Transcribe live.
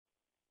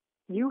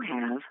You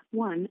have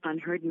one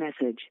unheard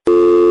message.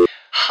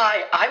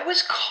 Hi, I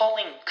was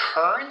calling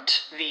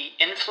Current, the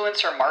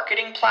influencer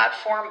marketing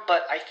platform,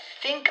 but I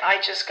think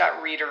I just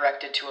got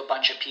redirected to a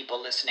bunch of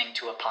people listening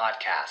to a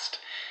podcast.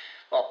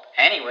 Well,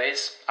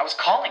 anyways, I was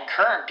calling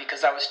Current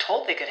because I was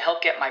told they could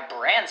help get my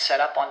brand set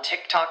up on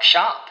TikTok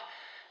Shop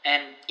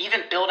and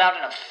even build out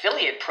an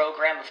affiliate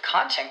program of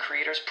content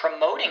creators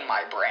promoting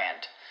my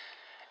brand.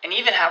 And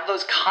even have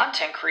those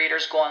content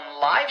creators go on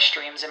live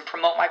streams and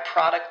promote my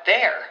product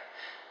there.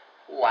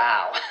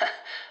 Wow,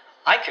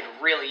 I could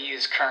really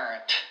use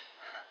Current.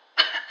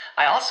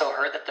 I also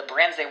heard that the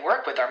brands they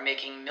work with are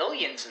making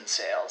millions in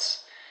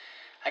sales.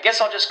 I guess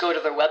I'll just go to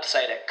their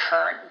website at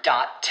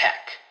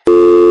current.tech.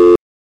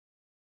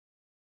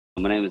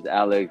 My name is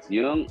Alex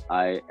Duong.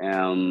 I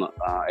am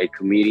a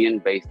comedian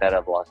based out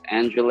of Los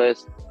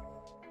Angeles,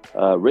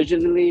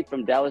 originally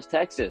from Dallas,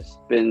 Texas.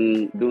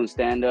 Been doing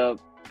stand-up,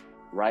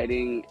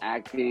 writing,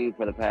 acting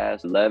for the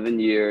past 11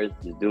 years,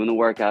 just doing the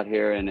work out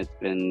here, and it's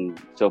been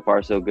so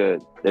far so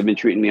good. They've been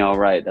treating me all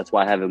right. That's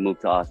why I haven't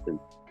moved to Austin.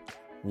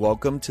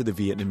 Welcome to The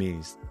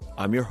Vietnamese.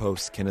 I'm your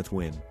host, Kenneth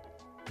Nguyen.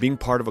 Being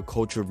part of a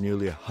culture of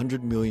nearly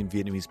 100 million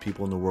Vietnamese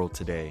people in the world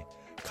today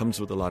comes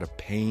with a lot of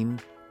pain,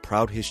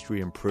 proud history,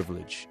 and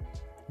privilege.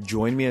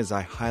 Join me as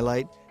I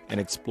highlight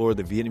and explore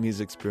the Vietnamese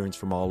experience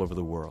from all over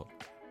the world.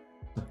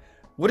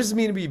 What does it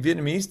mean to be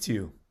Vietnamese to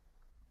you?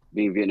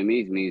 Being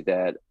Vietnamese means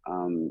that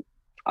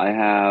I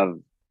have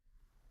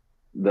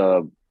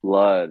the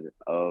blood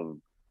of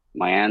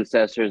my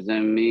ancestors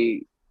in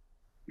me,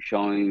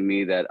 showing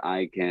me that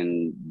I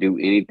can do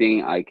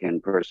anything. I can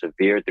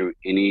persevere through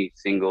any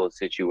single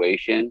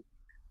situation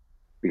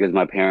because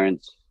my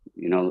parents,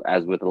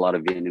 as with a lot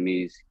of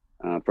Vietnamese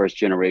first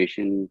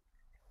generation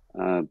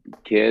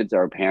kids,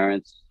 our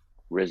parents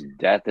risk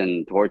death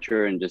and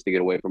torture and just to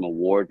get away from a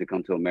war to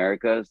come to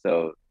America.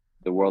 So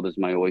the world is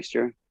my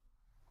oyster,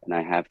 and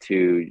I have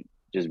to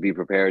just be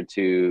prepared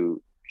to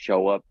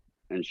show up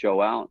and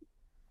show out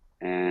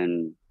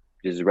and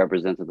just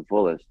represent to the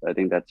fullest. I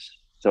think that's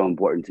so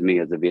important to me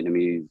as a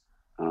Vietnamese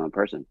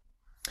person.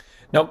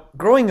 Now,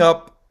 growing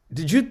up,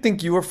 did you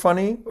think you were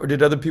funny, or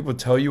did other people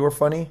tell you were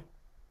funny?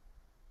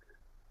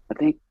 I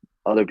think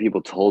other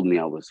people told me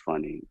I was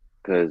funny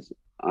because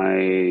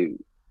I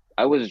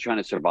was just trying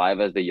to survive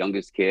as the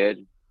youngest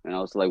kid, and I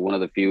was like one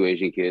of the few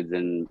Asian kids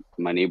in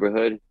my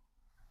neighborhood.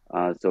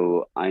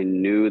 So I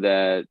knew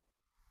that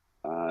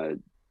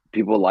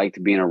people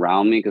liked being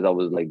around me because I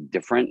was like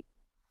different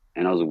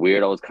and I was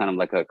weird. I was kind of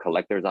like a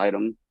collector's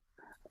item.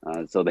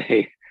 So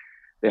they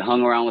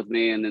hung around with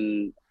me, and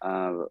then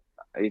I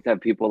used to have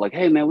people like,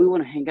 "Hey man, we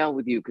want to hang out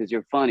with you because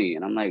you're funny."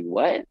 And I'm like,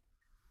 "What?" I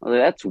was like,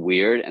 "That's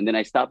weird." And then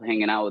I stopped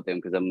hanging out with them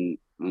because I'm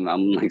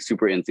like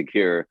super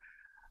insecure.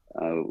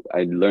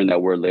 I learned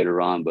that word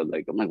later on, but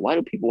like I'm like, why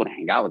do people want to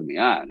hang out with me?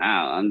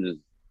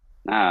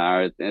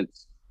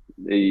 It's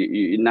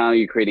now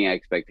you're creating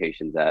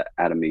expectations out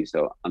of me,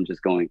 so I'm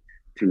just going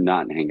to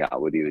not hang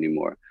out with you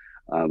anymore.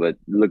 But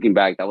looking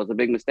back, that was a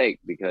big mistake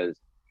because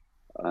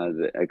I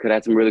could have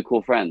had some really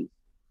cool friends,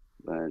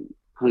 but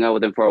hung out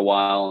with them for a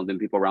while, and then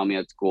people around me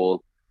at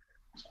school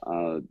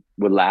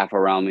would laugh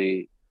around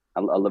me.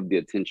 I love the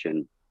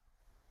attention.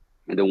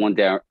 And then one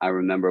day I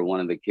remember one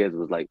of the kids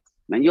was like,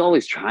 "Man, you're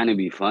always trying to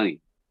be funny."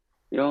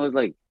 It's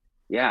like,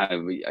 yeah,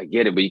 I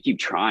get it, but you keep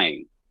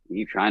trying. You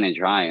keep trying and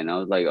trying. And I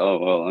was like, oh,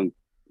 well,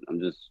 I'm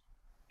just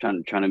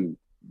trying to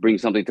bring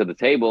something to the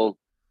table.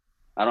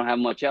 I don't have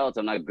much else.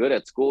 I'm not good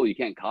at school. You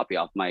can't copy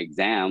off my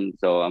exam.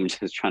 So I'm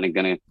just trying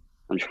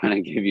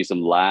to give you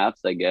some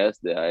laughs, I guess.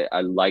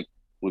 I like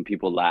when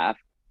people laugh,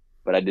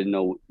 but I didn't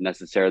know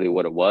necessarily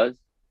what it was.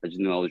 I just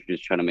knew I was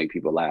just trying to make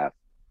people laugh.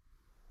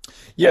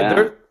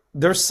 Yeah.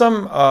 There's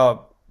some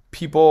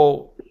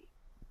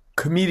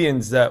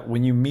comedians that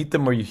when you meet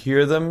them or you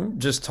hear them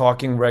just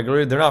talking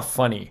regularly, they're not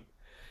funny.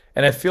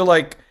 And I feel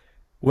like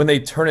when they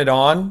turn it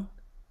on,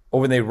 or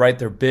when they write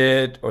their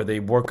bit or they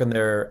work on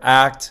their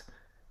act,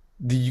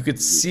 you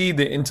could see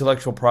the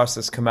intellectual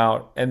process come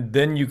out, and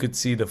then you could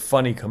see the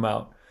funny come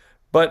out.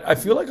 But I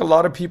feel like a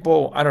lot of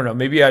people, I don't know,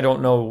 maybe I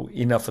don't know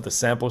enough of the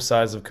sample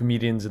size of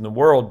comedians in the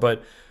world,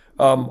 but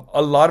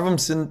a lot of them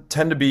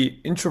tend to be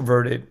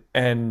introverted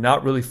and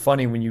not really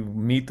funny when you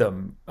meet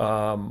them.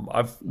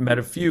 I've met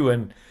a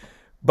few,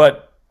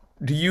 but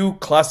do you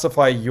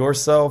classify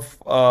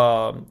yourself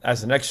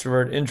as an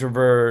extrovert,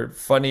 introvert,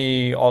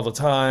 funny all the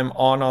time,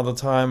 on all the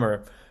time,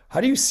 or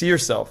how do you see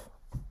yourself?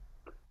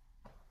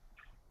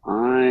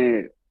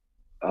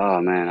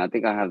 Oh man, I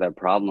think I have that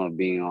problem of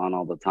being on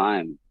all the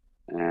time.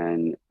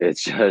 And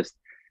it's just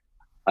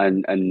a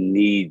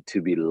need to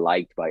be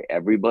liked by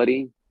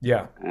everybody.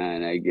 Yeah.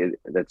 And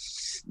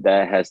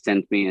that has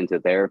sent me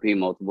into therapy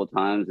multiple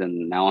times.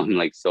 And now I'm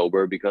like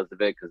sober because of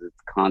it, because it's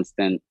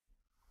constant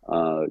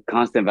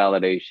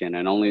validation,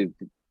 and only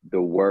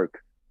through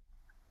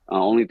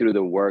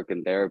the work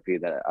and therapy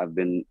that I've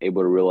been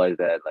able to realize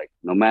that, like,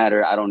 no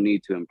matter, I don't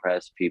need to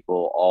impress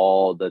people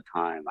all the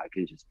time. I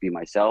can just be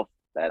myself,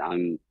 that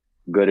I'm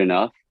good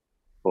enough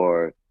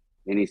for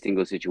any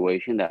single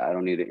situation, that I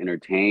don't need to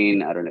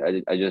entertain.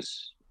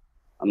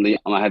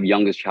 I have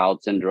youngest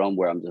child syndrome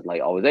where I'm just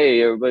like always,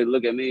 hey, everybody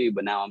look at me.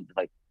 But now I'm just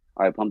like,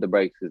 all right, pump the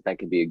brakes because that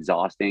could be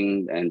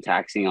exhausting and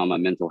taxing on my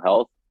mental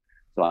health.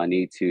 So I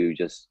need to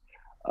just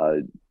uh,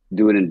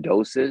 do it in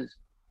doses.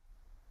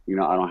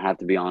 I don't have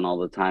to be on all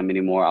the time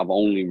anymore. I've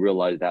only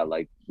realized that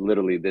like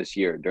literally this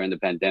year during the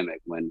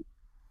pandemic when,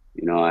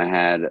 I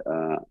had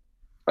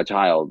a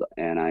child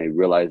and I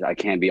realized I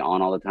can't be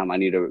on all the time. I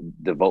need to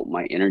devote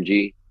my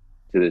energy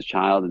to this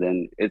child. And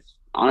then it's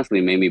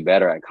honestly made me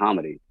better at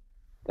comedy,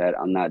 that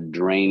I'm not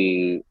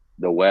draining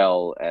the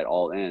well at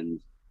all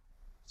ends.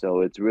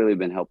 So it's really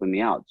been helping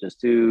me out just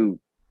to,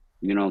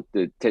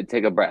 to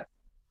take a breath,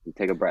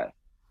 take a breath.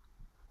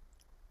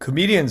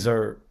 Comedians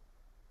are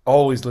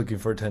always looking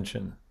for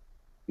attention,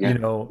 Yeah.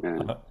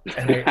 Yeah.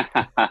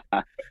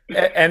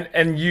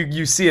 and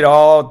you see it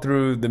all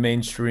through the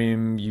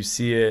mainstream. You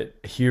see it,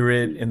 hear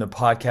it in the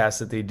podcasts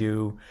that they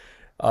do,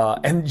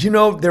 and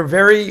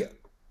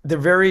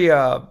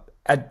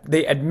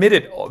they admit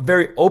it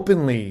very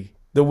openly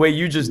the way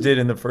you just did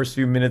in the first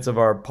few minutes of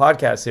our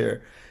podcast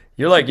here.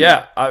 You're like,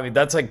 yeah, I mean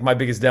that's like my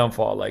biggest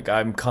downfall. Like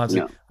I'm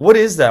constantly, What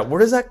is that? Where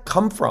does that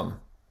come from?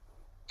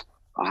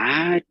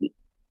 I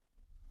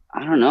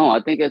I don't know.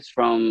 I think it's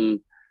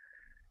from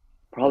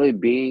probably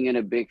being in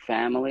a big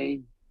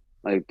family,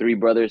 like three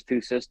brothers,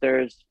 two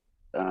sisters,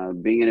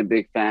 being in a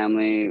big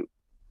family,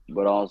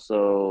 but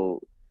also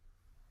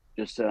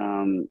just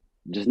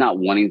just not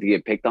wanting to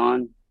get picked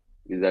on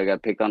because I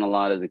got picked on a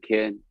lot as a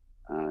kid.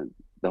 Uh,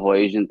 the whole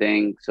Asian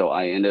thing. So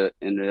I ended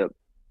up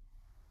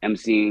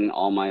emceeing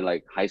all my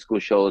like high school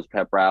shows,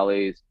 pep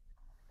rallies,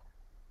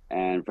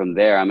 and from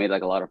there I made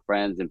like a lot of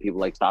friends and people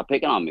like stopped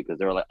picking on me because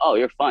they were like, "Oh,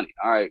 you're funny.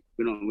 All right,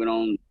 we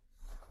don't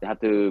have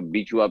to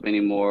beat you up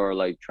anymore or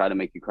like try to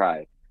make you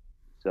cry."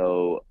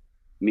 So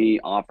me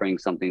offering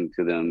something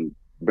to them,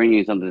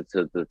 bringing something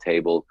to the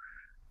table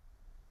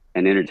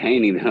and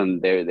entertaining them,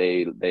 they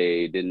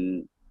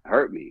didn't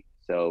hurt me.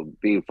 So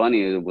being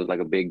funny was like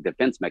a big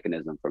defense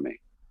mechanism for me.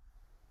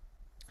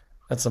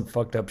 That's some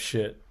fucked up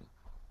shit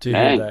to hear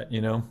Hey, that.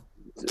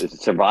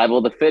 it's survival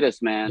of the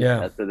fittest, man.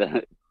 Yeah.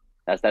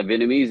 That's that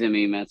Vietnamese in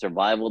me, man.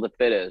 Survival of the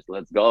fittest.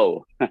 Let's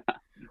go.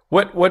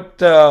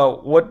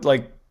 What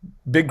like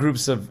big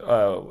groups of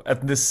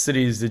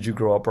ethnicities did you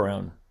grow up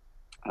around?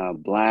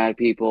 Black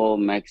people,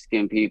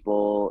 Mexican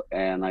people,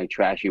 and like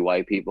trashy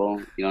white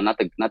people. Not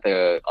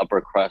the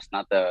upper crust,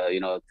 not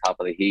the top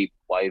of the heap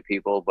white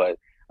people, but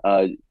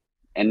uh,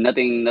 and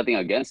nothing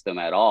against them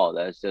at all.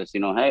 That's just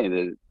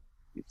hey,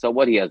 so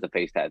what? He has a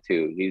face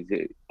tattoo. He's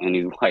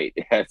white.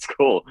 That's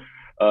cool.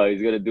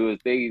 He's gonna do his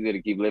thing. He's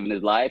gonna keep living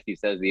his life. He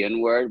says the N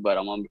word, but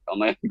I'm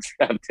gonna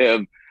accept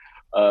him.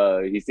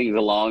 He sings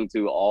along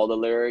to all the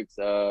lyrics.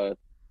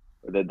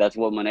 That's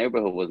what my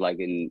neighborhood was like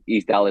in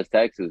East Dallas,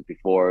 Texas,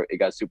 before it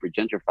got super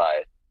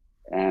gentrified.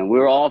 And we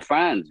were all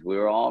friends. We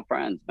were all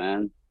friends,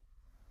 man.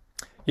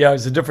 Yeah,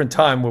 it's a different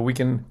time where we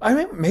can. I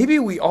mean, maybe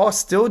we all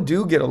still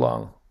do get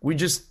along. We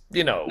just,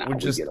 Nah, we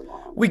get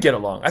along. we get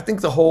along. I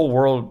think the whole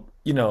world,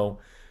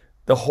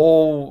 the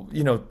whole,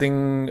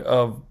 thing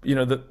of,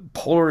 the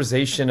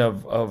polarization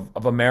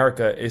of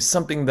America is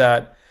something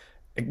that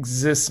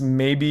exists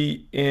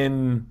maybe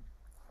in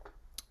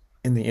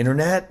the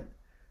internet.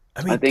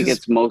 I I mean, think because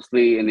it's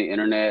mostly in the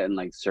internet and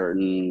like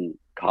certain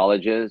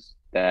colleges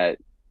that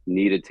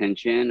need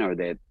attention or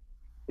that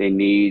they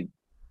need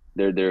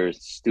their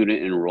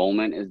student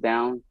enrollment is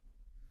down.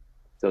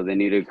 So they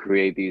need to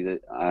create these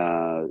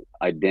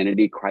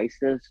identity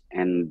crisis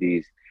and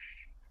these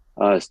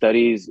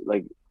studies.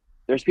 Like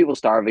there's people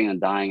starving and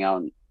dying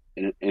out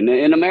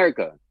in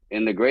America,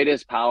 in the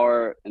greatest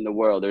power in the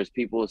world. There's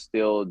people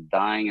still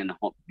dying and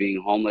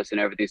being homeless and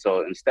everything.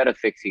 So instead of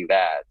fixing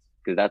that,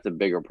 because that's a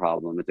bigger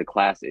problem, it's a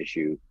class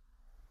issue.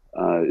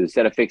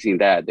 Instead of fixing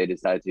that, they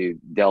decide to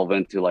delve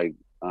into like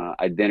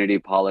identity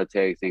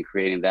politics and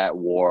creating that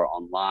war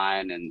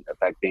online and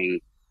affecting,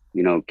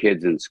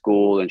 kids in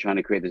school and trying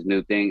to create this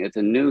new thing. It's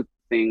a new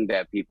thing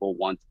that people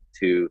want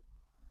to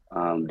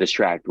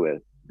distract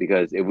with.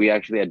 Because if we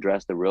actually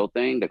address the real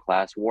thing, the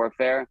class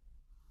warfare,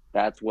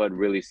 that's what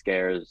really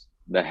scares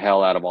the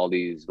hell out of all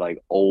these like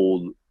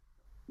old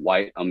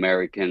white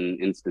American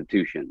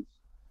institutions.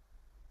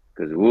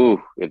 Because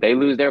if they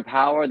lose their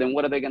power, then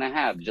what are they gonna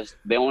have? Just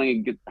they only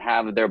get to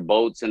have their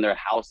boats and their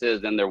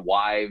houses and their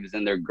wives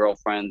and their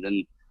girlfriends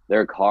and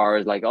their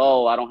cars. Like,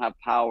 oh, I don't have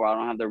power. I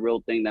don't have the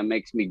real thing that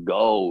makes me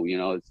go.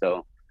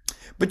 So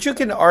but you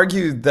can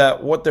argue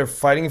that what they're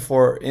fighting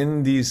for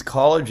in these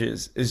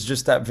colleges is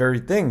just that very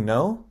thing,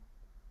 no?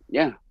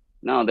 yeah,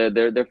 no,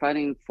 they're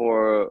fighting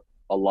for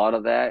a lot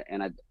of that,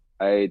 and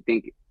I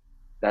think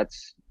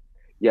that's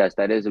yes,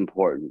 that is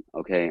important.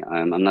 Okay,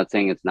 I'm not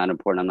saying it's not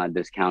important. I'm not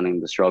discounting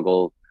the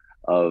struggle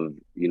of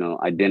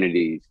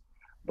identities,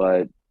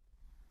 but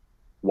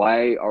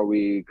why are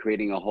we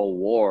creating a whole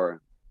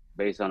war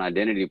based on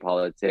identity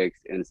politics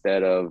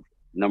instead of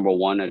number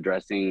one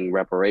addressing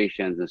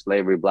reparations and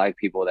slavery? Black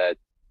people that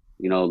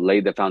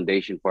laid the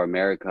foundation for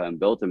America and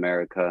built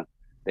America,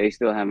 they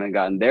still haven't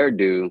gotten their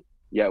due.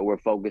 Yet we're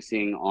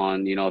focusing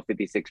on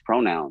 56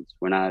 pronouns.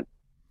 We're not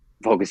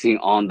focusing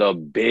on the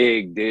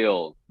big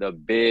deal, the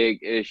big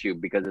issue,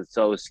 because it's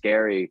so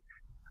scary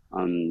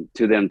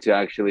to them to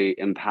actually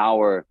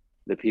empower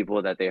the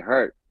people that they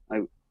hurt.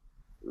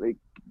 Like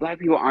black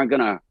people aren't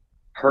gonna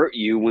hurt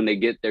you when they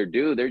get their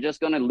due. They're just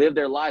gonna live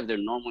their lives. They're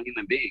normal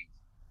human beings.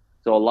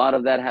 So a lot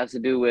of that has to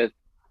do with,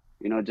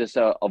 just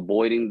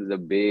avoiding the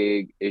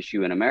big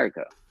issue in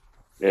America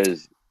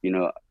is,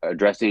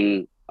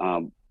 addressing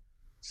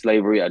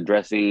slavery,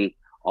 addressing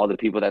all the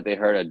people that they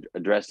hurt,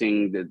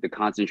 addressing the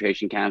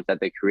concentration camps that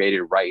they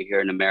created right here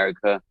in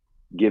America,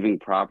 giving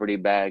property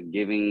back,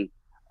 giving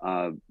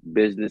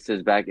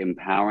businesses back,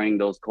 empowering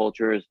those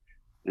cultures.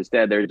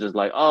 Instead, they're just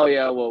like, oh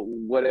yeah, well,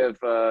 what if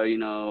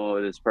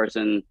this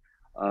person?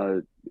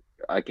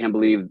 I can't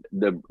believe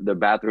the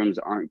bathrooms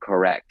aren't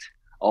correct.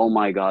 Oh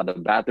my God, the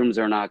bathrooms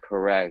are not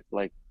correct.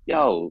 Like,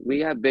 yo, we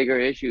have bigger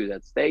issues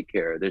at stake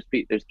here.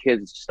 There's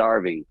kids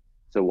starving.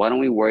 So why don't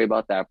we worry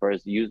about that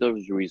first? Use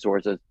those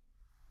resources.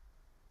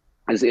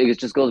 It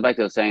just goes back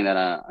to the saying that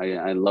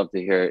I love to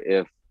hear.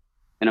 If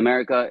in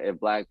America, if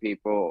black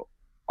people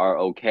are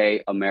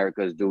okay,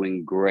 America is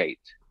doing great.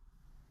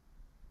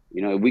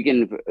 If we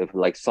can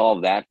like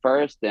solve that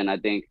first, then I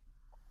think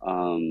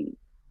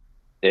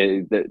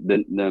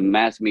the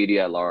mass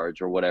media at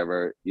large or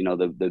whatever,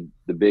 the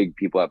big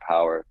people at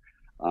power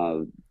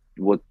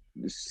will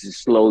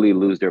slowly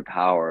lose their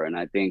power. And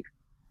I think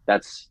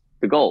that's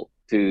the goal,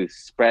 to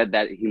spread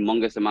that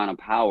humongous amount of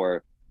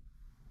power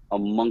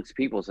amongst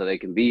people so they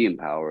can be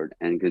empowered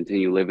and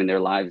continue living their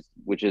lives,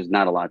 which is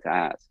not a lot to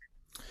ask.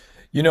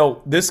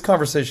 This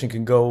conversation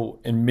can go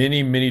in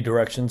many, many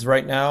directions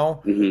right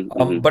now,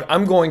 Mm-hmm. but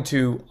I'm going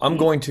to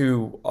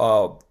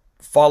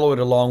follow it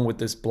along with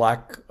this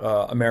Black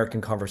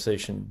American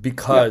conversation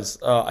because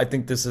I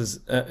think this is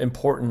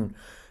important.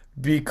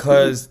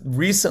 Because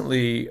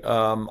recently,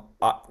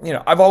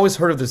 I've always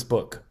heard of this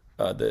book,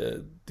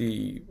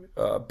 the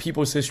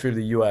People's History of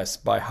the U.S.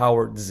 by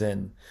Howard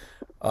Zinn,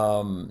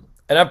 and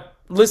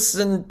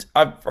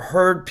I've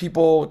heard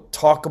people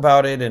talk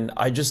about it, and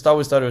I just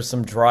always thought it was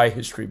some dry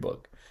history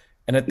book.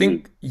 And I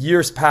think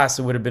years past,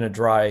 it would have been a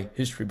dry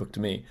history book to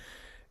me.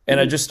 And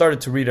I just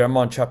started to read it. I'm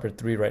on chapter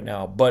 3 right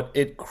now. But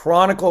it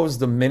chronicles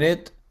the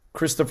minute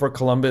Christopher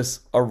Columbus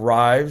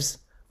arrives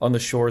on the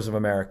shores of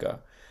America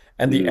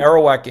and the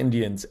Arawak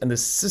Indians and the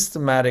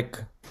systematic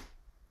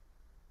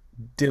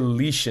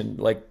deletion,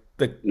 like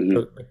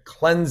the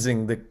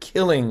cleansing, the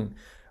killing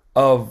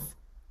of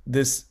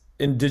this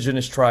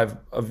indigenous tribe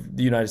of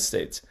the United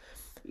States.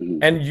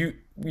 And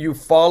you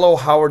follow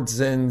Howard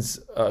Zinn's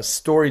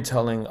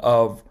storytelling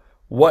of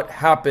what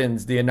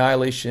happens, the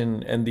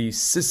annihilation and the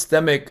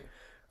systemic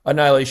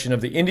annihilation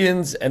of the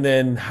Indians, and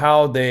then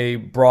how they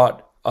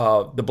brought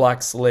the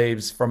black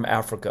slaves from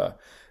Africa.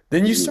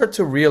 Then you start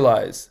to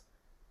realize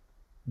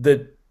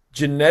the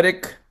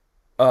genetic,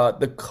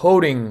 the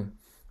coding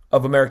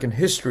of American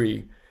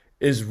history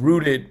is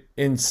rooted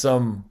in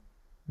some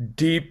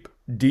deep,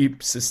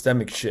 deep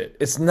systemic shit.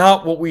 It's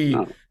not what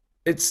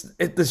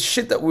the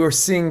shit that we're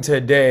seeing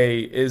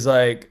today is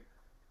like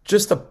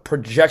just a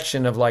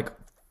projection of like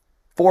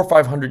 400 or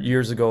 500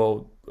 years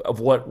ago of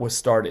what was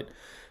started.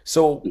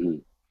 So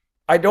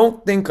I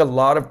don't think a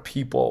lot of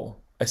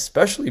people,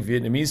 especially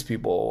Vietnamese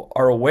people,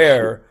 are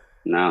aware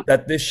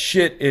that this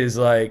shit is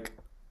like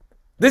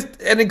this,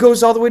 and it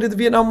goes all the way to the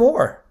Vietnam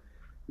War.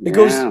 It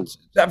goes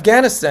to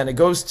Afghanistan. It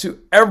goes to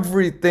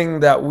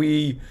everything that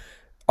we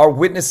are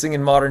witnessing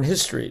in modern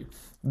history.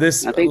 I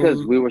think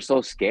because we were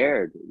so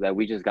scared that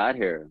we just got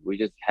here. We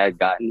just had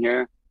gotten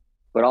here.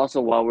 But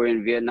also while we're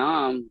in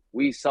Vietnam,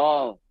 we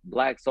saw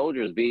black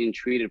soldiers being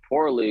treated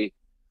poorly,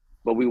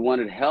 but we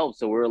wanted help.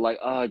 So we were like,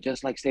 oh,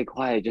 just like stay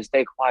quiet, just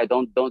stay quiet.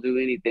 Don't do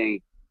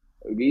anything.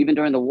 Even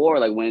during the war,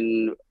 like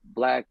when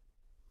black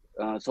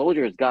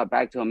soldiers got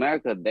back to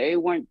America, they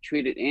weren't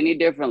treated any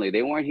differently.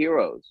 They weren't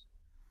heroes.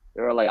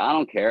 They were like, I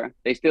don't care.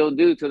 They still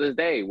do to this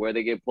day, where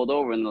they get pulled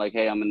over and they're like,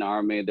 hey, I'm in the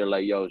army. They're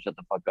like, yo, shut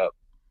the fuck up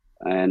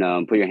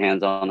and put your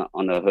hands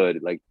on the hood.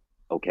 Like,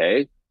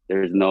 okay,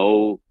 there's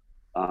no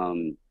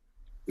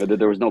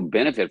there was no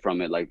benefit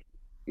from it. Like,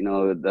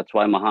 that's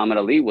why Muhammad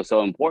Ali was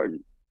so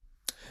important.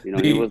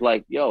 He was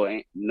like, yo,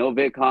 ain't no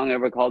Viet Cong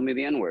ever called me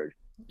the N-word.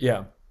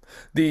 Yeah.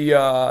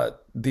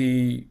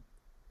 The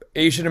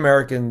Asian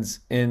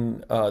Americans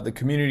in the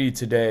community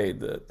today,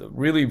 the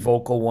really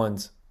vocal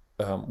ones,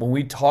 when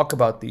we talk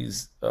about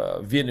these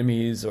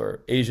Vietnamese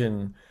or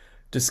Asian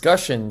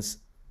discussions,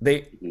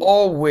 they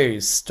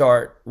always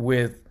start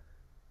with,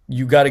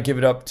 you got to give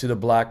it up to the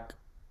black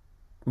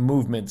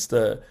movements,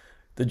 the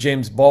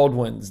James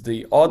Baldwins,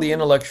 all the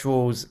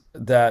intellectuals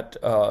that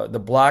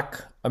the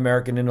black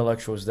American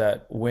intellectuals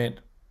that went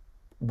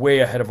way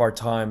ahead of our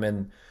time.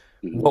 And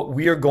what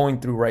we are going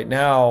through right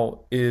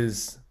now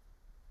is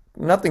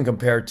nothing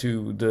compared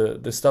to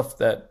the stuff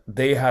that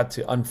they had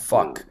to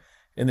unfuck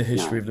in the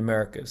history of the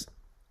Americas.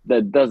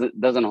 That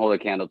doesn't hold a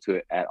candle to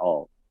it at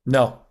all.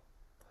 No.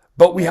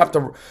 But we have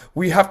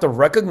to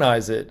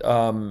recognize it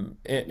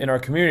in our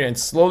community, and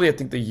slowly, I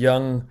think the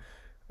young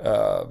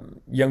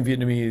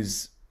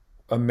Vietnamese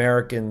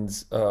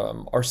Americans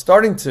are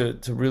starting to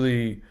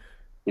really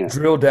Yeah.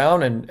 drill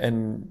down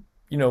and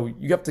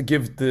you have to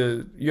give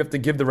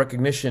the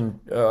recognition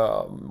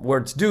where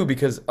it's due,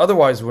 because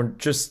otherwise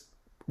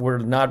we're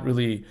not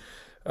really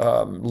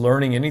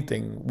learning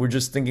anything. We're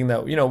just thinking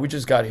that we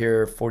just got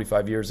here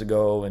 45 years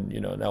ago, and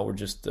now we're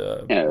just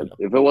Yeah.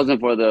 If it wasn't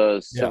for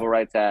the yeah. Civil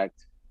Rights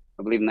Act,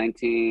 I believe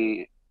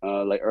 19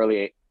 like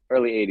early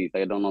 80s.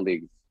 I don't know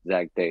the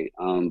exact date.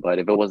 But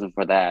if it wasn't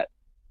for that,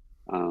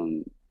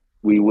 um,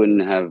 we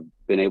wouldn't have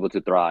been able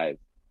to thrive.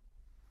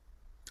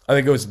 I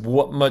think it was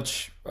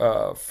much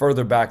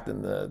further back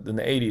than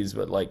the 80s,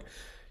 but like,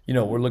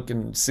 we're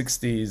looking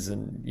 60s,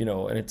 and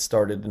it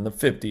started in the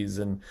 50s,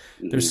 and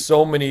there's Hmm.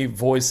 so many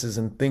voices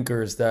and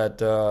thinkers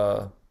that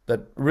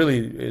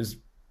really is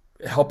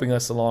helping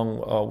us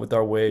along with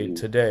our way Hmm.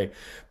 today.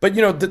 But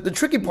the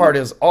tricky Hmm. part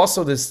is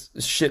also this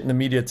shit in the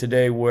media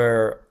today,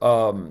 where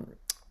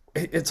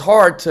it's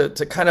hard to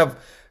kind of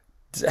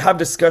to have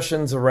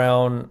discussions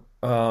around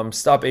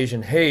Stop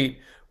Asian Hate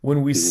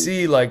when we Hmm.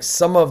 see like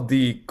some of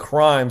the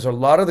crimes, or a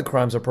lot of the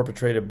crimes, are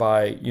perpetrated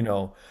by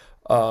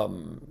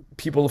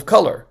people of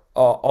color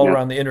all Yep.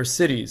 around the inner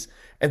cities.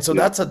 And so Yep.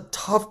 that's a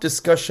tough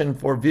discussion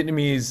for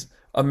Vietnamese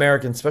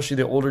Americans, especially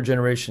the older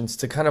generations,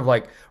 to kind of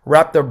like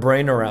wrap their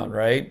brain around,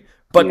 right?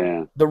 But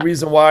Yeah. the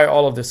reason why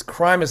all of this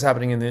crime is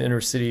happening in the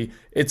inner city,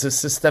 it's a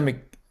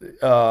systemic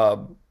uh,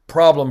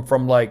 problem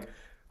from like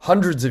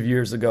hundreds of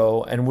years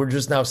ago, and we're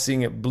just now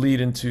seeing it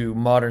bleed into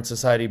modern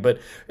society. But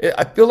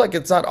I feel like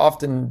it's not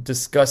often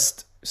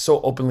discussed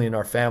so openly in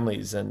our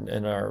families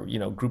and our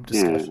group Yeah.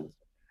 discussions.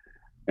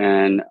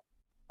 And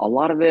a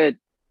lot of it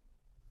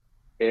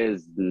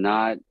is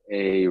not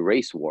a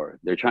race war.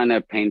 They're trying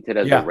to paint it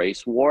as a Yeah,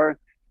 race war.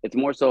 It's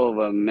more so of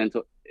a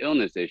mental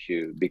illness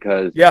issue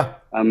because yeah,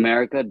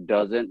 America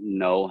doesn't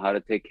know how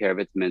to take care of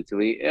its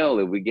mentally ill.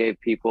 If we gave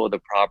people the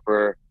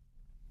proper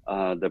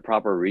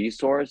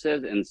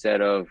resources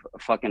instead of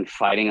fucking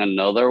fighting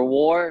another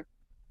war,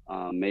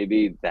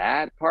 maybe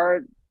that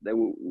part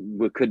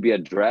could be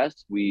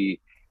addressed.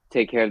 We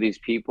take care of these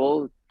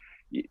people.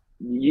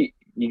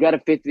 You got to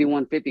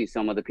 5150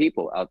 some of the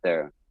people out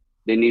there.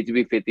 They need to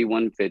be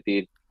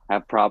 5150,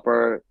 have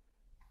proper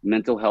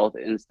mental health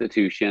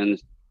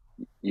institutions.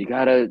 You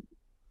gotta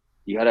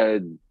you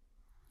gotta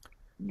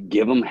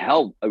give them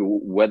help,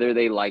 whether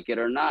they like it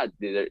or not.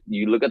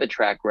 You look at the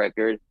track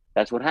record.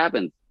 That's what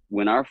happens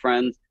when our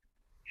friends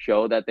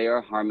show that they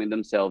are harming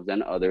themselves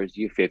and others.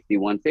 You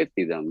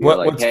 5150 them. You're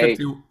like, what's hey,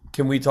 50?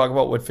 Can we talk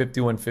about what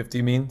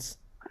 5150 means?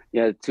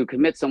 yeah, to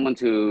commit someone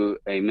to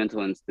a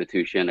mental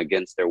institution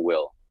against their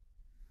will.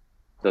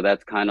 So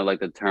that's kind of like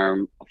the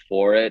term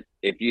for it.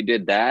 If you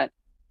did that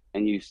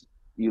and you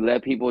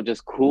let people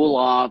just cool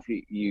off,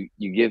 you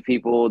give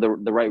people the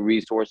right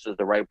resources,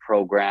 the right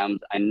programs.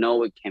 I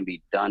know it can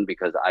be done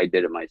because I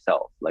did it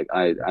myself. Like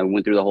I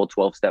went through the whole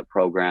 12-step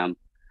program.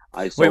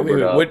 I Wait, wait, sobered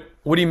wait. up.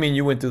 What do you mean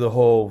you went through the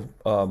whole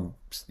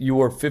you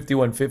were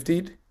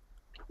 5150'd?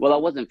 Well, I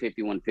wasn't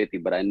 5150,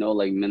 but I know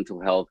like mental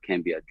health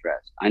can be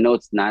addressed. I know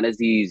it's not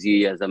as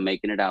easy as I'm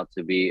making it out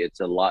to be.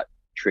 It's a lot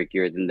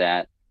trickier than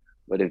that.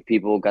 But if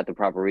people got the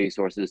proper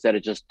resources, instead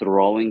of just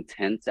throwing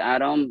tents at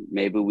them,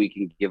 maybe we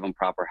can give them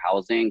proper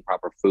housing,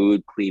 proper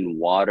food, clean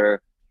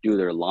water, do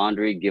their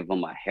laundry, give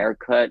them a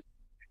haircut.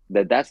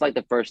 That's like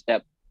the first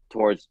step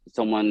towards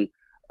someone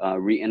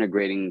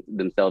reintegrating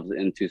themselves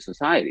into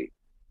society.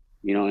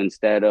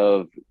 Instead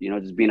of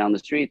just being on the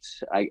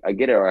streets. I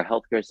get it. Our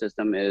healthcare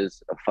system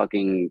is a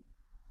fucking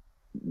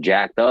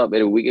jacked up.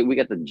 We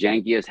get the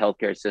jankiest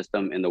healthcare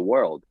system in the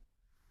world,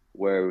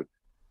 where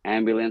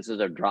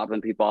ambulances are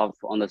dropping people off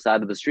on the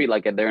side of the street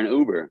like they're an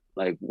Uber.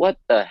 Like, what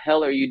the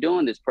hell are you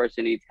doing? This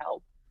person needs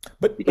help.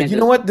 But You but can't you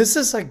know just what? This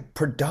is like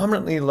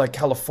predominantly like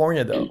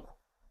California though.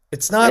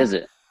 It's is not.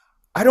 it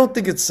I don't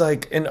think it's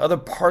like in other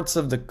parts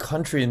of the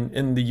country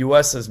in the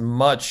US as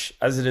much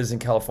as it is in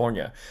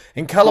California.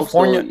 In coastal?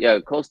 California, Yeah,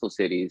 coastal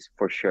cities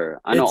for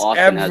sure. I know it's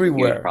Austin has a huge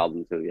everywhere.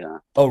 problem too. Yeah,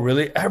 Oh,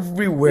 really?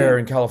 yeah, Everywhere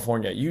in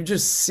California. You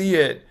just see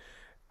it,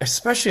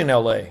 especially in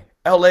LA.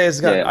 LA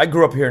has gotten, yeah. I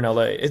grew up here in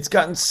LA. It's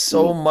gotten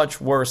so Mm,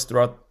 much worse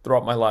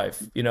throughout my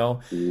life.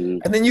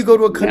 mm. And then you go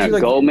to a Yeah, country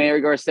like, go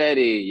Mayor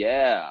Garcetti.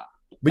 Yeah,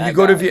 but you that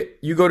go to guy.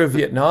 You go to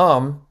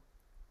Vietnam,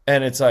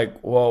 and it's like,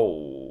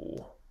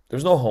 whoa,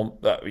 there's no home.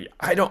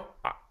 I don't.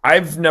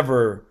 I've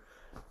never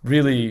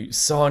really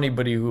saw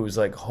anybody who was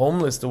like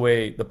homeless the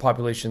way the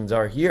populations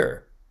are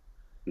here.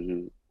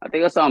 I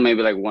think I saw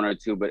maybe like one or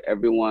two, but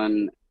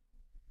everyone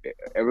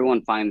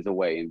finds a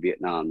way in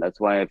Vietnam. That's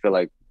why I feel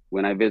like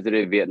when I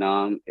visited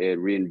Vietnam, it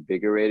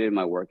reinvigorated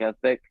my work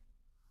ethic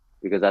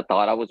because I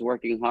thought I was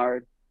working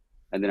hard.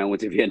 And then I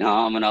went to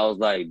Vietnam and I was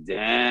like,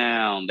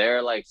 damn,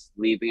 they're like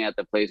sleeping at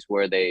the place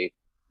where they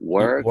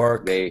work.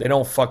 Work. They, They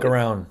don't fuck they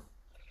around.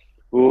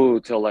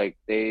 till like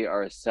they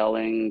are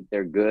selling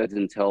their goods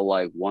until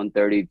like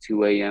 1:30,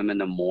 2 a.m. in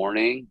the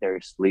morning.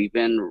 They're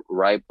sleeping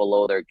right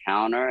below their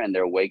counter and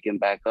they're waking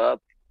back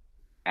up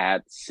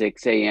at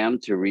 6 a.m.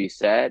 to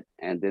reset,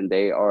 and then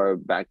they are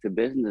back to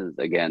business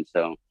again.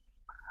 So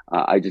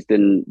I just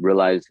didn't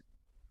realize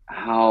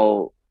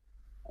how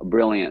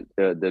brilliant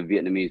the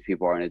Vietnamese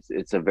people are, and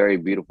it's a very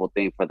beautiful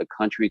thing for the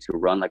country to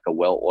run like a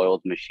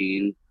well-oiled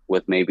machine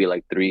with maybe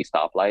like three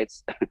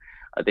stoplights.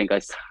 I think I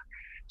saw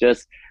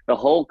just the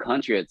whole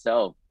country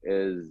itself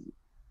is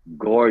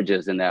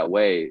gorgeous in that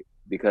way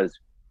because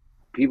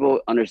people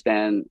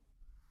understand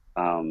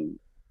um,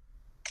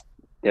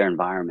 their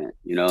environment,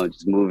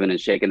 just moving and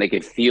shaking. They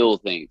can feel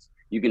things.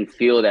 You can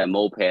feel that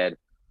moped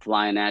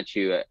flying at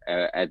you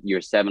at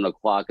your 7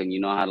 o'clock, and you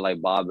know how to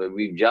like bob it.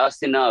 We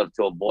just enough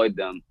to avoid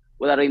them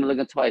without even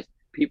looking twice.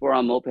 People are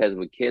on mopeds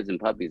with kids and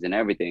puppies and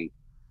everything,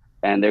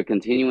 and they're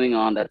continuing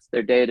on. That's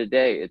their day to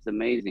day. It's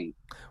amazing.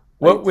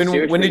 Like When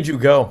did seriously, you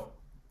go?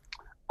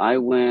 I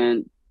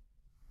went.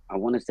 I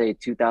want to say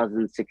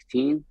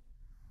 2016.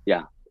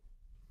 Yeah,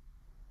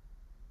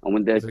 I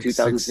went It there was like six.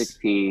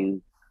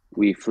 2016.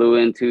 We flew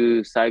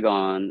into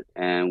Saigon,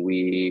 and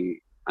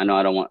I know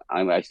I don't want.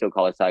 I still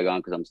call it Saigon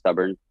because I'm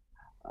stubborn.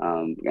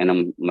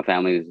 And my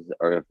family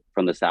are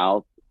from the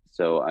South,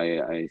 so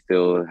I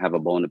still have a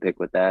bone to pick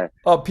with that.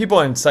 Oh,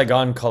 people in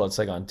Saigon call it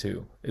Saigon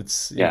too.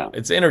 It's, Yeah,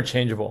 it's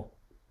interchangeable.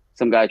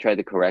 some guy tried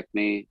to correct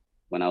me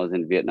when I was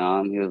in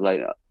Vietnam. He was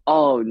like,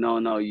 "Oh no,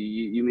 no,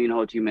 you mean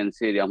Ho Chi Minh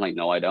City?" I'm like,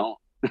 "No, I don't.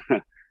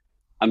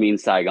 I mean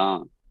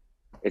Saigon.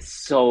 It's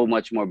so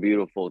much more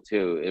beautiful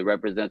too. It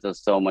represents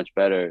us so much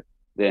better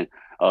than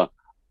uh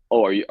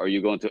oh, are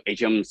you going to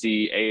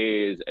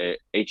HMCA's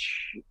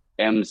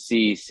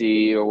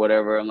HMCC or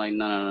whatever?" I'm like,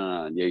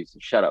 no.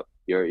 Shut up.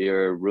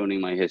 You're ruining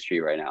my history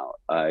right now.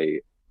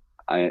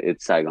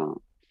 It's Saigon.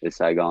 It's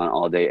Saigon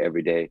all day,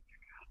 every day.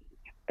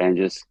 And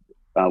just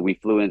we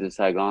flew into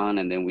Saigon,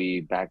 and then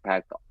we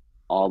backpacked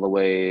all the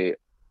way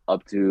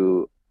up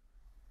to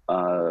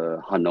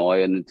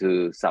Hanoi and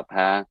into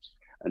Sapa.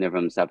 And then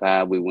from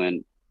Sapa,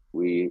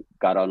 we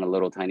got on a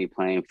little tiny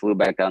plane, flew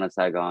back down to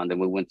Saigon. Then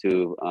we went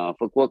to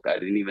Phu Quoc. I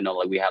didn't even know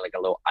like we had like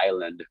a little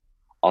island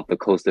off the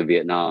coast of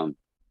Vietnam,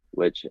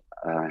 which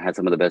had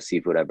some of the best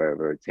seafood I've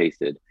ever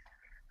tasted.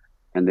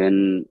 And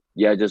then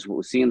yeah, just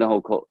seeing the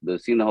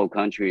whole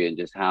country and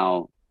just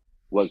how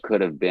what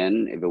could have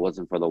been if it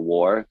wasn't for the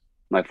war.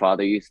 My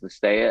father used to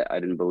stay it. I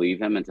didn't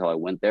believe him until I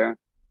went there.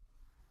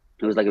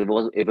 It was like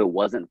if it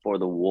wasn't for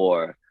the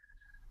war,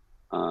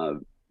 uh,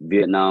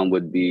 Vietnam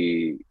would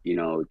be,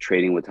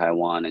 trading with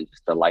Taiwan and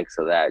just the likes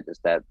of that,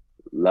 just that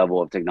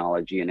level of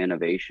technology and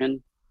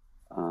innovation.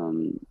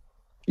 Um,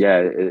 yeah,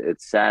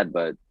 it's sad,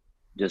 but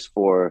just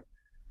for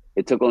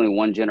it took only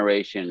one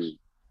generation,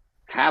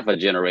 half a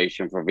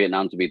generation for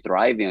Vietnam to be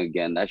thriving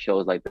again. That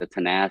shows like the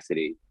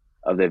tenacity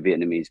of the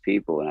Vietnamese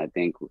people, and I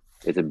think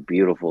it's a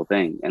beautiful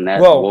thing. And that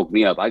woke Well,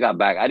 me up. I got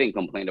back. I didn't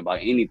complain about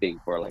anything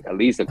for like at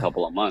least a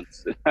couple of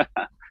months.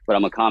 But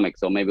I'm a comic,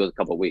 so maybe it was a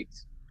couple of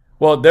weeks.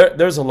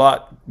 there's a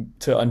lot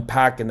to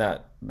unpack in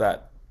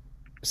that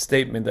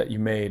statement that you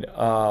made.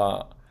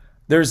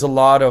 There's a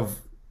lot of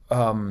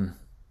um,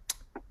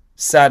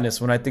 sadness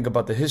when I think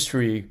about the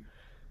history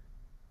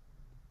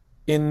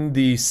in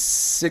the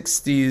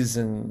 60s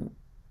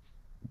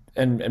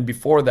and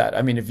before that.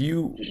 I mean, if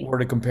you were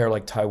to compare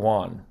like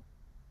Taiwan,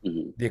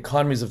 Hmm. the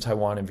economies of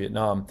Taiwan and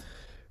Vietnam,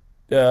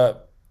 uh,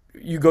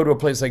 you go to a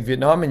place like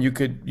Vietnam and you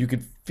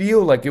could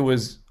feel like it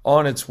was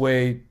on its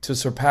way to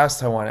surpass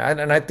Taiwan,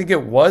 and I think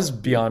it was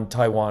beyond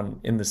Taiwan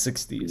in the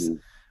 60s.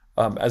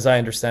 Hmm. As I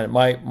understand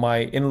it, my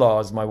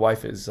in-laws, my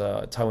wife is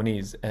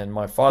Taiwanese, and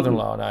my Hmm.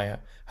 father-in-law and I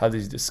have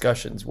these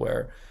discussions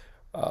where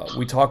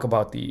we talk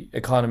about the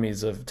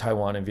economies of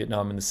Taiwan and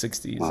Vietnam in the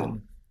 60s, Wow.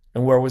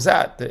 and where was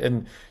that,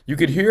 and you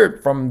could hear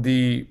it from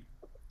the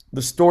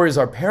stories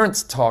our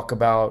parents talk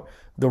about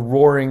the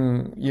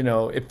roaring,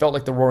 it felt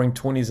like the roaring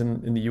 20s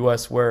in the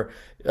US where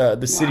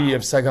the city of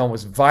Wow. Saigon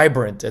was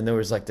vibrant and there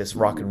was like this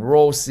rock and Hmm.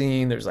 roll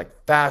scene. There's like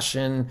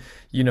fashion,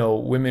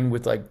 women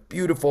with like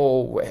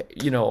beautiful,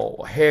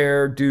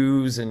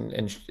 hairdos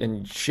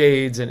and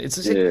shades. And it's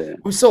just, it Yeah.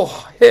 was so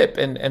hip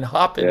and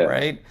hopping, Yeah.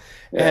 right?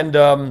 Yeah. And,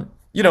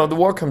 the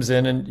war comes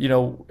in and,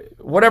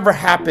 whatever Hmm.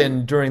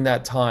 happened during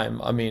that time,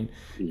 I mean,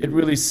 it Hmm.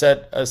 really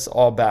set us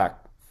all back.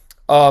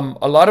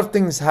 A lot of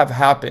things have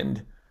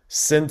happened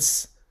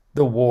since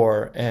the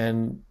war,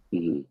 and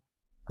Hmm.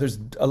 there's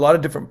a lot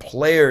of different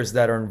players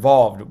that are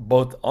involved,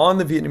 both on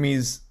the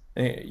Vietnamese,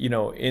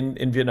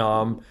 in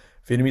Vietnam,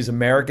 Vietnamese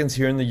Americans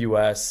here in the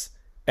U.S.,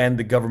 and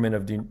the government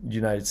of the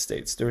United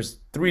States. There's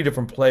three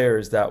different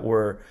players that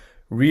were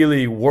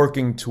really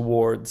working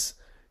towards,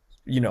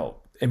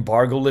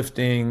 embargo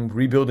lifting,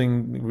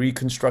 rebuilding,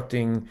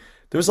 reconstructing.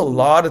 There's a Hmm.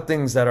 lot of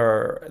things that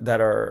are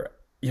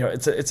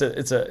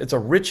it's a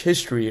rich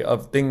history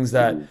of things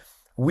that Hmm.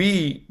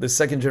 we, the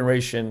second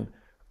generation,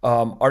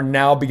 are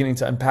now beginning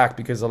to unpack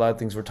because a lot of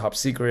things were top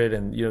secret,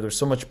 and there's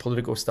so much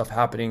political stuff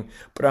happening.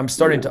 But I'm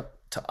starting Yeah.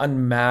 to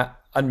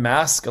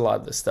unmask a lot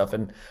of this stuff,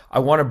 and I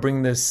want to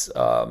bring this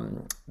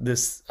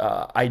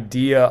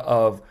idea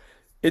of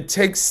it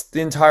takes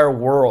the entire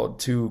world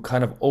to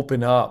kind of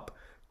open up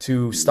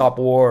to Hmm. stop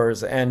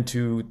wars and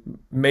to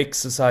make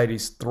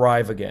societies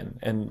thrive again.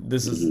 And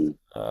this is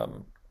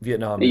Hmm.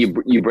 Vietnam And is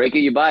you break it,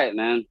 you buy it,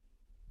 man.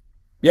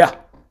 yeah,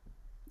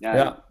 Yeah,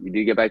 Yeah. you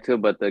do get back to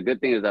it, but the good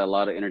thing is that a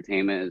lot of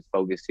entertainment is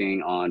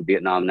focusing on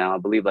Vietnam now. I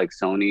believe like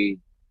Sony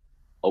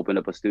opened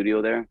up a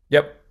studio there.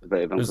 Yep. If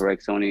I'm There's,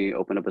 correct, Sony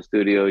opened up a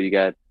studio. You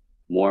got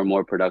more and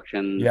more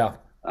productions yeah.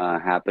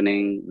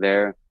 happening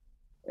there,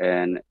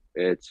 and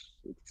it's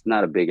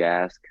not a big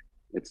ask.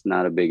 It's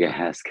not a big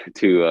ask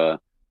to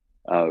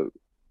uh,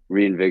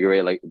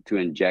 reinvigorate, like to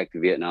inject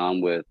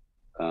Vietnam with,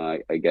 I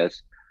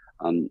guess,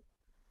 um,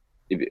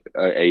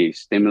 a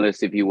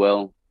stimulus, if you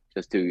will,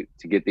 just to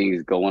get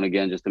things going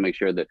again, just to make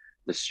sure that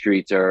the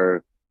streets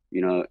are,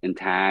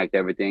 intact,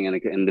 everything,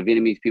 and the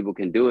Vietnamese people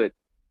can do it.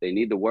 They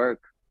need to work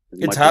as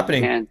It's much as they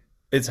happening. can.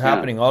 It's Yeah,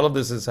 happening. All of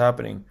this is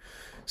happening.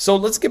 So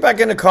let's get back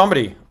into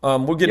comedy.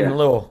 We're getting a yeah,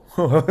 little,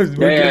 yeah,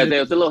 we're yeah. getting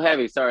It's a little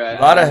heavy. Sorry, a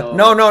lot I of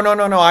no, know. no, no,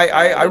 no, no. I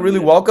I didn't really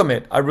mean it. welcome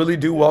it. I really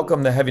do Yeah,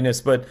 welcome the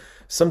heaviness, but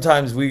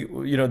sometimes the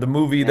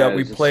movie yeah. that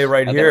we It's play just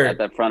right at here,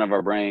 the front of our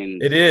it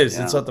brains. is.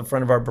 It's Yeah. at the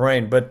front of our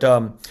brain. But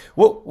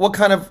what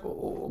kind of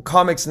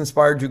comics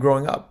inspired you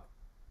growing up?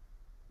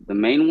 The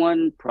main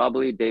one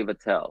probably Dave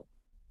Attell,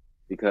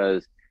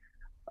 because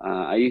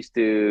I used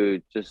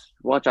to just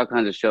watch all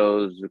kinds of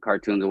shows,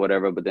 cartoons or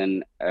whatever. But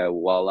then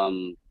while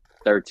I'm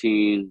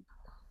 13,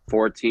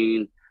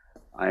 14,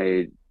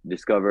 I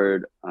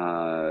discovered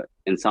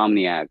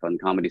Insomniac on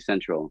Comedy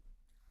Central,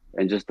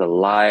 and just the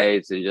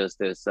lights and just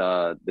this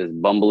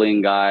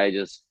bumbling guy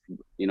just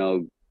you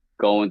know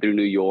going through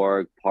New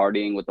York,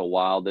 partying with the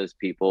wildest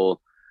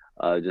people,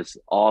 just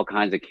all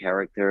kinds of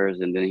characters,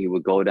 and then he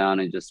would go down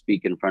and just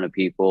speak in front of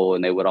people,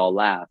 and they would all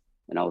laugh,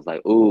 and I was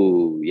like,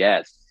 "Ooh,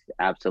 yes,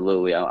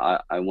 absolutely,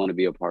 I want to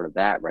be a part of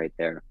that right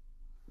there."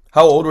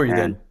 How old were you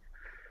And then?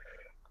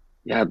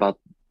 yeah, about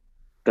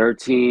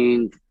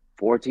 13,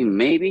 14,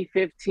 maybe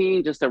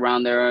 15, just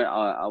around there.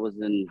 I was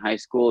in high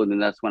school, and then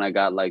that's when I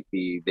got like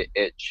the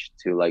itch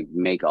to like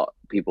make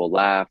people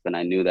laugh, and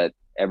I knew that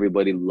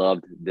everybody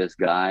loved this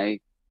guy.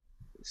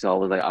 So I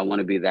was like, I want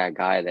to be that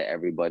guy that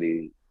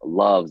everybody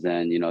loves,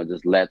 and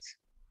just let's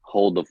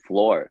hold the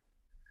floor.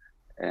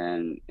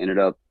 And ended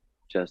up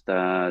just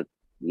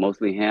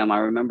mostly him. I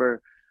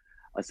remember,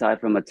 aside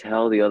from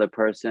Attell, the other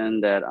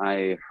person that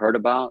I heard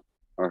about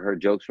or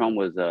heard jokes from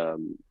was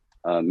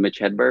Mitch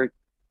Hedberg.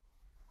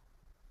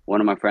 One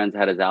of my friends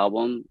had his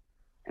album,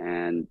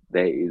 and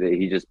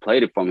he just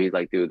played it for me. He's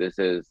like, dude, this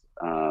is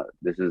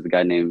the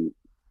guy named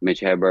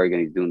Mitch Hedberg,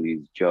 and he's doing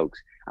these jokes.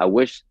 I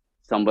wish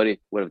somebody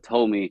would have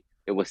told me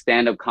it was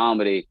stand-up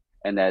comedy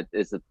and that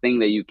it's a thing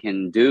that you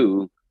can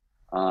do.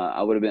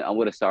 I would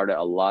have started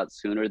a lot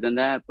sooner than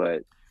that,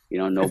 but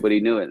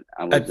nobody knew it.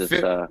 I was At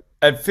just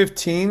at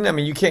 15, I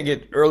mean, you can't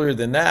get earlier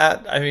than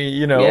that. I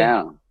mean,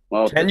 yeah.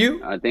 Well, can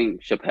you? I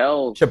think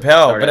Chappelle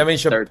Chappelle, started but I at mean,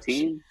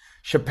 13.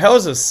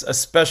 Chappelle's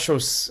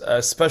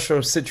a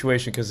special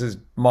situation because his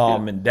Yeah.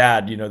 mom and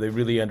dad, they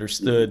really Hmm.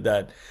 understood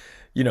that,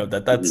 that Hmm.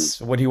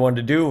 that's what he wanted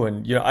to do,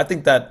 and I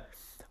think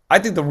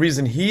the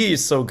reason he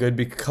is so good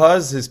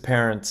because his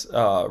parents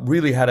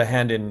really had a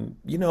hand in,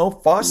 Hmm.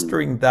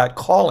 fostering that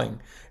calling.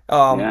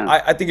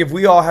 Yeah. I think if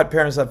we all had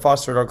parents that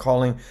fostered our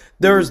calling, Hmm.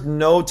 there's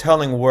no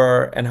telling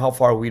where and how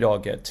far we'd all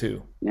get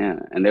to. Yeah,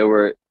 and they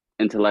were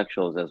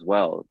intellectuals as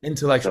well.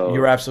 Intellectual,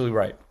 you're So absolutely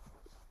right.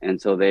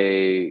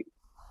 they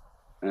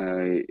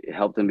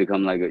helped him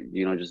become like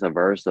just a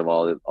verse of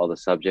all the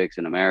subjects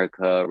in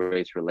America,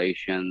 race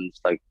relations,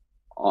 like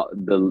all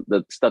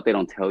the stuff they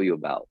don't tell you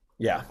about.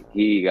 Yeah,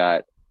 He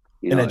got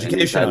an an education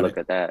inside on look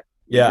it. at that.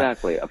 Yeah,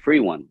 Exactly, a free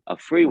one, and a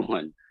free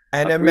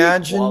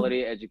imagine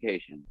quality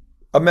education.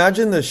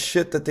 Imagine the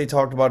shit that they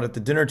talked about at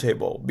the dinner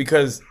table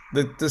because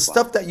the Wow.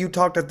 stuff that you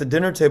talked at the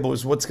dinner table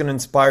is what's going to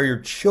inspire your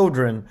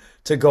children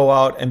to go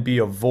out and be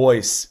a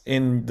voice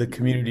in the Mhm.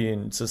 community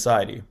and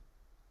society.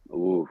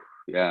 Ooh,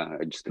 yeah,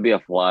 just to be a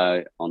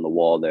fly on the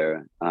wall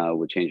there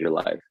would change your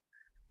life.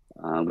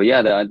 But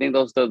yeah, I think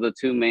those are the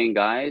two main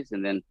guys.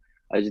 And then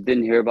I just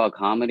didn't hear about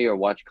comedy or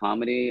watch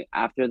comedy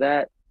after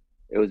that.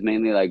 It was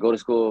mainly like go to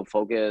school,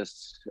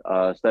 focus,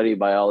 study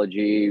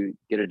biology,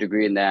 get a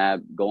degree in that,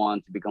 go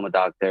on to become a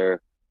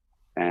doctor.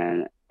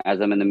 And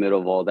as I'm in the middle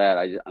of all that,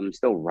 I'm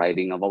still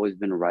writing. I've always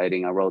been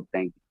writing.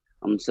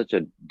 I'm such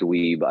a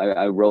dweeb.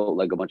 I wrote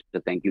like a bunch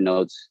of thank you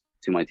notes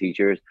to my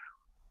teachers,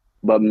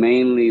 but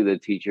mainly the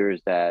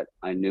teachers that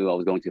I knew I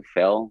was going to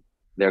fail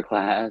their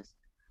class.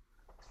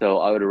 So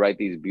I would write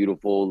these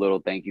beautiful little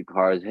thank you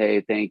cards. Hey,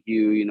 thank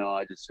you.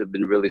 I just have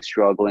been really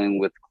struggling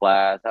with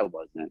class. I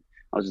wasn't.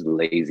 I was just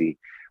lazy.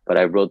 But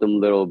I wrote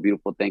them little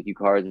beautiful thank you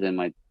cards, and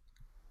my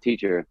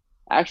teacher,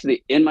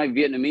 actually in my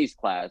Vietnamese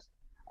class,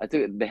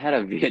 they had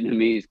a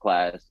Vietnamese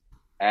class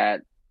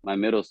at my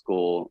middle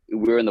school. We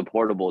were in the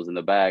portables in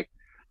the back.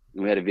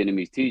 We had a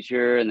Vietnamese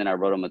teacher, and then I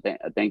wrote him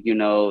a thank you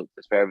note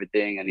just for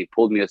everything. And he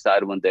pulled me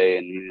aside one day,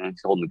 and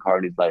he's holding the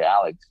card. And he's like,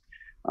 Alex,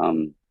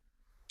 um,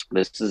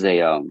 this is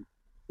a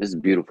this is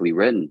beautifully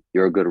written.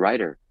 You're a good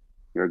writer.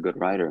 You're a good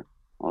writer.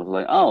 I was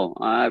like, oh,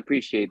 I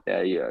appreciate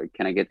that. Yeah,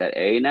 can I get that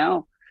A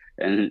now?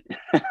 And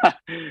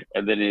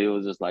and then it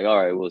was just like, all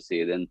right, we'll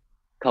see. Then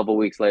a couple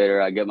weeks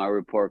later, I get my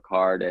report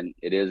card, and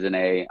it is an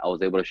A. I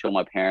was able to show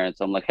my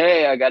parents. I'm like,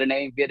 hey, I got an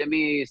A in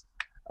Vietnamese.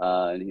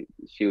 And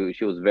she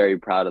was very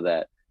proud of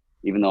that,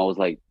 even though I was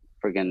like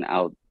freaking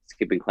out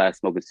skipping class,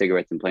 smoking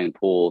cigarettes and playing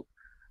pool,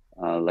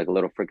 like a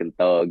little freaking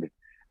thug,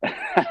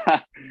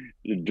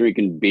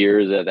 drinking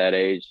beers at that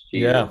age.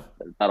 Jesus, Yeah.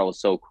 I thought I was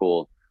so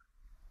cool.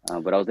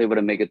 But I was able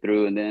to make it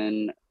through, and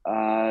then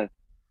I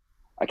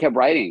kept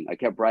writing. I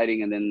kept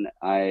writing, and then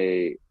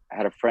I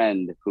had a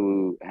friend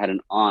who had an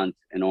aunt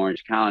in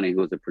Orange County who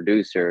was a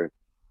producer.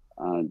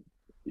 Uh,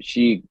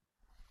 she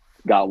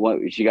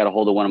she got a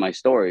hold of one of my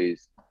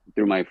stories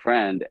through my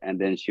friend, and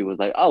then she was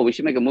like, "Oh, we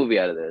should make a movie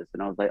out of this."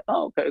 And I was like,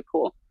 "Oh, okay,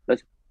 cool.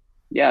 Let's."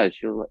 Yeah,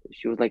 she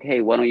was like,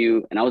 "Hey, why don't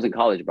you?" And I was in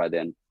college by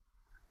then,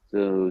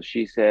 so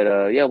she said,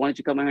 "Yeah, why don't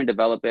you come here and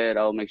develop it?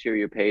 I'll make sure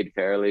you're paid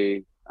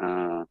fairly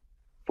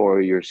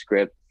for your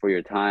script, for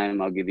your time.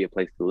 I'll give you a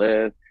place to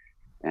live."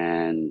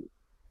 And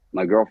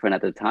my girlfriend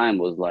at the time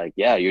was like,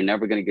 "Yeah, you're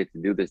never gonna get to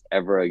do this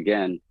ever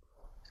again,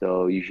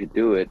 so you should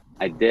do it."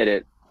 I did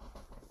it,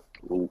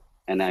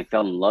 and I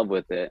fell in love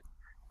with it.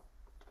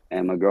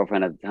 And my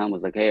girlfriend at the time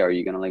was like, "Hey, are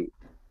you gonna like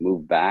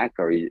move back,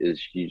 or is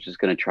she just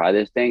gonna try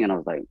this thing?" And I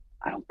was like,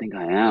 "I don't think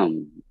I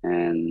am."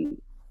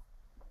 And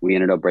we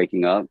ended up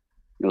breaking up.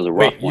 It was a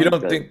rough Wait, one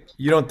because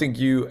you don't think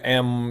you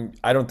am,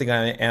 I don't think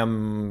I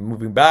am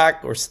moving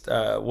back, or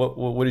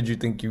what did you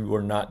think you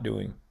were not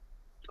doing?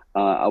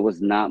 I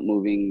was not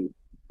moving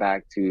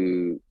back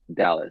to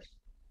Dallas.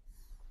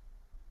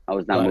 I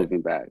was not Got it.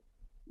 moving back.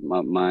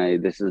 My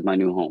this is my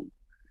new home,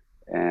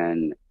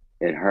 and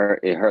it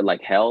hurt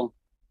like hell.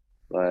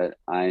 But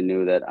I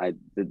knew that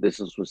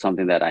was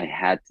something that I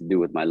had to do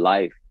with my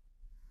life,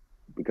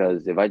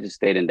 because if I just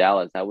stayed in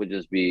Dallas, I would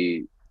just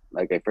be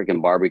like a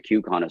freaking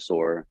barbecue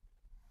connoisseur,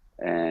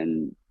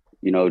 and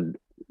you know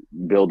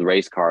build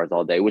race cars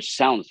all day, which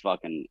sounds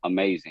fucking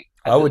amazing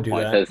I at this would do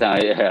point.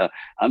 that. Yeah,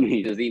 I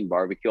mean, just eating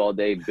barbecue all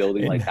day,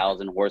 building like Ain't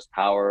 1,000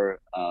 horsepower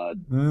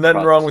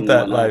nothing wrong trucks with and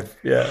that whatnot. life.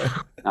 Yeah.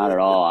 Not at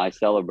all. I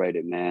celebrate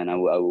it, man. I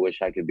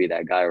wish I could be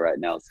that guy right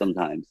now.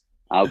 Sometimes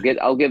I'll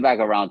get back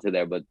around to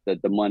there, but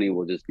the money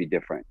will just be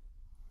different.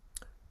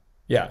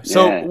 Yeah.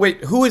 So Yeah,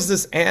 wait, who is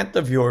this aunt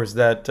of yours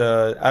that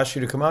asked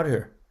you to come out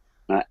here?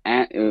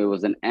 it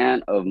was an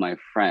aunt of my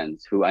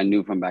friends who I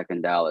knew from back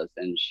in Dallas,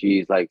 and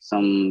she's like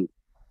some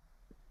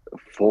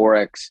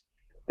forex.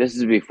 This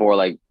is before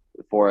like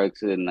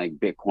forex and like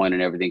Bitcoin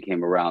and everything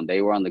came around.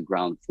 They were on the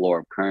ground floor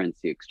of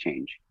currency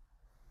exchange,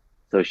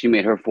 so she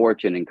made her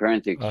fortune in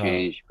currency Uh,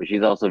 exchange. But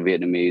she's also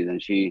Vietnamese,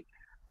 and she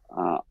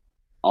uh,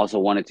 also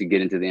wanted to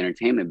get into the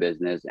entertainment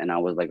business, and I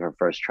was like her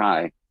first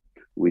try.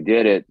 We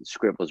did it. The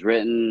script was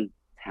written,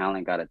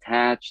 talent got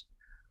attached.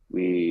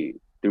 We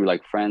through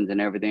like friends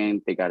and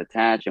everything, they got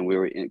attached, and we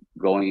were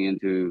going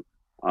into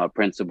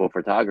principal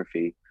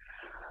photography.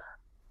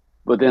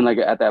 But then, like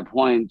at that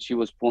point, she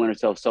was pulling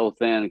herself so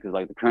thin because,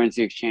 like, the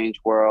currency exchange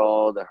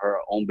world, her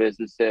own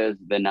businesses.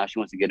 Then now she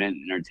wants to get into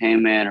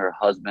entertainment. Her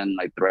husband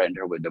like threatened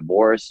her with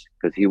divorce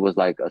because he was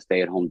like a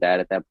stay-at-home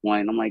dad at that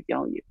point. I'm like,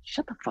 yo,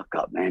 shut the fuck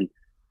up, man.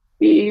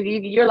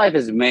 Your life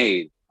is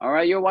made. All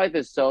right, your wife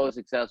is so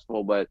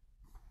successful, but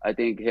I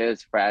think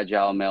his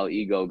fragile male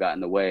ego got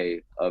in the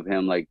way of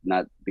him, like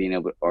not being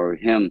able, or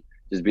him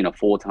just being a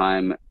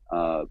full-time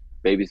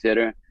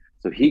babysitter.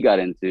 So he got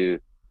into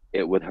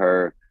it with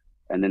her,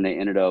 and then they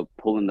ended up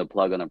pulling the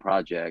plug on the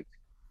project.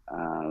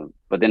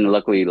 But then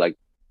luckily, like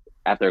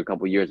after a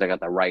couple of years, I got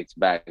the rights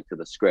back to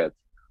the script.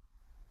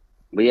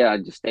 But yeah, I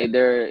just stayed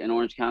there in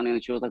Orange County,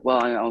 and she was like,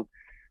 "Well,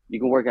 you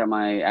can work at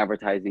my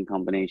advertising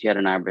company." She had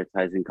an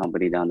advertising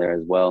company down there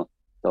as well,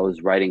 so I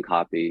was writing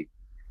copy.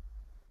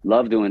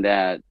 Loved doing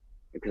that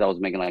because I was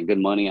making like good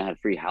money. I had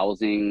free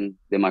housing.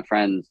 Then my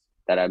friends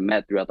that I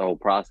met throughout the whole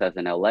process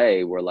in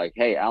LA were like,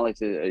 "Hey,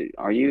 Alex,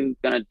 are you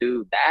gonna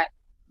do that?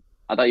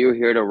 I thought you were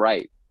here to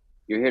write.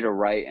 You're here to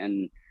write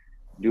and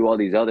do all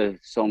these other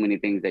so many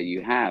things that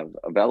you have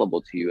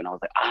available to you." And I was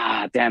like,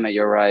 "Ah, damn it,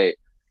 you're right."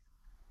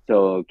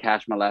 So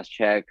cashed my last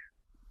check,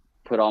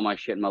 put all my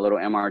shit in my little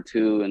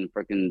MR2, and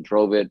freaking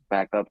drove it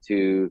back up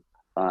to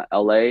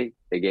LA.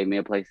 They gave me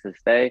a place to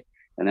stay,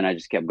 and then I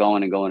just kept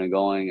going and going and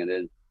going. And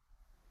then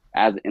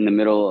as in the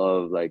middle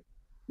of like,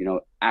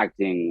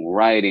 acting,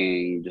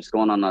 writing, just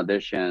going on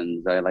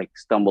auditions, I like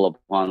stumble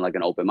upon like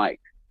an open mic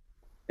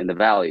in the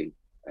valley,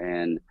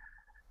 and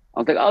I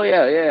was like, "Oh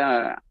yeah,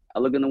 yeah." I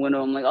look in the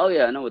window. I'm like, "Oh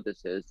yeah, I know what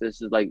this is.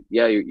 This is like,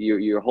 yeah,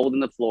 you're holding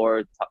the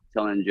floor,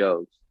 telling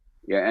jokes.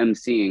 You're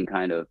emceeing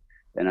kind of."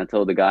 And I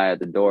told the guy at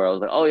the door, I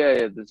was like, "Oh yeah,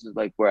 yeah, this is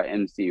like where I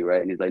MC,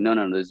 right?" And he's like, "No,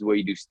 no, no, this is where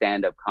you do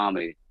stand up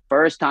comedy."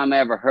 First time I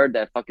ever heard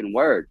that fucking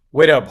word.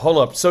 Wait up, hold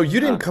up. So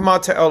you didn't Uh, come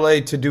out to LA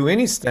to do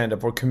any stand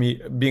up or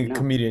being a no,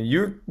 comedian.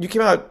 You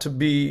came out to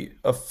be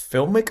a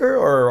filmmaker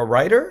or a a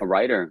writer?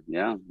 writer,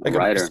 yeah, a Like a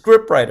writer,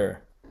 script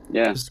writer, a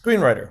yeah,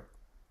 screenwriter.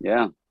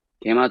 yeah.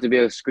 Came out to be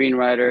a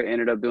screenwriter.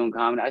 Ended up doing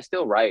comedy. I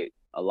still write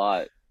a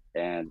lot,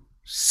 and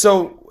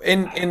So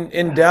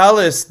in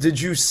Dallas, did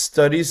you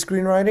study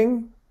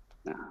screenwriting?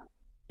 uh,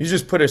 You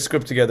just put a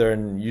script together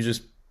and you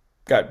just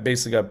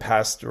basically got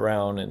passed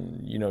around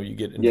and you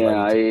get yeah,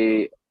 invited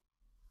to. I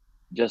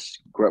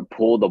just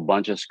pulled a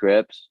bunch of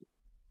scripts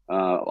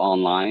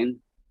online,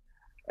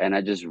 and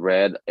I just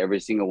read every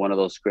single one of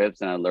those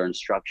scripts, and I learned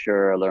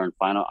structure. I learned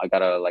final. I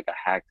got a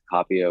hacked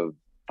copy of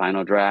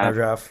Final Draft.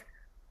 Paragraph.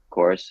 Of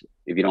course,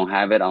 if you don't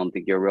have it, I don't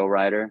think you're a real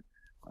writer.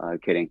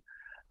 Kidding,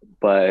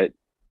 but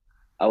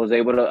I was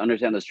able to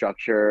understand the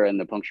structure and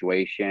the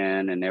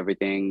punctuation and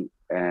everything,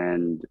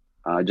 and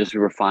just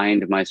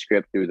refined my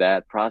script through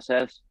that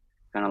process.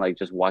 Kind of like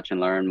just watch and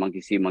learn,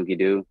 monkey see, monkey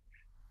do.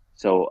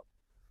 So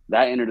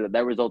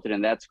that resulted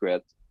in that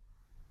script,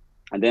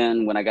 and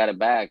then when I got it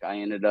back, I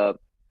ended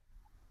up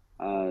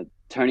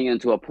turning it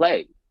into a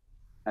play.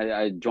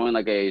 I joined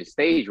like a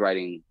stage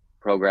writing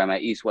program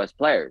at East West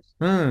Players.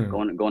 Hmm.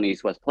 Going to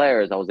East West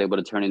Players, I was able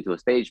to turn into a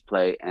stage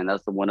play, and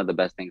that's one of the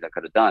best things I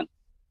could have done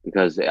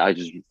because I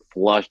just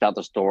flushed out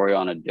the story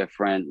on a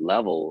different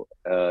level.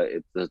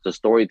 The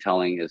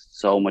storytelling is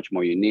so much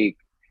more unique,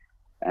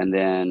 and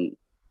then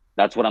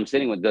that's what I'm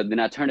sitting with. Then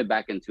I turned it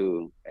back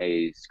into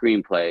a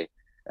screenplay,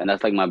 and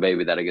that's like my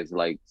baby that I get to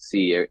like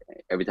see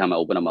every time I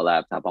open up my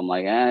laptop. I'm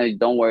like,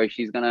 don't worry,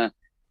 she's gonna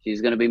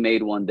be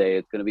made one day.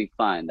 It's gonna be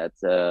fine.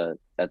 That's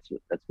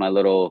my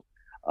little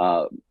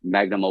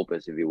magnum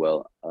opus, if you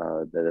will.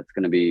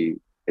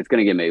 It's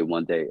gonna get made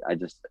one day.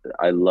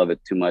 I love it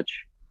too much,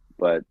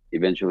 but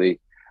eventually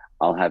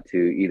I'll have to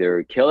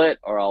either kill it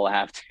or I'll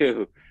have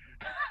to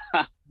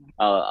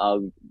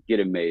I'll get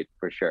it made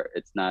for sure.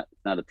 It's not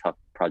a tough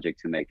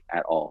project to make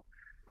at all.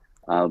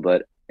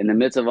 But in the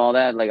midst of all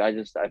that, like I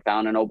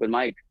found an open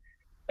mic,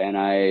 and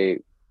I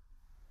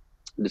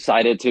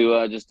decided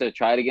to just to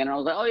try it again. And I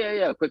was like, oh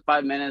yeah, quick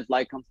 5 minutes.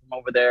 Light comes from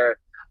over there.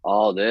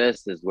 Oh,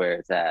 this is where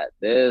it's at.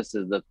 This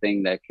is the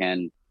thing that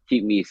can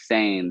keep me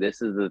sane.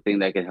 This is the thing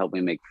that can help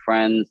me make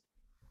friends.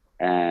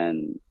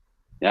 And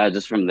yeah,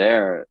 just from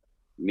there,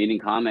 meeting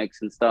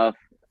comics and stuff,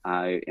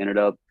 I ended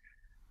up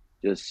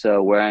just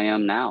where I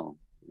am now.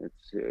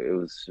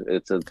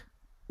 It's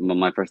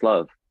my first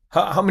love.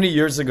 How many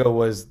years ago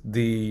was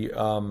the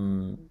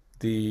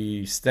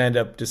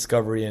stand-up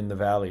discovery in the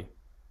Valley?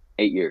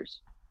 8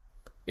 years.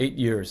 8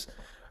 years.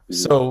 Mhm.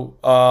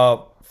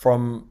 So,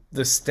 from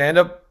the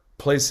stand-up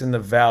place in the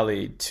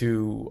Valley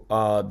to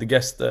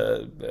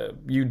the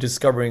you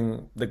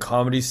discovering the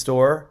Comedy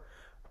Store,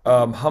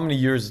 how many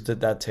years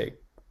did that take?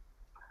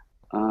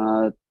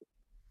 Uh,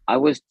 I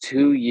was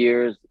 2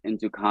 years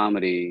into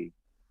comedy,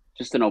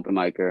 just an open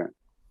micer.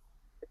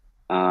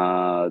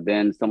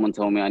 Then someone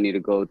told me I need to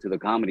go to the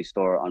Comedy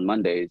Store on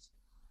Mondays,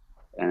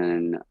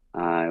 and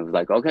I was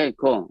like, okay,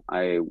 cool.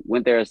 I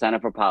went there, signed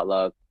up for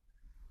potluck,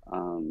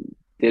 um,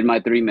 did my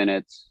 3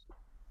 minutes,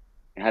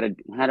 had an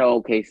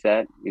okay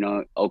set,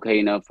 okay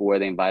enough for where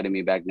they invited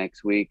me back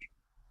next week.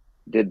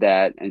 Did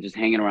that and just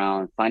hanging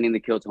around, finding the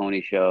Kill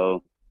Tony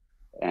show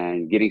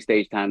and getting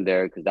stage time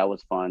there because that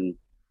was fun.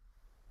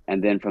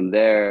 And then from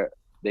there,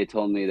 they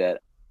told me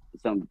that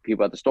some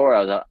people at the store,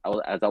 as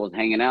I was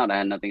hanging out, I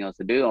had nothing else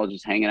to do. I was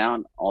just hanging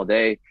out all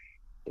day.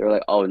 They were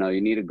like, "Oh no,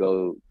 you need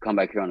to come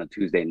back here on a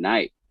Tuesday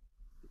night.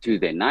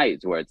 Tuesday night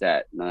is where it's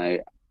at." And I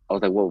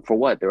was like, "Well, for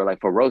what?" They were like,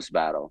 "For roast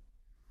battle,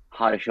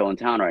 hottest show in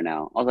town right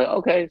now." I was like,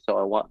 "Okay." So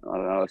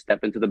I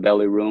step into the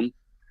belly room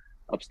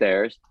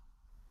upstairs,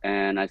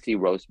 and I see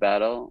roast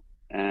battle.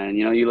 And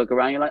you look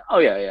around, you're like, "Oh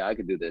yeah, I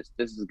could do this.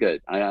 This is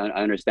good. I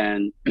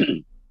understand."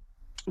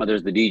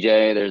 There's the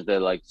DJ, there's the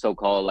like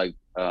so-called like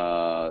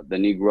the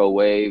Negro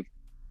wave.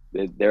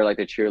 They're like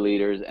the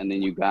cheerleaders, and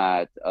then you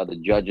got the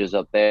judges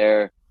up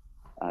there.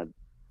 Uh,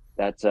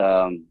 that's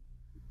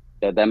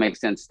that makes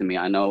sense to me.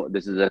 I know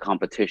this is a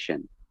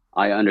competition.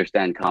 I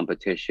understand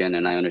competition,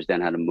 and I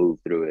understand how to move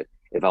through it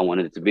if I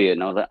wanted it to be it.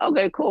 And I was like,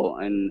 okay, cool,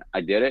 and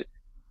I did it,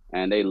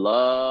 and they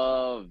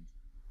loved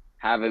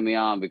having me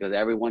on because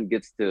everyone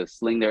gets to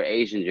sling their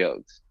Asian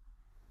jokes.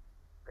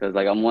 Because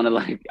like I'm one of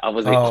like I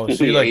was the Oh,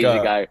 so you're only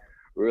Asian guy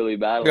really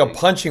like a battling.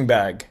 punching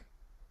bag.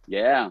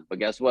 Yeah, but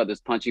guess what? This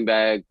punching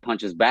bag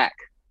punches back.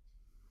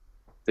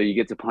 So you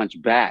get to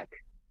punch back.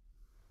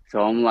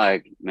 So I'm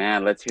like,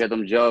 man, let's hear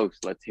them jokes.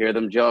 Let's hear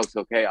them jokes.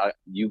 Okay,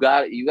 you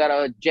got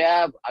a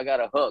jab, I got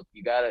a hook.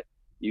 You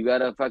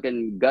got a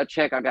fucking gut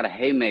check, I got a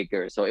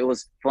haymaker. So it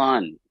was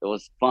fun. It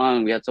was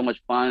fun. We had so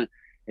much fun.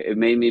 It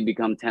made me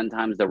become 10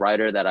 times the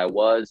writer that I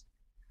was,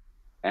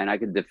 and I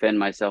could defend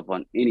myself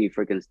on any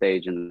freaking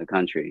stage in the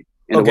country,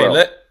 in the Okay,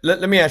 world.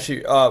 let me ask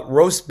you,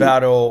 roast Hmm.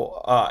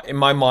 battle, in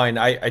my mind,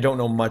 I don't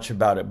know much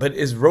about it, but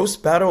is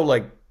roast battle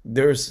like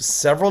there's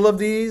several of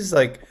these?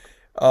 Like,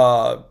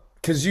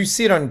 because you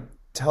see it on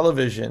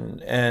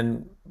television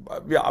and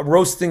yeah,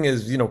 roasting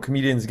is,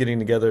 comedians getting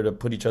together to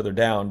put each other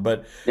down.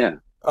 But Yeah.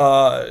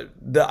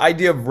 the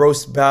idea of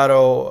roast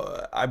battle,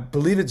 I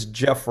believe it's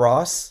Jeff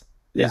Ross.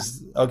 Yeah.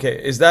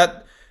 Is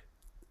that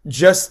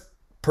just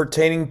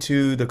pertaining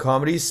to the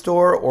Comedy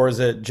Store, or is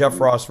it Jeff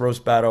Ross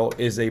Roast Battle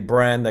is a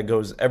brand that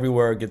goes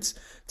everywhere, gets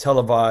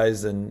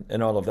televised,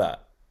 and all of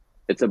that?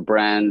 It's a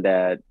brand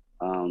that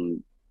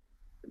um,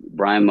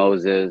 Brian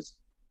Moses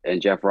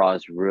and Jeff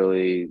Ross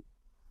really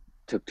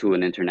took to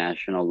an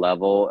international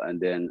level. And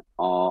then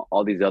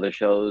all these other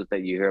shows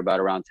that you hear about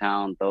around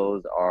town,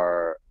 those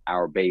are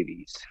our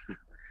babies.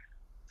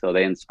 So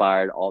they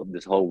inspired all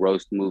this whole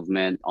roast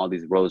movement, all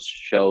these roast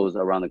shows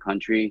around the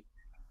country.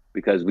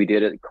 because we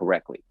did it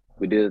correctly.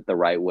 We did it the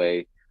right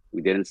way.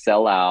 We didn't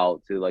sell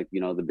out to, like,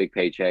 the big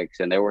paychecks,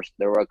 and there were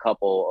a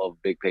couple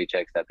of big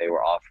paychecks that they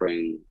were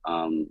offering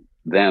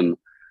them,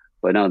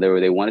 but no,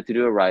 they wanted to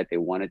do it right. They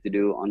wanted to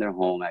do on their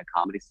home at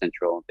Comedy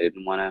Central. They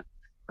didn't want to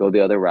go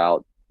the other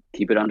route,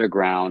 keep it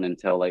underground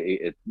until, like,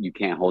 you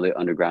can't hold it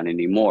underground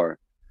anymore.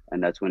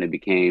 And that's when it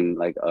became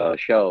like a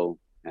show.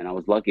 And I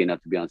was lucky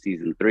enough to be on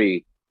season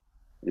 3,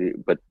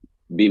 but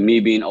me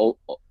being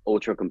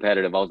ultra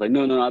competitive, I was like,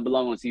 no, I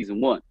belong on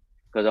season 1,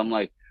 because I'm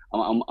like,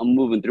 I'm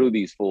moving through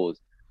these fools,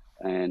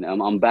 and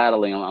I'm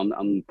battling.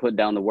 I'm putting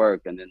down the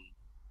work, and then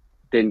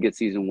didn't get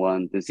season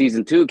 1. Then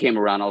season 2 came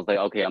around. I was like,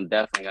 okay, I'm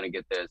definitely gonna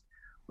get this.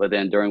 But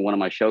then during one of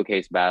my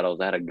showcase battles,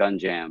 I had a gun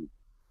jam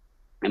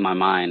in my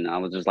mind. I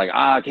was just like,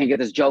 I can't get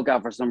this joke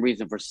out for some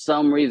reason. For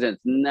some reason,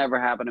 it's never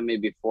happened to me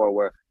before,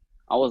 where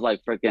I was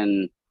like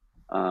freaking,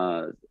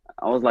 I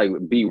was like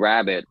B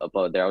Rabbit up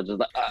out there. I was just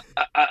like,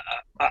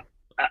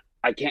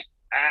 I can't,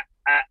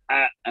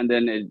 and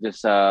then it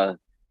just, I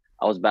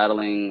was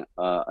battling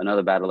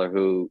another battler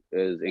who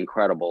is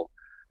incredible,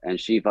 and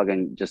she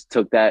fucking just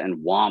took that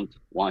and whomped.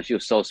 She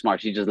was so smart.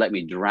 She just let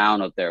me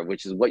drown up there,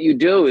 which is what you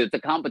do. It's a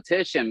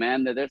competition,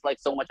 man. There's like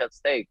so much at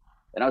stake,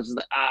 and I was just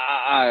like,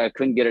 I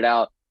couldn't get it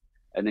out,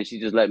 and then she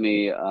just let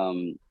me.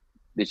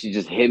 Then she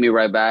just hit me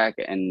right back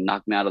and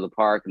knocked me out of the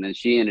park, and then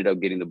she ended up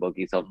getting the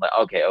bookie. So I was like,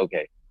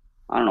 okay,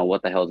 I don't know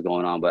what the hell's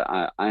going on, but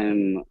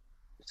I'm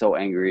so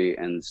angry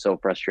and so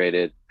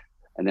frustrated.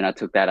 And then I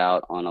took that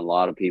out on a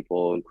lot of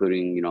people,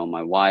 including,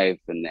 my wife,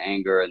 and the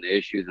anger and the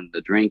issues and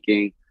the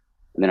drinking.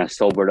 And then I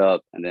sobered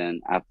up. And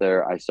then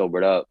after I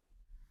sobered up,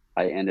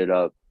 I ended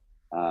up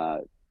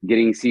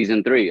getting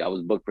season 3. I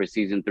was booked for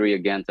season 3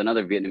 against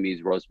another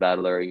Vietnamese roast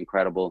battler,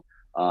 incredible,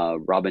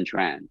 Robin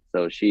Tran.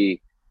 So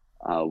she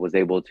was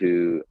able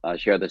to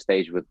share the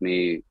stage with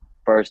me.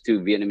 First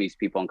 2 Vietnamese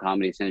people on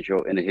Comedy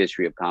Central in the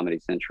history of Comedy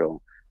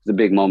Central. It's a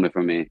big moment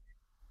for me.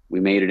 We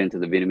made it into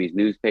the Vietnamese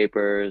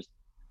newspapers.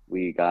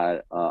 We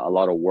got a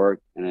lot of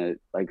work, and it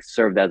like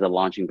served as a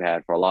launching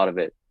pad for a lot of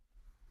it.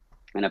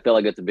 And I feel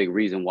like it's a big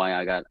reason why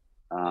I got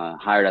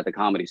hired at the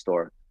Comedy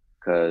Store,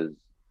 because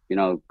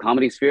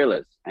comedy's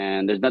fearless,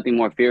 and there's nothing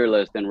more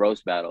fearless than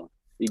roast battle.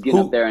 You get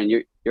up there and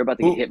you're about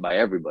to get hit by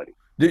everybody.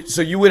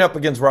 So you went up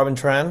against Robin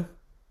Tran.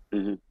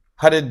 Mm-hmm.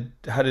 How did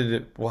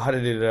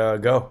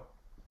it go?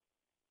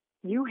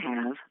 You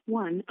have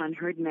one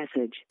unheard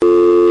message.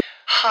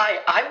 Hi,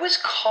 I was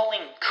calling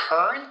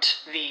Current,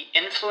 the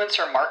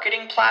influencer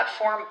marketing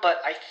platform,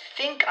 but I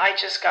think I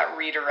just got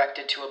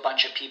redirected to a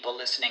bunch of people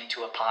listening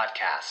to a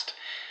podcast.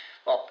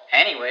 Well,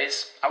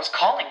 anyways, I was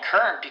calling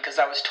Current because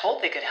I was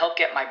told they could help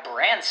get my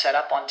brand set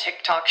up on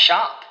TikTok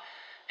Shop,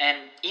 and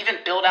even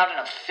build out an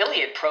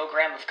affiliate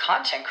program of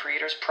content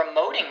creators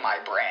promoting my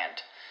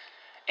brand,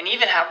 and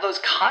even have those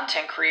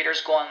content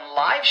creators go on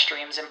live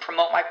streams and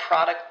promote my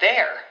product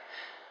there.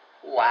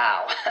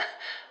 Wow,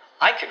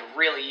 I could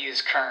really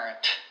use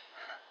Current.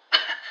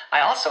 I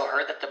also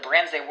heard that the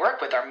brands they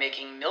work with are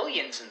making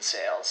millions in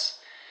sales.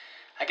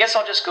 I guess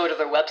I'll just go to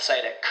their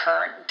website at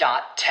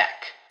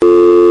current.tech.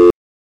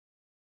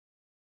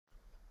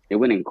 It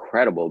went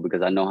incredible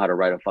because I know how to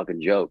write a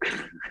fucking joke.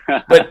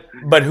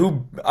 but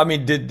who? I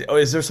mean,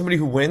 is there somebody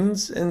who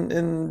wins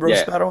in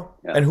roast battle?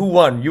 Yeah. And who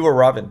won? You or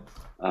Robin?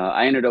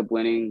 I ended up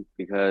winning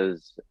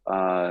because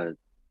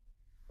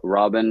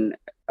Robin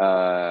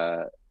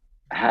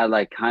had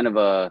like kind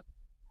of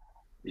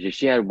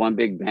she had one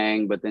big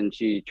bang, but then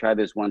she tried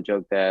this one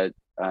joke that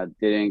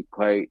didn't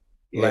quite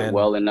hit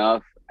well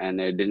enough,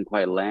 and it didn't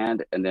quite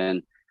land. And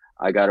then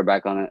I got her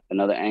back on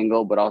another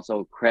angle, but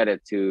also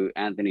credit to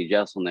Anthony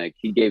Jeselnik.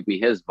 He gave me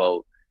his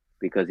vote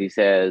because he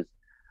says,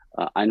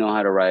 I know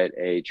how to write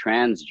a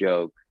trans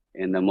joke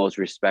in the most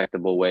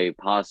respectable way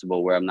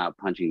possible where I'm not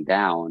punching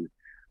down.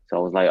 So I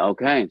was like,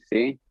 okay,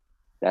 see,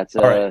 that's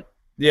all right.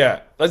 Yeah,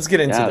 let's get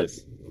into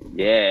this.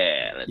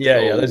 Yeah,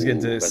 let's get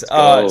into this.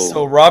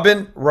 So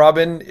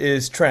Robin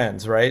is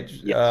trans, right?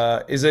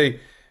 Yes.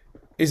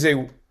 Is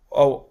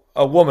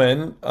a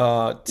woman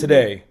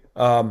today.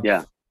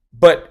 Yeah.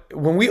 But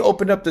when we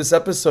opened up this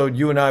episode,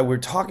 you and I were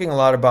talking a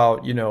lot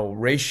about,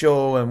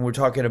 racial, and we're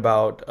talking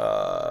about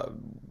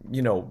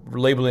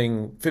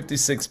labeling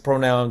 56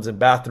 pronouns and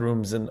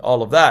bathrooms and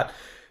all of that.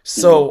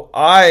 So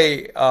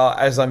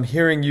as I'm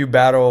hearing you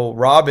battle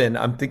Robin,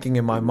 I'm thinking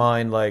in my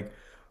mind, like,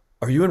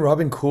 are you and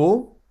Robin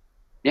cool?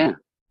 Yeah.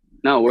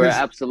 No, we're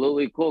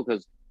absolutely cool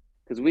because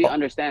we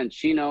understand.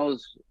 She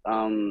knows.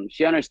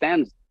 She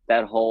understands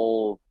that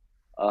whole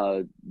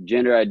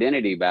gender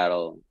identity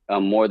battle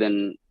more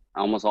than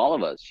almost all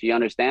of us. She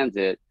understands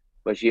it,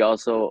 but she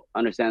also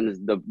understands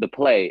the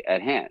play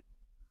at hand.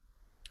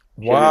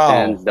 She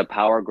understands the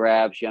power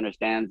grab. She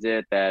understands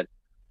it that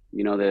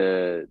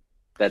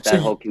that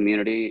whole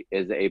community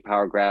is a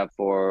power grab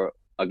for,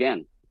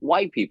 again,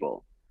 white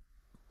people.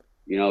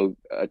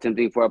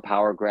 Attempting for a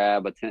power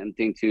grab,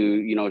 attempting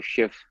to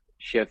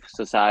shift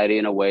society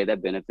in a way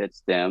that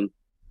benefits them.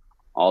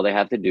 All they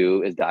have to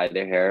do is dye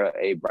their hair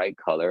a bright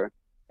color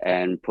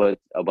and put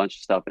a bunch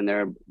of stuff in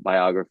their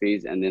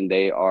biographies, and then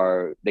they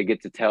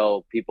get to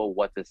tell people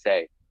what to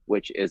say,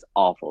 which is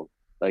awful.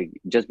 Like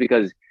just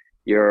because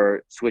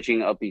you're switching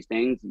up these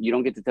things, you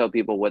don't get to tell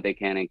people what they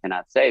can and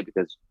cannot say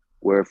because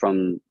we're from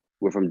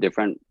we're from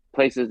different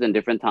places and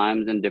different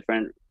times and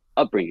different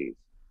upbringings.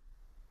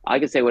 I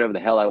can say whatever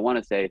the hell I want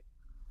to say.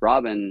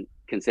 Robin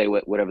can say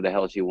whatever the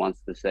hell she wants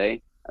to say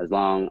as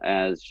long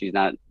as she's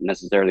not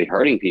necessarily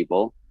hurting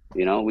people.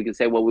 We can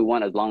say what we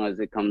want as long as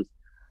it comes,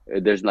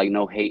 there's like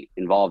no hate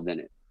involved in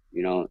it.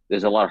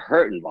 There's a lot of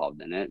hurt involved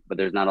in it, but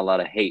there's not a lot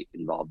of hate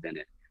involved in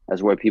it.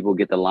 That's where people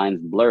get the lines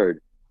blurred.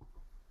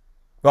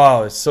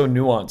 Wow, it's so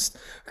nuanced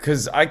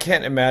because I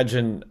can't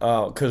imagine.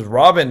 Because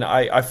Robin,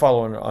 I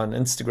follow her on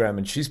Instagram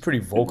and she's pretty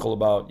vocal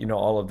about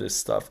all of this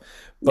stuff.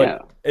 Yeah.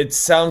 But it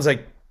sounds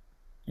like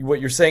what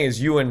you're saying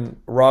is you and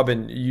Robin,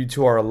 you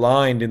two are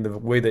aligned in the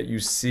way that you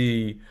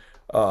see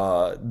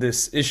this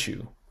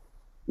issue.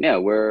 Yeah.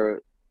 We're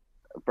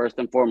first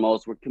and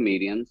foremost, we're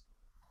comedians.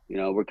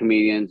 We're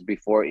comedians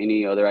before any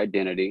other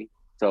identity.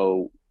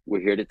 So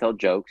we're here to tell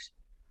jokes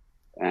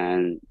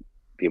and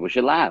people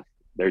should laugh.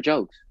 They're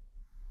jokes.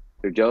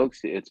 They're jokes.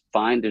 It's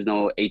fine. There's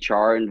no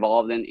HR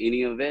involved in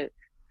any of it.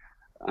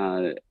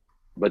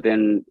 But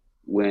then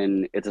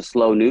when it's a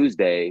slow news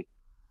day,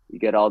 you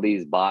get all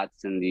these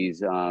bots and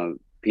these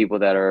people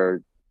that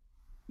are,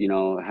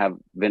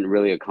 haven't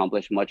really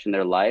accomplished much in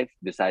their life,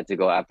 decide to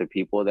go after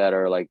people that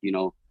are like,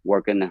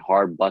 working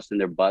hard, busting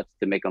their butts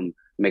to make them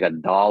make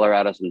 $1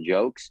 out of some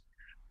jokes.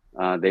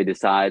 They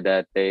decide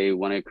that they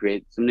want to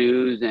create some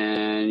news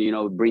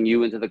and, bring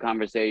you into the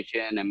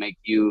conversation and make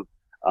you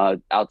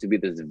out to be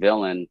this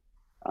villain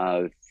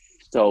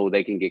so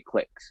they can get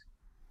clicks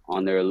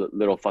on their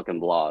little fucking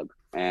blog.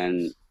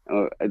 And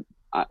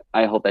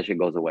I hope that shit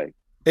goes away.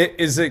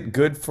 Is it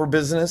good for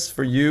business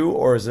for you,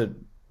 or is it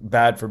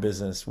bad for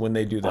business when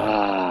they do that?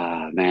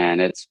 Ah, man,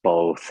 it's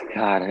both.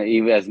 God,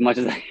 even as much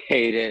as I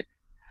hate it,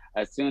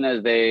 as soon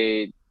as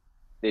they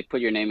put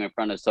your name in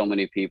front of so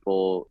many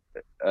people,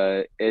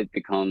 it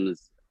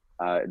becomes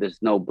there's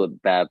no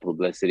bad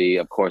publicity,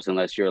 of course,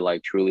 unless you're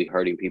like truly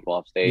hurting people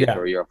off stage Yeah.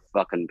 or you're a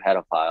fucking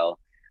pedophile.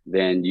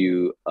 Then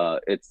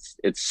it's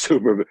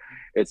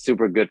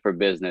super good for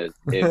business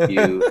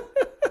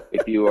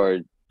if you are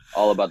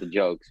all about the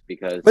jokes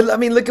because But I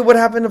mean, look at what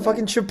happened to yeah,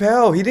 fucking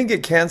Chappelle. He didn't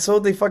get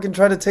canceled. They fucking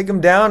tried to take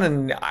him down,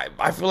 and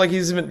I feel like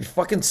he's even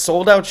fucking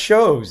sold out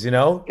shows, you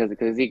know?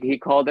 because he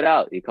called it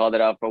out. He called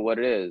it out for what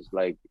it is.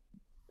 Like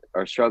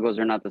our struggles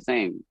are not the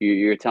same.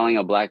 You're telling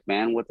a black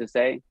man what to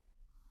say.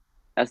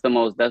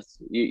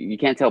 You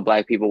can't tell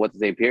black people what to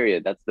say,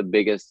 period. That's the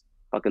biggest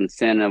fucking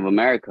sin of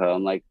America.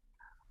 I'm like,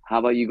 how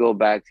about you go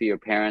back to your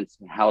parents'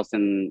 house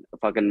in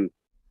fucking,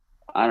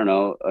 I don't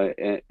know,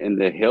 in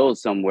the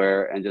hills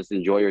somewhere and just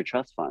enjoy your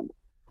trust fund?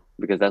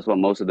 Because that's what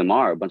most of them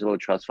are, a bunch of little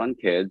trust fund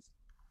kids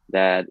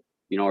that,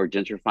 are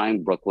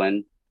gentrifying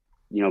Brooklyn,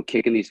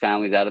 kicking these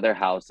families out of their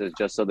houses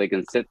just so they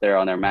can sit there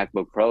on their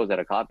MacBook Pros at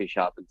a coffee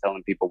shop and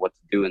telling people what to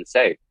do and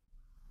say.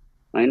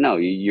 I know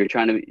you're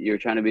trying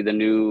to be the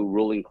new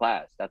ruling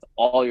class. That's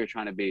all you're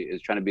trying to be,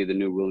 is trying to be the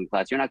new ruling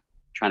class. You're not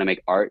trying to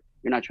make art.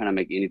 You're not trying to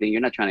make anything.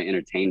 You're not trying to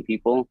entertain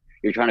people.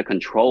 You're trying to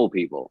control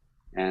people.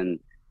 And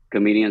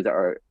comedians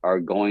are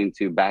going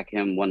to back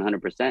him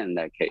 100% in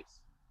that case,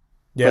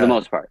 for the Yeah,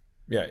 most part.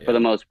 yeah, For yeah. the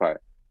most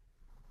part,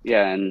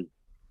 yeah. And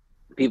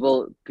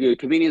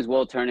comedians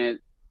will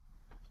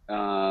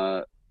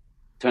uh,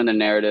 turn the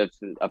narrative,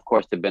 of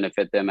course, to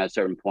benefit them at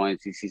certain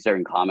points. You see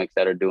certain comics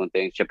that are doing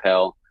things,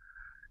 Chappelle,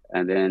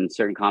 and then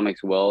certain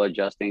comics will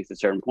adjust things to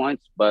certain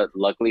points. But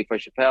luckily for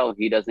Chappelle,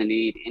 he doesn't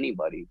need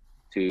anybody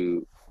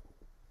to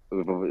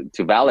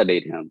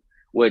validate him,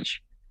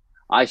 which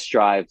I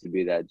strive to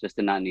be that, just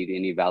to not need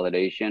any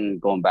validation.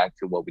 Going back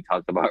to what we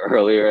talked about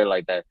earlier,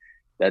 like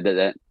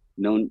that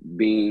known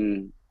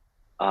being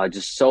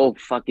just so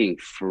fucking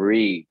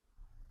free,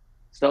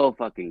 so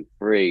fucking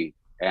free,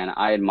 and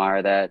I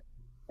admire that,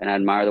 and I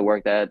admire the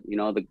work that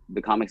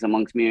the comics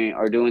amongst me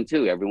are doing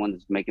too.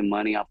 Everyone's making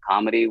money off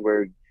comedy.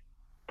 We're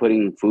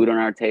putting food on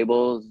our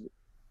tables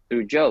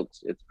through jokes.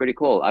 It's pretty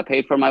cool. I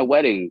paid for my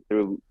wedding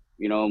through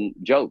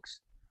jokes.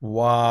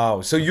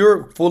 Wow. So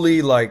you're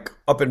fully like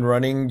up and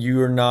running.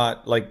 You're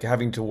not like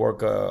having to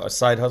work a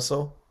side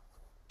hustle?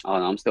 Oh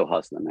no, I'm still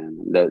hustling,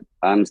 man.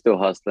 I'm still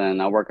hustling.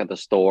 I work at the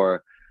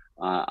store.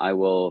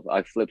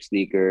 I flip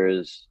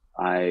sneakers.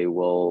 I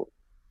will,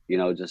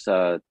 just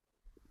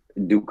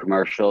do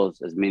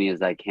commercials as many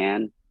as I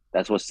can.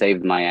 That's what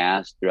saved my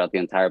ass throughout the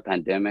entire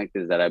pandemic,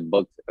 is that I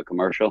booked a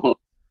commercial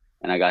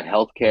and I got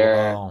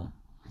healthcare. Wow.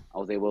 I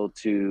was able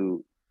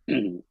to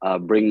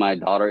bring my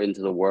daughter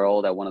into the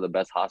world at one of the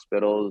best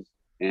hospitals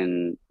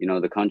in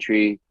the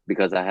country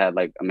because I had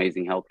like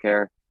amazing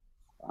healthcare.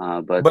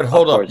 But But of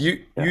hold up, course,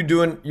 you yeah,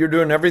 you're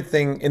doing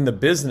everything in the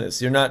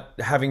business. You're not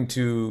having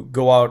to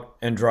go out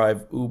and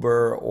drive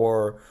Uber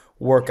or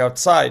work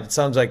outside. It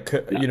sounds like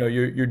no,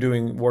 you're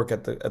doing work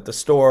at the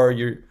store.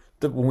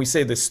 When we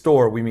say the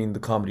store, we mean the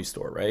comedy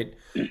store, right?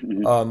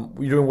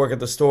 You're doing work at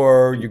the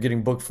store. You're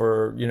getting booked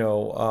for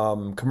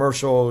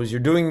commercials. You're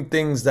doing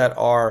things that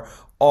are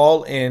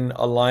all in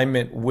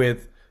alignment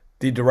with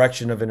the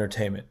direction of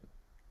entertainment.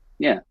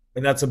 yeah.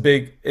 And that's a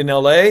big, in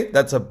LA,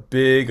 that's a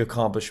big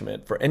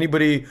accomplishment for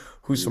anybody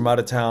who's from out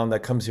of town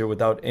that comes here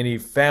without any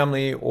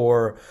family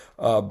or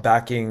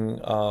backing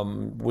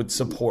with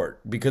support,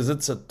 because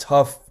it's a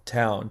tough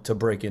town to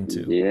break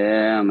into.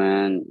 Yeah,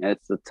 man.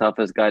 It's the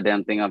toughest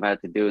goddamn thing I've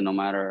had to do, no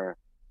matter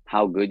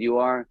how good you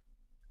are.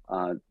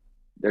 Uh,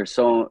 there's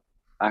so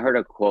I heard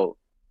a quote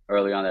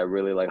early on that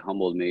really like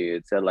humbled me.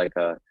 It said like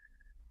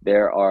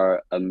there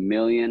are a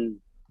million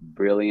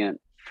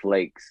brilliant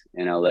flakes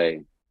in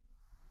LA.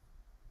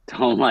 So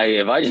I'm like,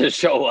 if I just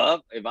show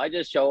up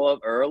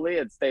early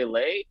and stay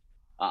late,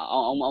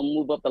 I'll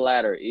move up the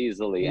ladder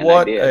easily. And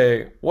I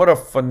did. What a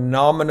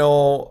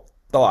phenomenal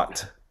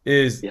thought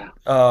is Yeah.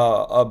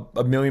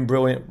 a million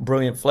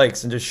brilliant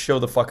flakes, and just show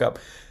the fuck up,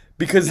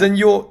 because then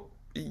you'll,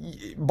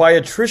 by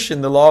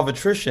attrition, the law of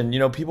attrition,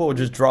 people will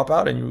just drop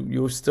out and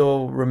you'll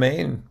still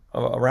remain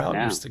around, you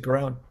Yeah. stick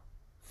around.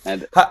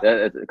 And Ha-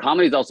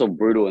 comedy is also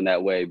brutal in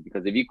that way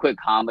because if you quit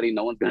comedy,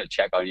 no one's gonna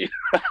check on you.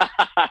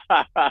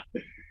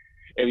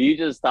 If you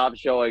just stop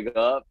showing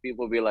up,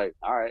 people will be like,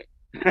 "All right."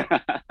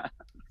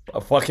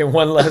 a fucking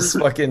one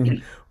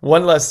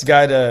less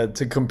guy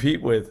to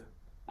compete with.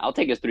 I'll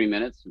take his 3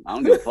 minutes. I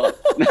don't give a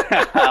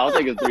fuck. I'll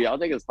take his three. I'll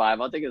take his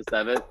five. I'll take his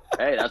seven.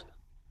 Hey,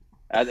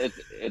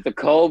 it's a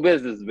cold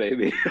business,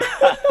 baby.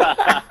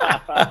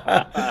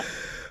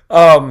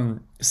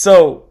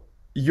 So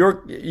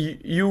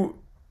you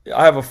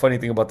I have a funny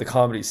thing about the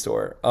Comedy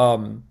Store.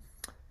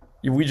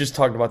 We just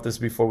talked about this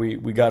before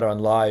we got on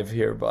live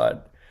here,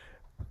 but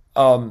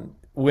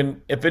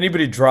when if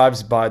anybody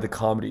drives by the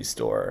Comedy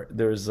Store,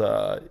 there's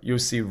you'll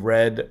see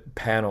red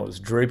panels,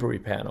 drapery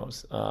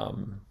panels.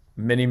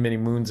 Many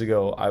moons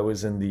ago, I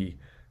was in the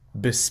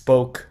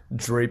bespoke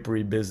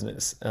drapery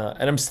business,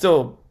 and I'm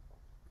still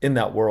in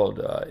that world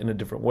in a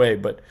different way.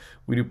 But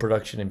we do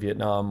production in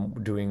Vietnam,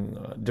 doing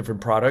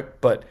different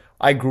product. But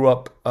I grew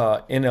up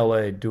in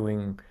LA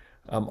doing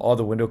all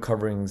the window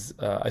coverings.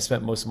 I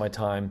spent most of my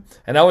time,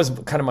 and that was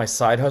kind of my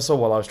side hustle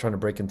while I was trying to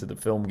break into the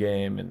film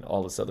game and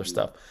all this other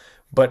stuff.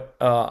 But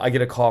I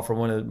get a call from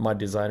one of my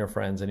designer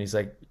friends, and he's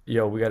like,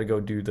 "Yo, we got to go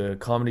do the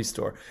Comedy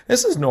Store."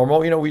 This is normal,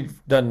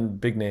 we've done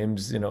big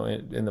names,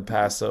 in the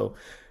past. So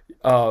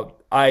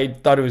I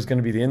thought it was going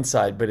to be the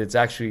inside, but it's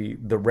actually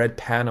the red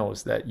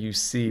panels that you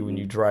see when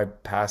you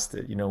drive past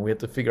it. We have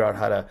to figure out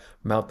how to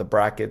mount the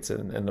brackets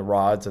and the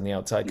rods on the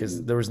outside,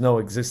 because there was no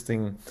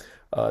existing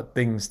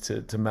things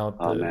to mount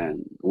Oh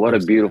man, what a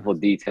beautiful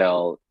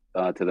detail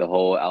to the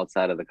whole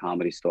outside of the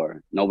Comedy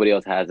Store. Nobody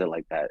else has it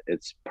like that.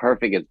 It's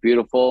perfect. It's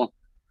beautiful.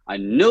 I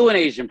knew an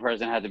Asian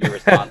person had to be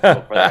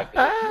responsible for that.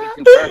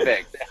 It's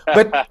perfect.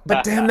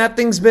 But damn, that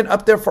thing's been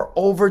up there for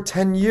over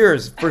 10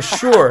 years for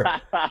sure.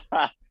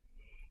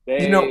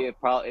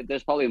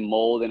 There's probably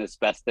mold and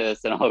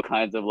asbestos and all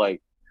kinds of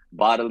like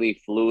bodily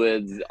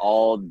fluids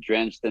all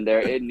drenched in there.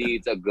 It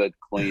needs a good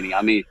cleaning.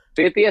 I mean,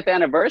 50th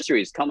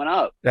anniversary is coming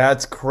up.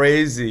 That's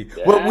crazy.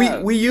 Yeah.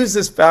 Well, we use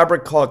this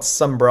fabric called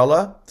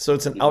Sunbrella. So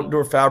it's an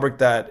outdoor fabric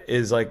that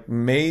is like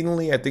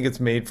mainly, I think it's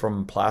made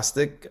from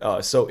plastic.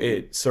 So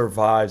it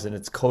survives, and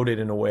it's coated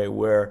in a way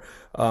where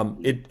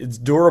it's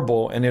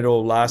durable and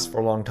it'll last for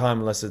a long time,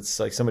 unless it's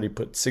like somebody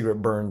put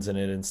cigarette burns in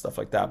it and stuff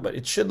like that. But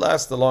it should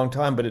last a long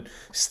time. But it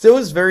still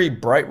is very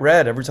bright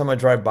red every time I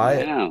drive by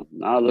it. Yeah,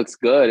 no, it looks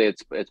good.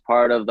 It's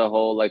part of the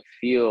whole like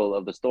feel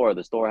of the store.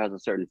 The store has a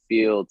certain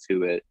feel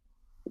to it.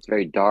 It's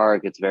very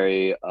dark. It's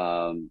very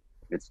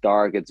it's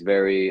dark. It's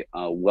very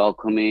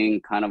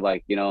welcoming, kind of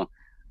like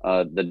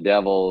the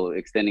devil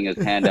extending his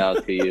hand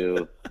out to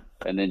you,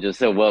 and then just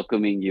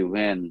welcoming you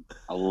in.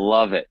 I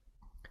love it.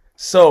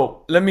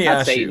 So let me Not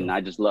ask Satan.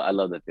 you. I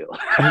love the feel.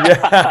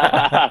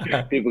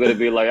 Yeah. People gonna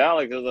be like,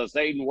 Alex is a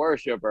Satan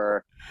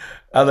worshiper.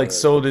 Alex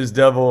sold his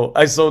devil.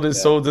 I sold his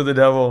soul to the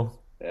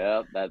devil.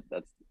 Yeah,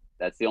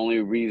 that's the only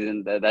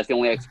reason. That's the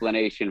only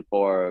explanation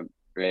for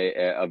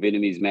a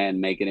Vietnamese man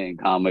making it in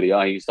comedy.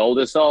 Oh, he sold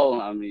his soul.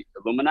 I mean,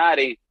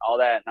 Illuminati, all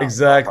that. No,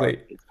 Exactly.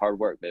 it's hard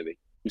work, baby.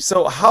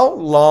 So how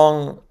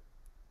long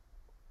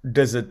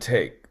does it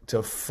take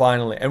to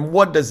finally, and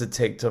what does it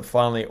take to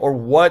finally, or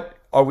what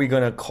are we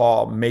going to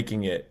call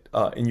making it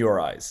in your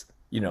eyes?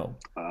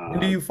 When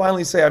do you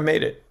finally say I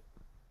made it?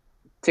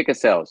 Ticket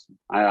sales.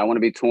 I want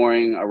to be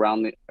touring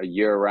around a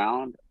year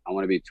round. I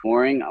want to be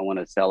touring. I want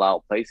to sell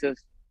out places.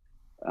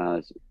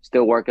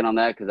 Still working on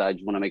that because I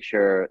just want to make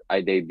sure I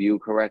debut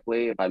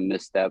correctly. If I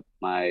misstep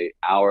my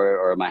hour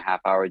or my half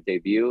hour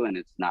debut and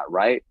it's not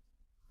right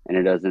and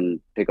it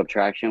doesn't pick up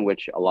traction,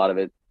 which a lot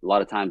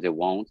of times it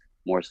won't,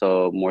 more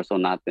so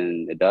not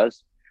than it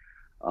does.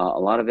 A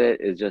lot of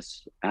it is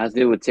just has to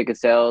do with ticket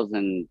sales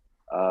and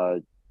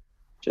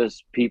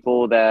just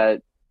people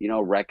that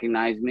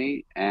recognize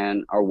me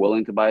and are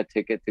willing to buy a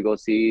ticket to go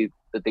see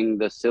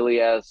the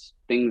silly ass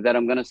things that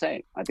I'm gonna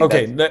say. I think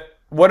Okay,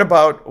 what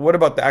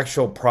about the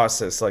actual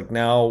process? Like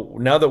now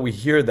that we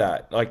hear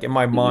that, like in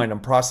my mind, I'm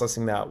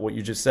processing that what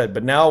you just said,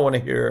 but now I want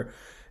to hear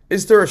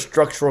is there a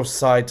structural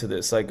side to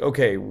this? Like,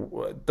 okay,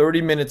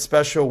 30-minute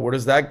special, where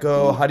does that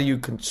go? Mm, How do you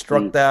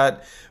construct mm.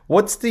 that?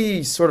 What's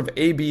the sort of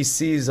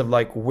ABCs of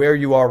like where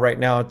you are right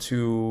now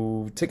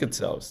to ticket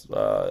sales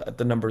at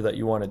the number that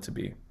you want it to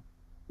be?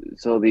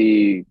 So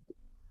the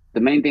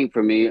main thing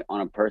for me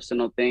on a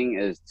personal thing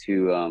is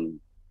to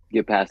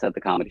get past at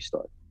the comedy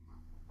store.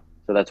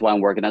 So that's why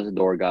I'm working as a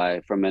door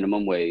guy for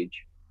minimum wage,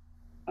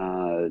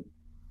 uh,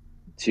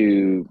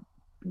 to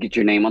get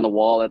your name on the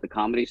wall at the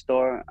comedy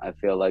store. I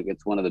feel like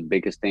it's one of the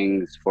biggest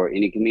things for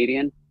any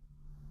comedian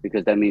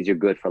because that means you're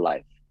good for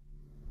life.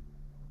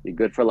 You're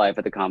good for life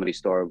at the comedy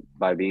store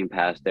by being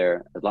past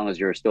there, as long as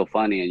you're still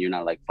funny and you're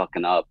not like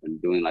fucking up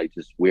and doing like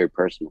just weird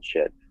personal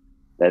shit.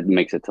 That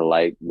makes it to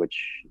light, which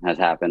has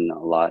happened a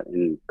lot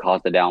and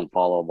caused the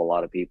downfall of a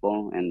lot of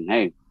people. And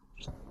hey,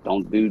 just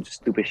don't do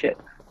stupid shit.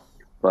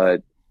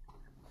 But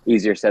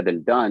easier said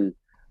than done.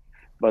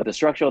 But the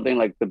structural thing,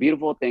 like the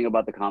beautiful thing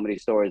about the comedy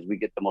store is we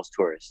get the most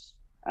tourists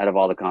out of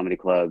all the comedy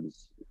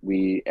clubs.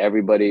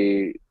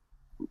 Everybody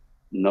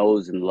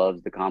knows and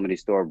loves the comedy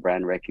store,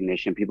 brand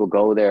recognition. People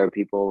go there,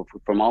 people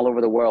from all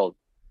over the world.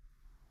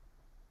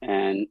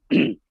 And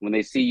when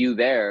they see you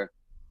there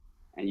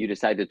and you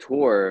decide to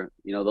tour,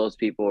 those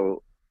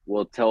people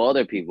will tell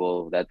other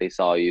people that they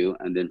saw you.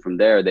 And then from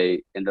there,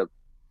 they end up,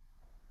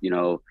 you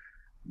know,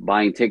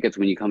 buying tickets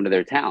when you come to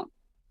their town.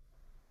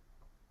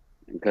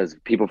 Because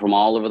people from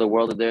all over the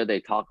world are there.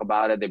 They talk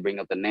about it. They bring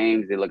up the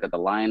names. They look at the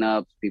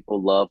lineups.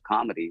 People love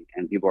comedy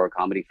and people are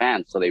comedy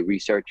fans. So they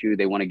research you.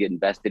 They want to get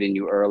invested in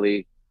you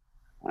early.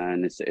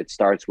 And it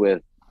starts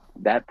with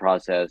that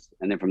process.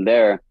 And then from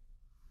there,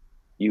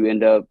 you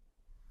end up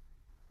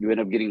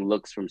getting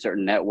looks from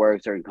certain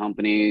networks, certain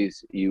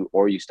companies. You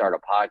start a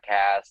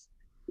podcast,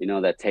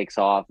 that takes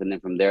off. And then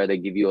from there, they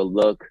give you a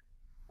look.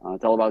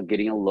 It's all about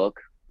getting a look.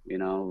 What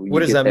You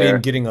does get that mean, there.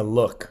 getting a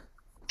look?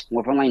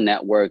 Well, from like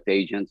networks,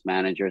 agents,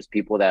 managers,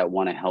 people that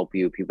want to help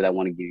you, people that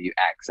want to give you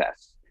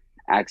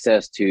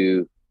access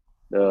to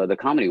the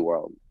comedy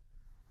world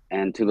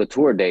and to the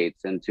tour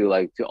dates and to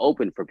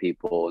open for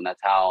people. And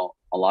that's how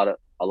a lot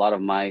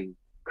of my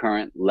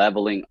current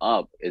leveling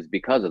up is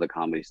because of the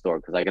comedy store,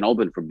 because I can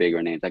open for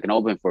bigger names. I can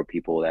open for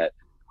people that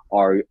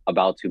are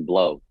about to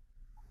blow.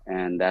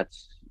 And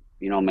that's,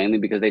 mainly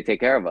because they take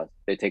care of us.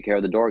 They take care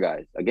of the door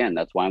guys. Again,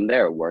 that's why I'm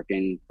there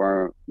working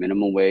for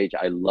minimum wage.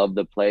 I love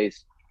the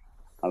place.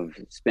 I've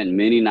spent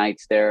many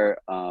nights there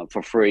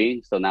for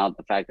free. So now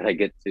the fact that I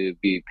get to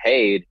be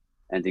paid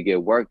and to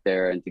get work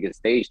there and to get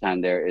stage time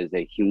there is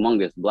a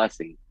humongous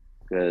blessing,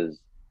 because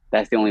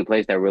that's the only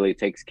place that really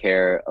takes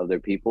care of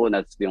their people. And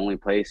that's the only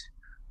place.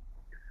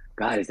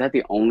 God, is that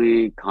the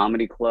only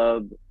comedy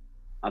club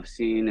I've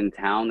seen in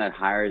town that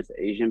hires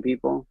Asian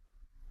people?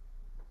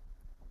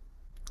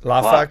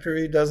 Laugh Fuck.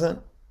 Factory doesn't?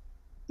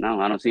 No,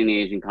 I don't see any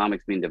Asian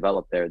comics being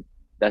developed there.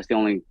 That's the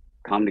only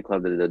comedy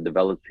club that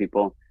develops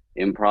people.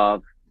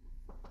 Improv,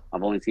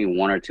 I've only seen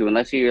one or two,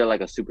 unless you're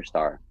like a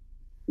superstar.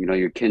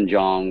 Your Kim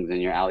Jongs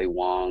and your Ali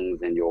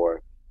Wongs and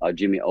your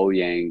Jimmy O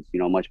Yangs,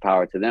 much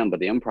power to them. But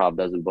the improv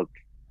doesn't book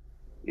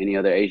any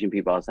other Asian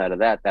people outside of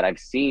that I've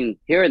seen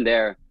here and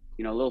there,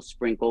 little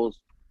sprinkles,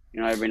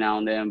 every now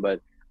and then.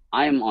 But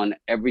I am on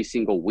every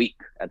single week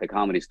at the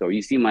comedy store.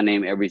 You see my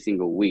name every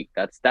single week.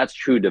 That's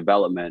true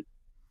development.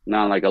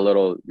 Not like a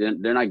little,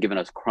 they're not giving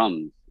us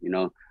crumbs.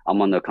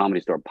 I'm on the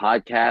comedy store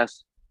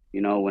podcast,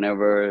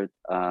 whenever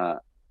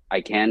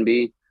I can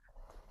be.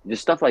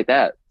 Just stuff like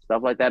that.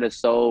 Stuff like that is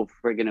so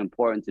friggin'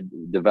 important to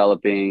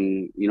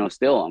developing.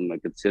 Still, I'm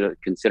gonna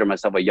consider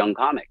myself a young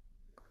comic.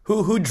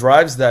 Who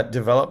drives that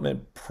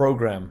development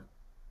program?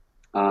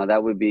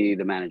 That would be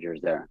the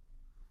managers there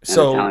and the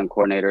So talent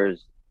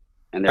coordinators,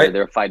 and I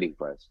they're fighting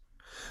for us.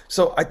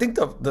 so I think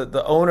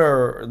the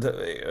owner,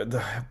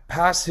 the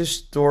past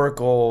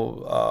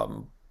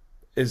historical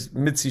is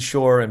Mitzi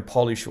Shore and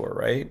Pauly Shore,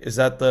 right? Is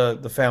that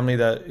the family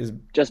that is?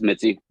 Just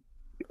Mitzi.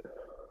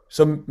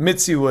 So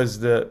Mitzi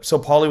was so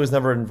Pauly was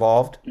never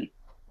involved,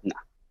 No.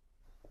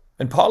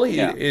 and Pauly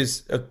Yeah,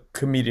 is a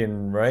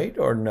comedian, right?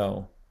 Or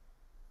no?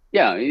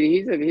 yeah.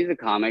 He's a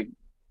comic,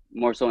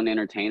 more so an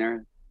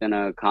entertainer than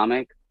a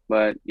comic.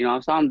 But I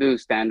saw him do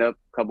stand up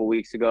a couple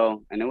weeks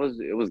ago, and it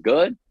was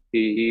good.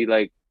 He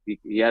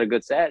had a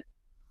good set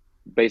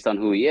based on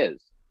who he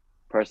is,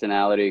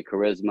 personality,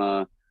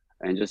 charisma,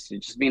 and just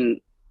being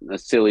a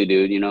silly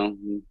dude.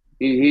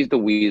 He's the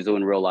weasel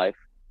in real life.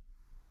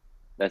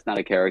 That's not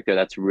a character.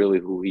 That's really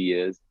who he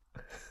is.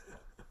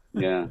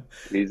 Yeah,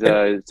 he's And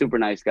a super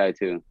nice guy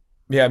too.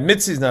 yeah,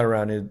 Mitzi's not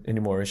around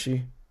anymore, is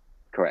she?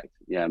 Correct.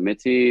 Yeah,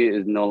 Mitzi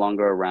is no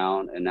longer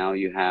around, and now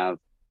you have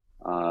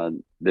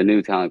the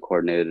new talent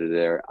coordinator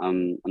there.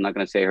 I'm not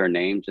gonna say her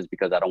name just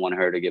because I don't want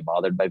her to get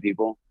bothered by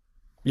people.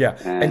 Yeah,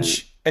 And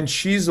and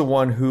she's the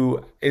one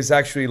who is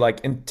actually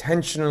like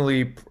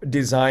intentionally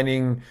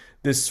designing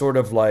this sort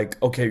of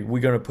like, okay,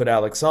 we're gonna put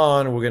Alex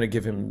on, we're gonna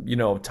give him,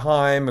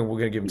 time, and we're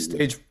gonna give him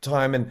stage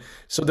time, and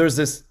so there's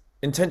this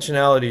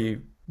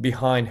intentionality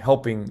behind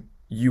helping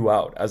you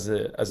out as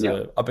yeah,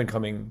 a up and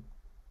coming.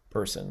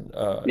 person.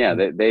 Yeah,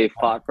 they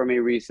fought for me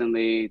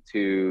recently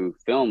to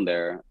film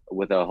there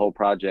with a whole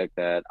project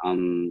that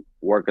I'm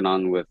working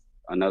on with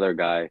another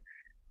guy.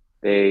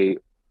 They,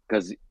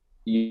 because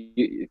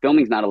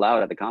filming's not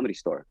allowed at the Comedy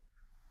Store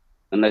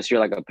unless you're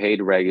like a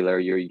paid regular.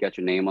 You got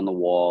your name on the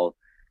wall.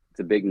 It's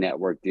a big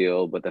network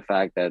deal. But the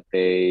fact that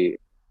they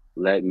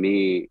let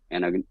me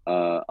and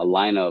a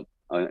lineup,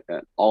 an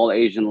all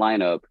Asian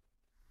lineup,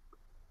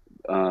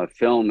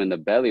 film in the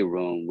belly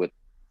room with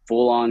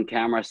full on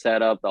camera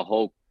setup, the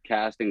whole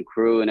cast and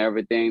crew and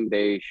everything.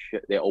 They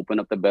open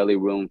up the belly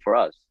room for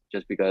us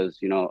just because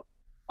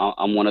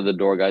I'm one of the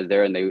door guys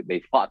there, and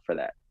they fought for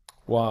that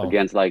Wow.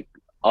 against like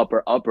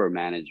upper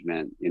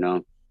management.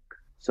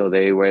 So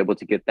they were able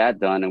to get that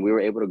done, and we were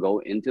able to go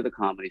into the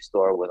Comedy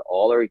Store with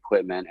all our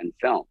equipment and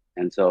film.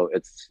 And so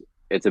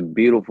it's a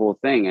beautiful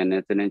thing, and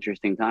it's an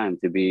interesting time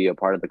to be a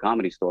part of the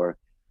Comedy Store.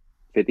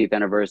 50th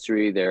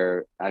anniversary.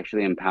 They're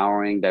actually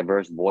empowering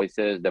diverse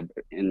voices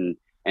and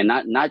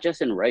not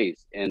just in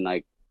race, in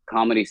like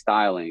comedy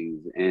stylings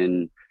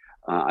and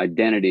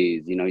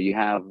identities.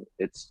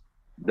 It's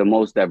the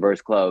most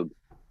diverse club.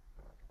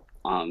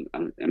 I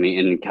mean,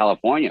 in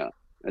California,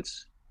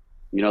 it's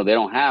they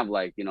don't have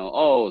like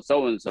oh,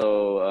 so and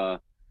so.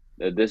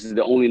 This is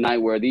the only night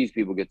where these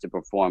people get to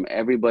perform.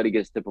 Everybody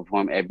gets to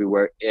perform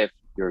everywhere if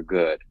you're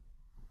good.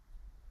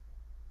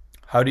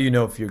 How do you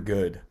know if you're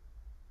good?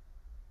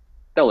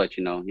 They'll let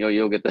you know.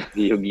 You'll get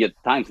the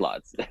time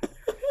slots.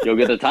 You'll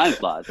get the time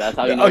slots. That's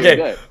how you know you're Okay,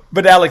 good.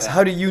 but Alex, Yeah.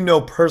 how do you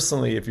know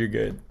personally if you're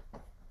good?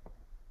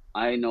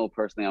 I know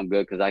personally I'm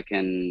good because I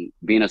can,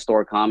 being a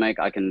store comic,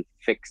 I can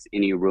fix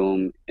any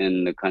room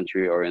in the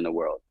country or in the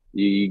world.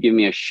 You give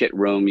me a shit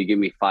room, you give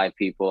me 5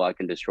 people, I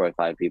can destroy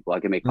 5 people. I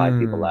can make 5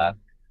 people laugh,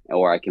 Mm,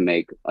 or I can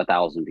make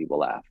 1,000 people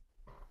laugh.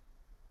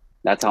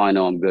 That's how I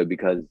know I'm good,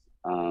 because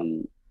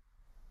um,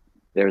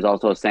 there's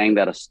also a saying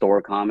that a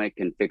store comic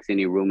can fix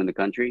any room in the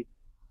country.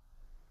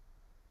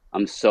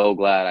 I'm so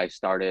glad I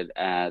started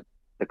at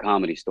the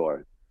Comedy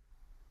Store,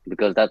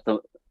 because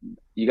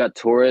you got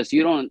tourists.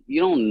 You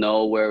don't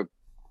know where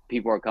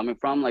people are coming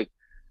from. Like,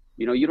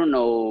 you don't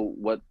know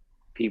what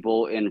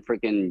people in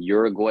freaking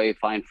Uruguay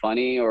find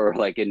funny, or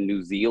like in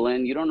New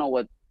Zealand. You don't know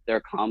what their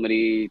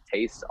comedy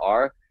tastes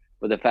are.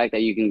 But the fact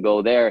that you can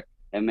go there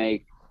and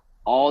make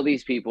all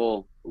these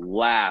people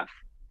laugh,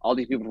 all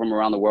these people from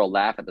around the world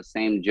laugh at the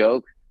same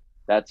joke,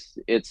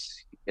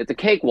 it's a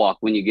cakewalk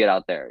when you get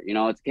out there.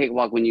 It's a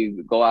cakewalk when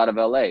you go out of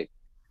LA.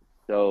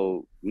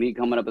 So me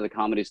coming up at the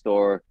Comedy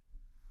Store,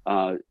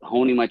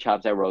 honing my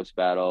chops at roast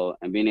battle,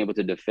 and being able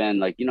to defend,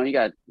 like, you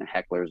got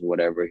hecklers or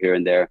whatever here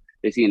and there.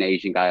 They see an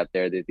Asian guy up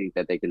there, they think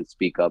that they can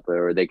speak up,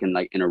 or they can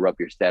like interrupt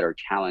your set or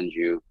challenge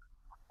you.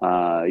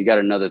 You got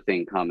another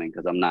thing coming,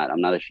 because I'm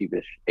not a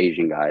sheepish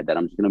Asian guy that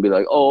I'm just gonna be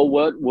like, oh,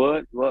 what.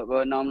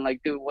 No, I'm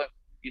like, dude, what,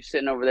 you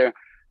sitting over there,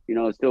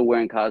 still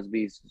wearing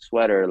Cosby's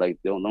sweater? Like,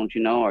 don't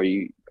you know? Are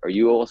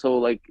you also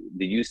like,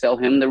 did you sell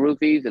him the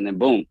roofies? And then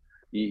boom,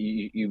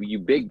 you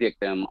big dick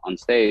them on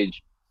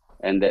stage,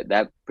 and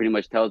that pretty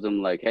much tells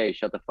them like, hey,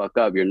 shut the fuck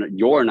up.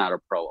 You're not a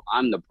pro.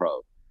 I'm the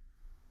pro.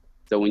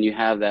 So when you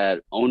have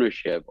that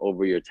ownership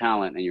over your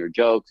talent and your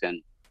jokes and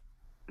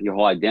your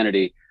whole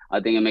identity, I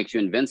think it makes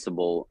you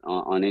invincible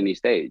on any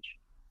stage.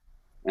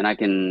 And I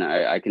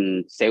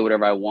can say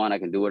whatever I want. I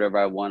can do whatever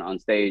I want on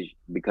stage,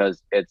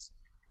 because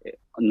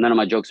none of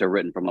my jokes are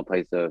written from a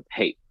place of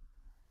hate.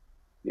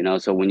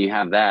 So when you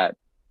have that,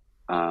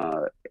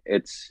 uh,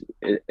 it's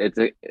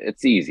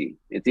easy.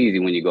 It's easy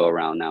when you go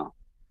around now.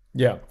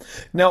 yeah.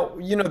 Now,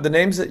 the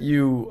names that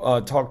you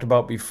talked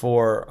about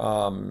before,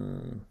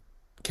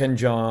 Ken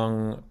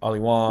Jeong, Ali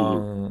Hmm.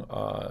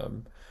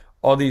 Wong,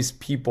 all these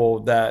people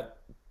that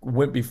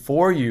went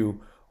before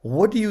you,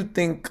 what do you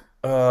think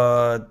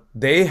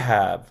they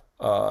have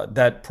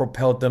that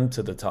propelled them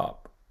to the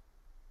top?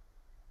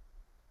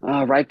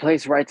 Right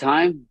place, right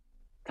time.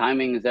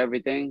 Timing is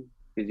everything,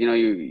 because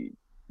you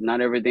not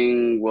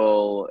everything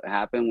will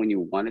happen when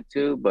you want it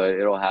to, but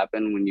it'll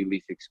happen when you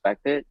least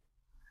expect it.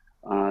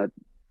 Uh,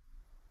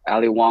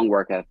 Ali Wong,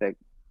 work ethic.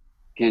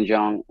 Kim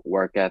Jong,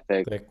 work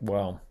ethic. Like,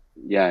 wow.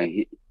 Yeah,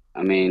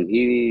 I mean,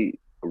 he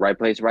right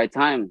place, right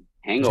time.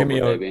 Hangover,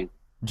 Jimmy O, baby.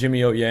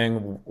 Jimmy O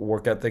Yang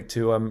work ethic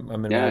too. I'm Yeah,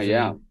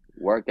 imagining.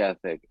 work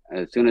ethic.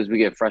 As soon as we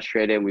get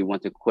frustrated and we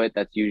want to quit,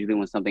 that's usually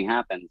when something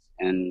happens.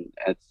 And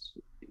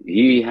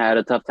he had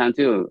a tough time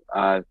too.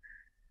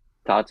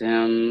 Talked to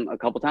him a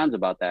couple times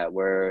about that,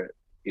 where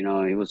he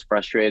was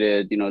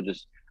frustrated,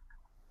 just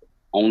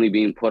only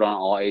being put on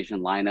all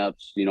Asian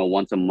lineups,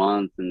 once a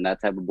month and that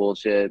type of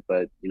bullshit.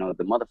 But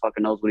the motherfucker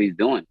knows what he's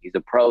doing. He's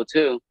a pro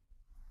too.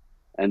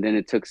 And then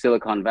it took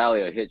Silicon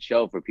Valley, a hit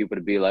show, for people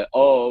to be like,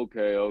 oh,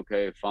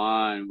 okay,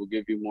 fine, we'll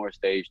give you more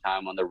stage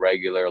time on the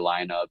regular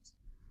lineups,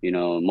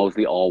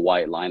 mostly all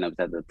white lineups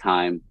at the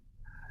time.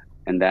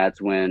 And that's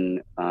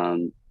when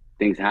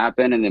things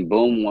happen, and then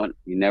boom,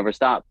 you never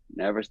stop.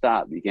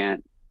 You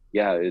can't.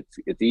 Yeah,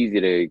 it's easy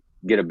to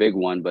get a big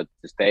one, but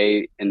to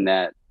stay in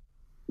that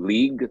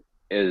league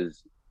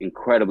is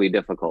incredibly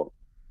difficult.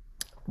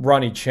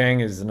 Ronnie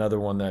Chang is another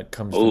one that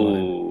comes to mind.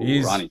 Oh,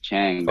 He's Ronnie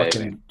Chang, baby.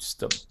 fucking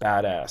just a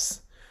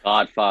badass.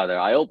 Godfather.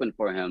 I opened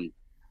for him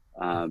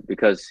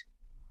because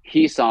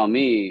he saw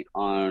me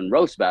on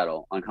Roast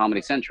Battle on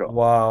Comedy Central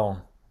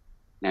Wow.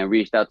 and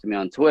reached out to me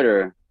on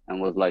Twitter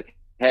and was like,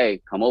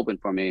 "Hey, come open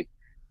for me."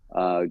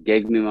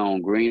 Gave me my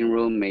own green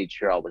room, made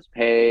sure I was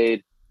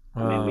paid.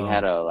 I mean, we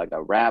had Wow.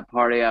 a rap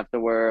party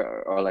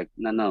afterward, or like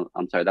no,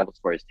 I'm sorry, that was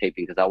for his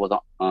taping because I was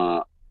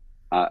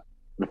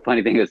the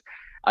funny thing is,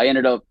 I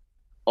ended up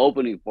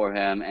opening for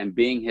him and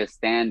being his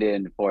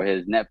stand-in for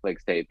his Netflix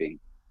taping.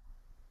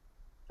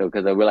 So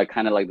because we're like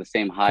kind of like the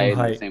same Same height and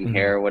the height. same Hmm.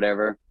 hair or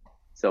whatever.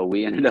 So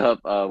we ended up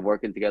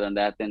working together on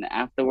that. Then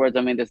afterwards,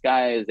 I mean, this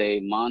guy is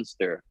a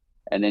monster.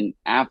 And then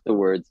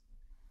afterwards,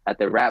 at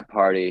the rap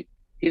party,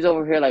 he's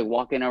over here like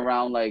walking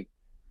around like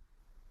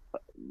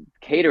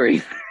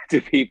catering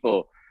to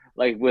people,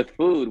 like with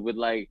food, with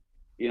like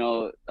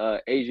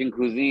Asian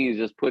cuisines,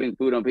 just putting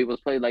food on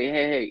people's plate. Like,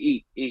 hey,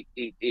 eat, eat,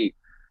 eat, eat.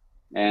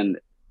 And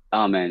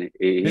oh man,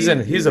 He's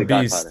he's a the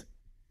godfather. beast.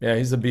 Yeah,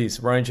 he's a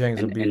beast. Ronnie Chang's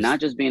a And not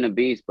beast. just being a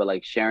beast, but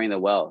like sharing the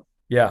wealth.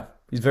 Yeah,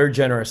 he's very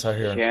generous out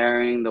here.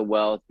 Sharing the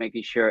wealth,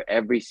 making sure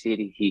every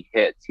city he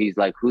hits, he's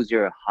like, "Who's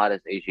your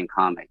hottest Asian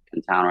comic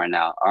in town right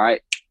now? All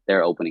right,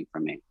 they're opening for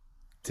me."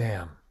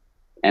 Damn.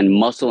 And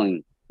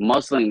muscling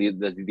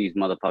these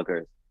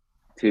motherfuckers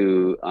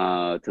to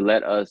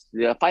let us,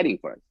 yeah, fighting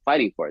for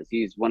us.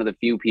 He's one of the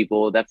few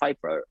people that fight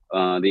for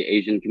the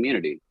Asian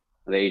community,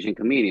 the Asian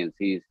comedians.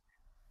 He's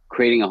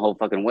creating a whole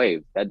fucking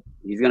wave. That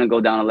he's gonna go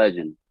down a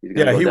legend. He's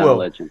gonna Yeah, go he down a will.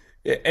 legend.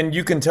 And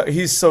you can tell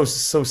he's so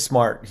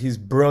smart. He's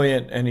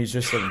brilliant, and he's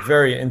just a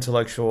very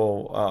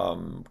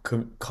intellectual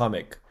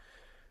comic.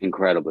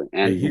 Incredibly.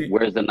 Yeah, And he.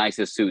 wears the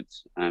nicest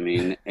suits. I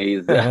mean,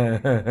 he's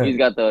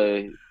got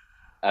the.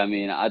 I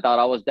mean, I thought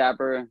I was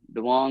dapper,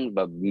 Duong,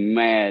 but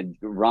man,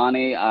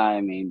 Ronnie.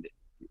 I mean,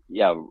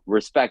 yeah,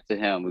 respect to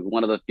him.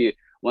 One of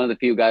the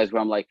few guys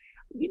where I'm like,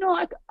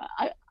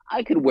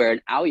 I could wear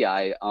an ao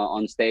dai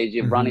on stage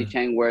if Ronnie Mhm.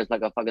 Chang wears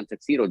like a fucking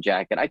tuxedo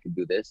jacket. I could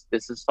do this.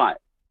 This is fine.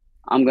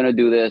 I'm gonna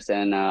do this,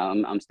 and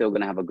I'm still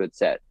gonna have a good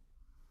set.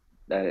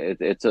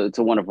 It's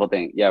a wonderful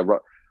thing. Yeah,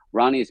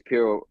 Ronnie's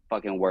pure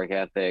fucking work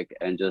ethic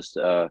and just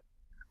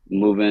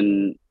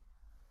moving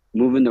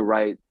moving the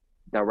right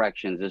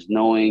directions, just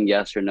knowing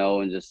yes or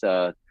no, and just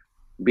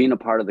being a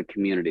part of the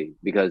community.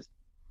 Because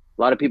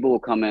a lot of people will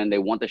come in, they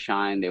want the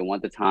shine, they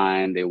want the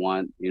time, they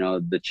want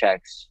the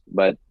checks,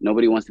 but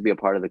nobody wants to be a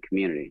part of the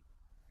community.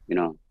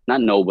 Not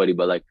nobody,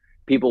 but like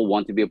people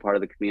want to be a part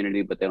of the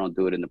community, but they don't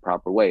do it in the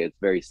proper way. It's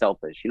very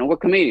selfish. We're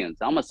comedians.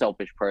 I'm a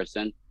selfish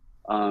person,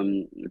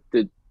 um,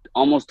 to,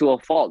 almost to a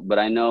fault, but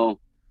I know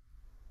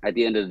at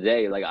the end of the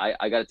day, like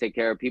I got to take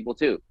care of people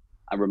too.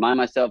 I remind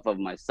myself of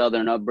my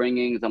Southern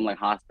upbringings. I'm like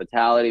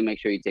hospitality, make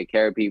sure you take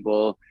care of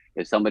people.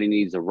 If somebody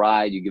needs a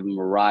ride, you give them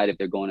a ride if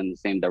they're going in the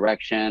same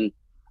direction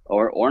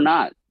or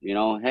not.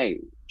 Hey,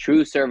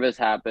 true service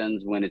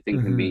happens when it's Mhm.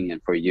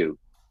 inconvenient for you.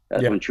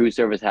 That's Yeah. when true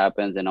service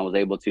happens. And I was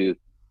able to,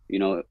 you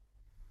know,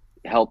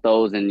 help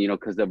those. And,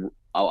 because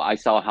I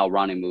saw how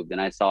Ronnie moved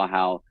and I saw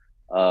how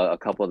a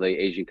couple of the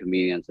Asian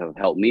comedians have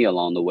helped me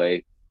along the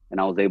way. And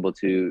I was able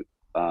to,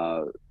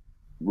 uh,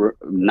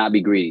 not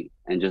be greedy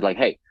and just like,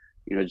 hey,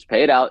 just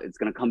pay it out. It's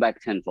going to come back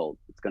tenfold.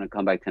 It's going to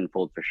come back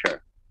tenfold for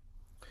sure.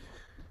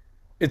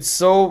 It's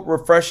so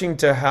refreshing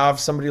to have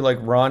somebody like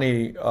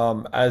Ronnie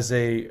as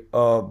a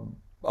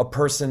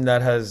person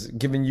that has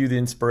given you the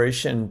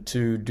inspiration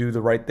to do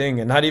the right thing,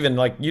 and not even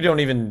like you don't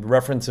even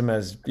reference him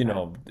as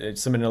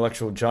some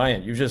intellectual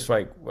giant. You just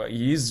like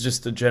he's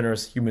just a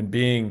generous human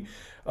being.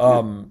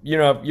 Yeah. You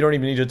don't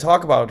even need to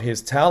talk about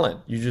his talent.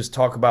 You just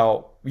talk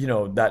about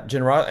that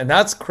generosity, and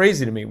that's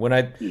crazy to me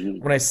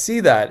Mm-hmm. when I see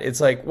that. It's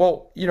like,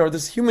 well,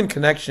 this human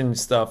connection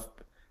stuff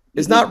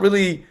is Mm-hmm. not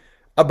really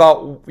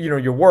about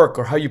your work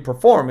or how you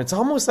perform. It's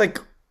almost like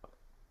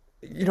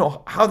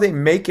how they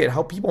make it,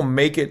 how people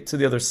make it to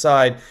the other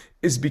side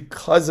is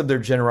because of their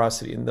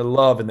generosity and the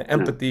love and the Yeah.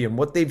 empathy and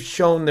what they've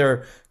shown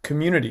their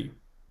community.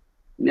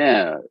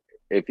 Yeah.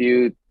 If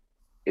you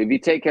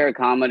take care of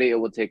comedy, it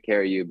will take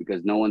care of you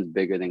because no one's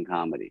bigger than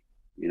comedy.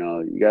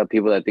 You got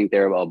people that think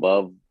they're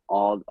above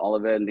all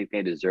of it and think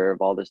they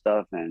deserve all this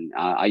stuff. And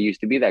I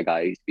used to be that guy.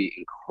 I used to be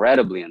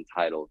incredibly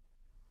entitled.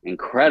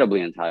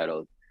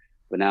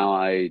 But now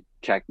I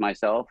checked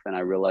myself and I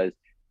realized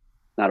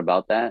it's not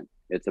about that.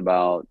 It's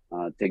about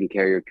taking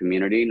care of your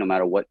community. No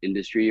matter what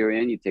industry you're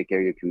in, you take care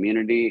of your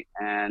community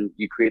and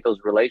you create those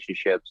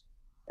relationships.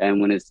 And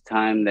when it's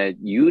time that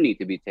you need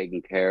to be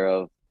taken care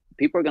of,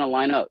 people are going to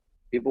line up.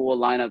 People will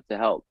line up to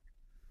help.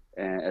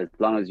 And as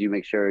long as you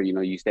make sure,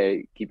 you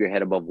keep your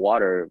head above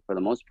water for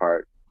the most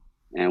part.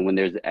 And when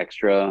there's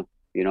extra,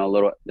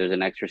 there's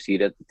an extra seat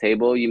at the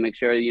table, you make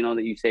sure,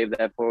 that you save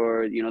that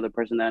for, the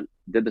person that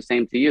did the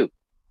same to you.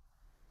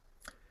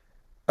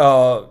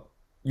 Uh,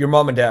 your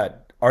mom and dad,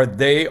 are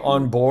they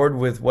on board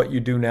with what you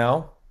do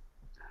now?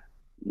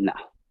 No.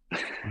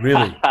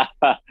 Really?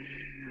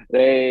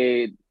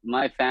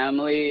 My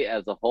family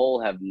as a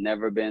whole have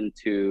never been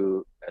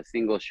to a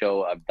single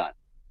show I've done.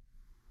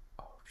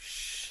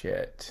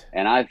 Shit.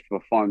 and I've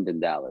performed in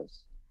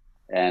Dallas,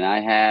 and I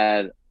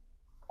had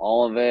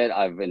all of it.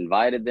 I've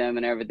invited them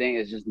and everything.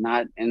 It's just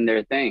not in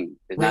their thing.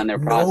 It's not in Wait, their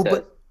no, process.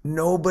 but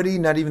nobody,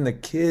 not even the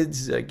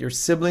kids, like your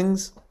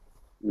siblings?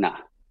 Nah,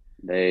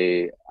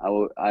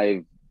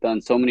 I've done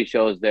so many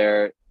shows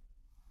there,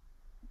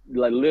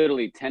 like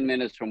literally 10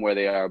 minutes from where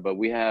they are, but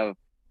we have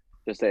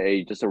just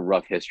a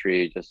rough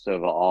history, just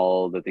of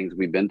all the things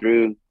we've been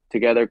through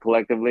together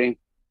collectively,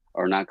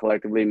 or not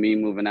collectively. Me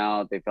moving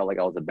out, they felt like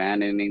I was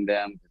abandoning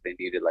them because they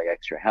needed like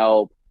extra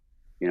help,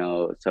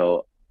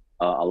 So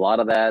a lot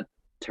of that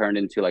turned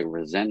into like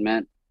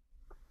resentment.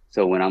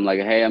 So when I'm like,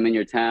 hey, I'm in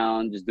your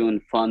town, just doing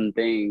fun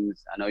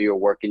things. I know you're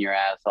working your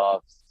ass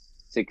off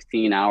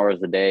 16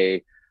 hours a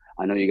day.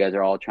 I know you guys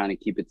are all trying to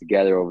keep it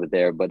together over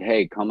there, but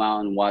hey, come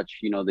out and watch,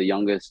 the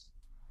youngest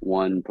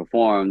one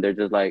perform. They're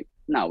just like,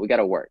 no, we got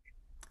to work.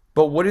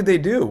 But what do they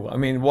do? I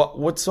mean,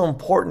 what's so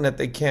important that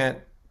they can't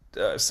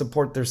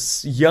support their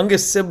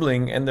youngest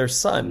sibling and their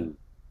son?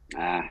 Mm.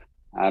 Ah,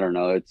 I don't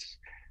know.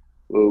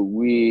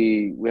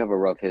 We have a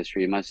rough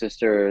history. My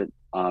sister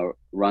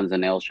runs a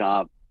nail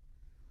shop.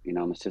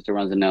 My sister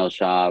runs a nail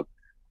shop.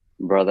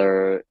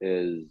 Brother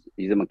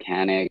he's a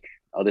mechanic.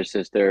 Other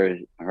sister,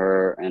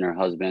 her and her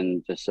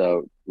husband just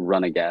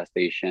run a gas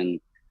station,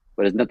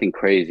 but it's nothing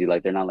crazy.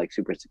 Like they're not like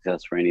super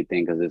successful or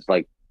anything because it's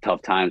like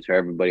tough times for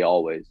everybody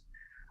always.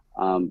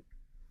 Um,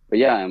 but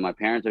yeah, and my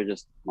parents are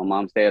just my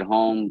mom stay at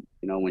home.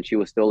 When she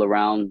was still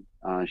around,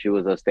 she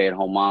was a stay at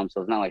home mom, so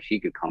it's not like she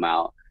could come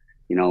out,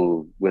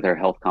 with her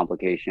health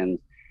complications.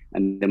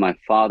 And then my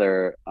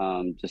father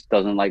just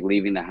doesn't like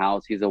leaving the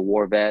house. He's a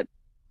war vet,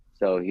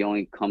 so he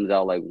only comes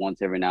out like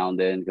once every now and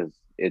then because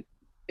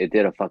it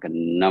did a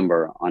fucking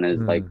number on his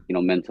like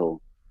Mm.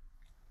 mental.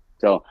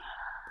 So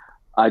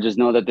I just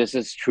know that this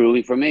is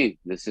truly for me.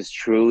 This is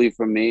truly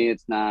for me.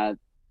 It's not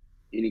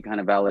any kind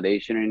of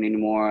validation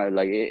anymore.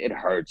 Like it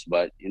hurts,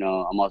 but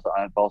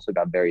I've also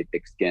got very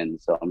thick skin,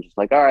 so I'm just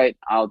like, all right,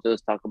 I'll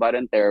just talk about it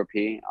in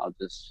therapy.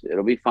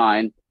 It'll be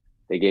fine.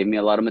 They gave me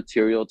a lot of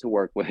material to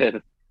work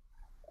with,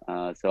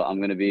 so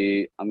I'm gonna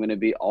be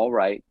all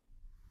right.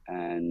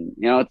 And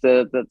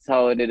that's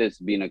how it is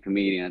being a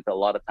comedian. It's a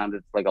lot of times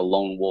it's like a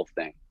lone wolf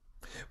thing.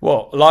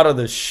 Well, a lot of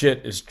the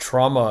shit is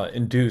trauma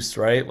induced,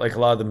 right? Like a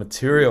lot of the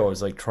material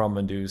is like trauma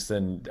induced,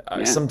 and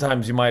Yeah,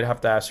 sometimes you might have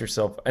to ask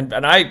yourself, and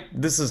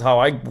this is how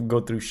I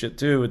go through shit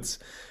too. It's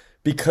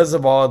because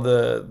of all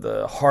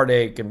the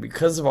heartache and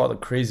because of all the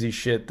crazy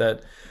shit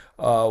that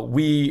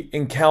we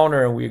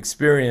encounter and we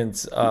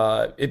experience.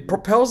 It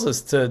propels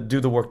us to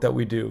do the work that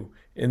we do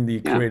in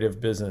the yeah,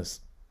 creative business.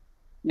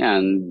 yeah.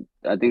 And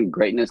I think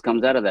greatness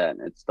comes out of that.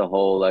 It's the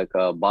whole like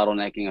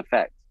bottlenecking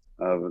effect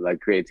of like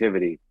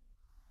creativity.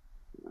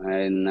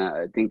 And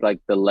I think like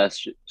the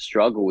less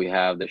struggle we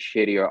have, the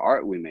shittier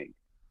art we make.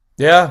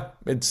 Yeah,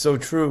 it's so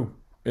true.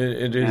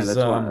 It And is.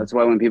 that's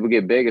why when people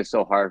get big, it's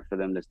so hard for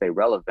them to stay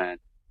relevant.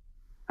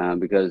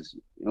 Because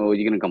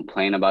you're gonna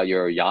complain about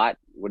your yacht.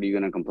 What are you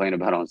gonna complain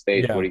about on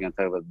stage? What are Yeah. you gonna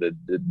talk about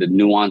the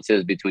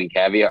nuances between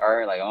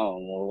caviar? Like, oh,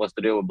 well, what's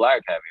the deal with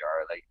black caviar?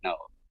 Like, no,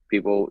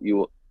 people, you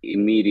will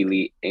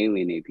immediately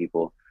alienate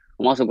people.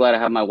 I'm also glad I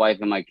have my wife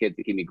and my kid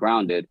to keep me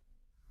grounded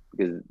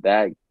because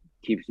that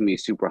keeps me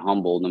super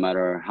humble no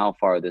matter how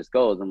far this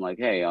goes. I'm like,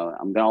 hey,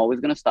 always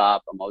gonna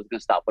stop. I'm always gonna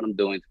stop what I'm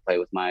doing to play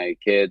with my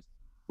kids.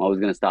 I'm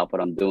always gonna stop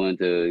what I'm doing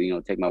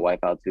to take my wife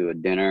out to a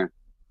dinner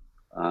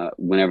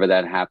whenever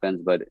that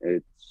happens. But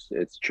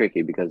it's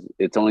tricky because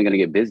it's only gonna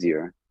get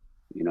busier,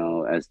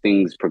 as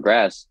things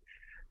progress.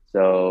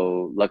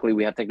 So luckily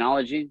we have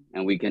technology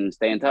and we can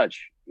stay in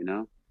touch.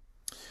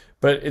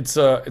 But it's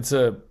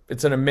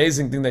an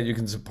amazing thing that you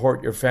can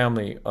support your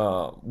family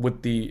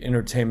with the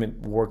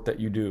entertainment work that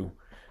you do.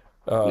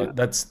 Yeah.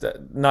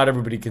 Not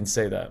everybody can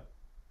say that.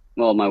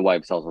 Well, my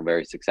wife's also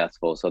very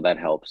successful, so that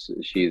helps.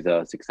 She's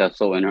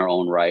successful in her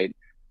own right,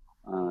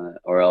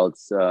 or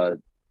else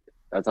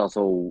that's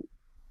also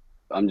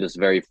I'm just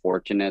very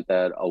fortunate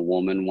that a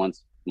woman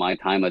wants my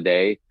time of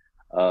day.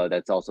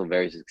 That's also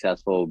very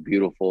successful,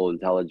 beautiful,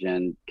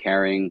 intelligent,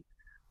 caring,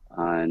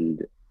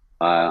 and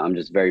I'm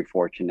just very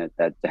fortunate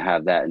that to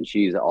have that. And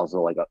she's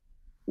also like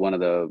one of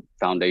the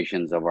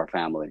foundations of our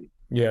family.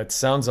 Yeah, it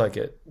sounds like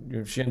it.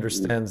 She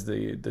understands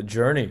the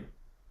journey.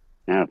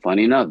 Yeah,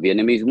 funny enough,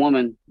 Vietnamese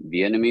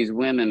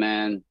women,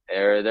 man,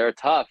 they're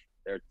tough.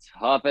 They're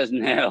tough as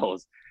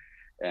nails,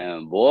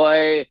 and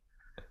boy,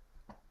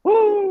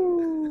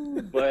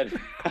 whoo! But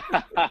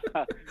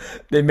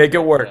They make it yeah,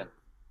 work.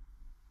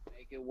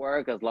 make it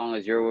work as long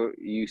as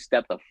you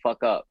step the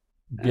fuck up.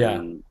 Yeah.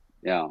 And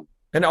yeah,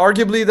 And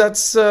arguably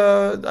that's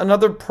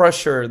another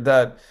pressure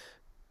that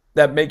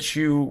makes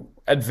you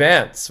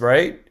advance,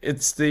 right?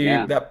 It's the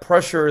yeah, that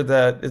pressure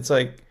that it's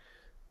like,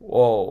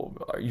 whoa,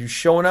 are you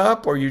showing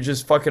up or are you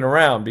just fucking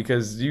around?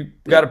 Because yeah, you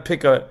got to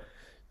pick a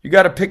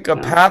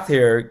yeah, path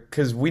here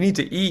because we need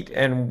to eat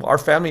and our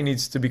family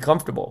needs to be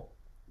comfortable.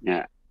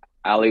 yeah.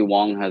 Ali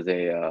Wong has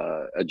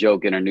a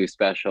joke in her new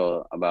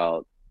special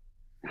about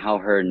how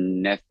her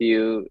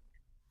nephew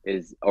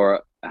is,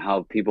 or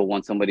how people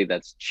want somebody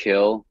that's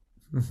chill.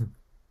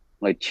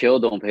 like chill,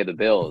 don't pay the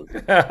bills.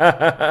 Chill,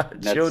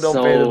 That's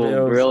don't pay the so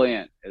bills.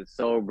 brilliant. It's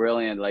so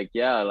brilliant. Like,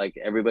 yeah, like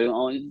everybody,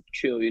 oh,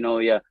 chill,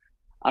 yeah.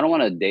 I don't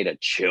want to date a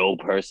chill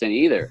person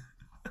either.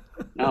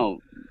 No,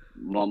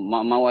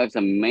 my wife's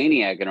a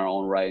maniac in her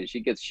own right, and she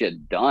gets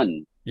shit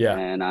done, Yeah.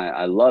 and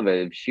I love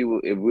it.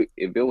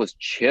 If it was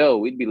chill,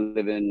 we'd be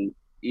living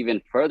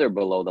even further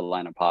below the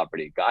line of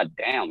poverty. God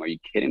damn, are you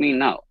kidding me?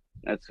 No,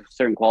 that's a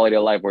certain quality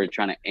of life we're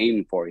trying to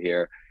aim for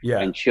here, Yeah.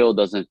 and chill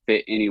doesn't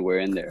fit anywhere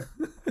in there.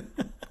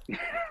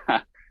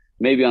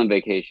 Maybe on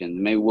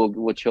vacation, maybe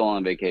we'll chill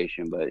on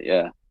vacation, but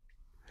yeah.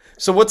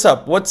 So what's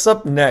up? What's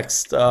up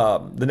next?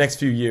 The next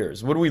few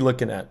years. What are we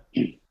looking at?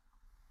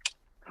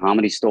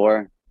 Comedy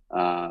store,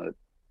 uh,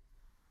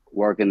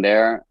 working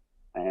there,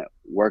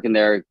 working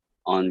there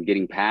on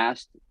getting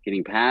past,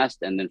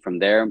 and then from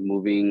there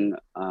moving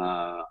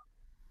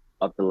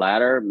up the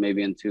ladder,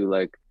 maybe into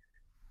like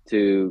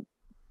to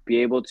be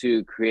able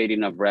to create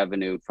enough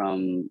revenue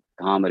from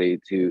comedy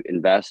to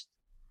invest.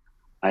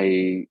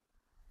 I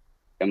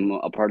am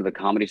a part of the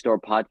Comedy Store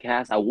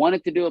podcast. I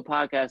wanted to do a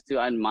podcast too.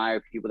 I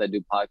admire people that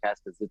do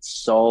podcasts because it's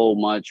so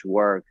much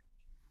work.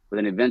 But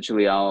then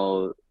eventually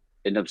I'll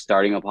end up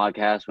starting a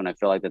podcast when I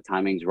feel like the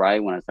timing's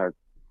right. When I start,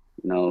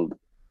 you know,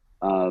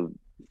 uh,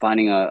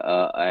 finding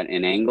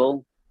an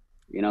angle,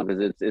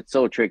 because it's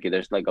so tricky.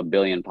 There's like a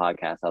billion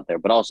podcasts out there,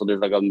 but also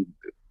there's like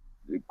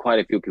quite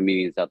a few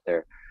comedians out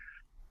there.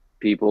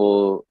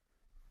 People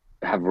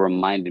have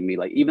reminded me,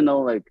 like, even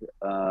though like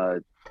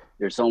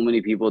there's so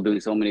many people doing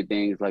so many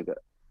things, like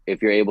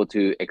if you're able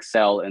to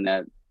excel in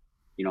that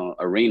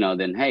arena,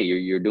 then hey,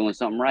 you're doing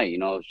something right.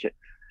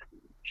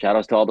 Shout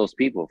outs to all those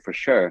people for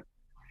sure.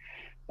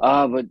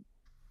 But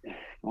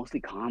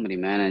mostly comedy,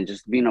 man, and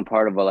just being a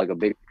part of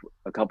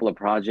a couple of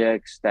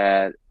projects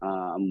that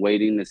I'm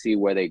waiting to see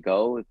where they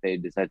go. If they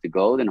decide to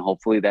go, then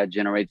hopefully that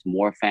generates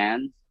more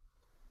fans,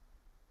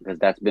 because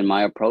that's been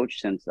my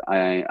approach since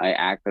I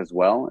act as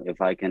well. If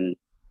I can,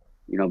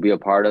 be a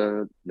part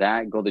of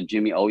that, go the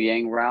Jimmy O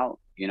Yang route,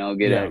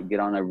 Yeah. get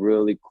on a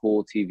really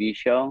cool TV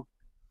show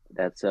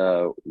that's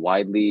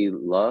widely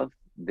loved,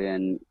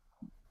 then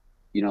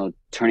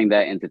turning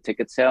that into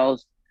ticket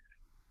sales,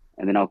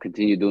 and then I'll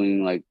continue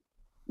doing like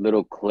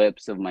little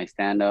clips of my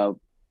stand up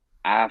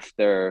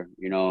after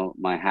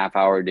my half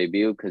hour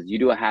debut, because you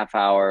do a half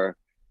hour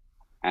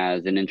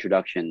as an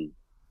introduction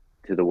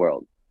to the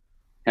world.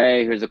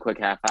 Hey, here's a quick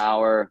half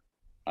hour,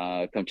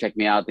 come check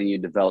me out. Then you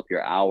develop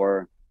your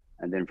hour,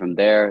 and then from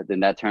there, then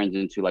that turns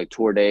into like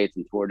tour dates.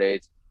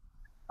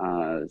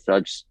 So I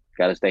just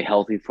got to stay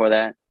healthy for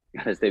that.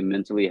 Got to stay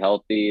mentally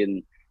healthy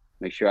and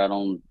make sure I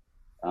don't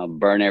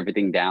burn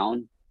everything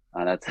down.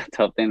 That's a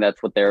tough thing.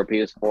 That's what therapy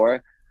is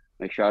for.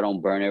 Make sure I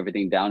don't burn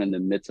everything down in the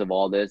midst of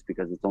all this,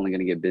 because it's only going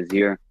to get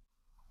busier.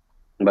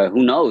 But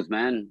who knows,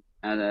 man?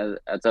 And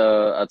that's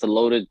a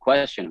loaded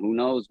question. Who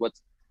knows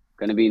what's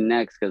going to be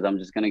next? Because I'm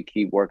just going to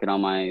keep working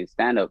on my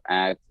stand-up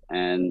act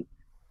and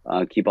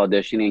keep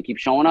auditioning and keep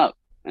showing up,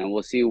 and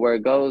we'll see where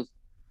it goes.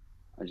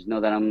 I just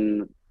know that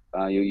I'm.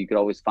 You could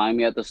always find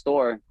me at the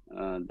store.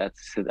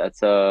 That's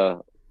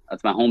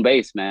my home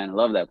base, man. I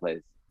love that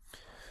place.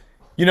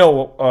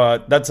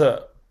 That's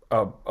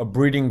a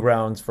breeding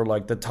grounds for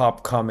like the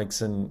top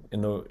comics in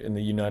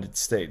the United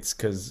States,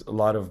 because a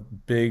lot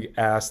of big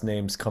ass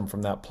names come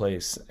from that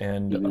place.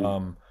 And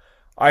Mm-hmm.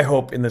 I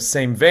hope in the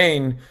same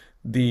vein,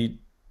 the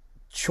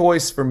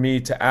choice for me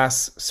to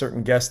ask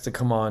certain guests to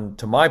come on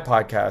to my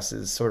podcast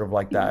is sort of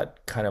like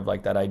that, kind of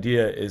like that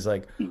idea is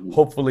like, Mm-hmm.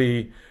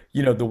 hopefully,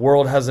 the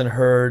world hasn't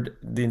heard,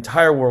 the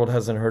entire world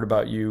hasn't heard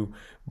about you,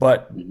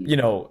 but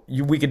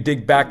Mm-hmm. we could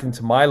dig back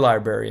into my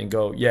library and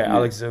go, yeah, Yeah.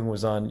 Alex Zung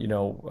was on,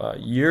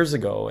 years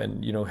ago,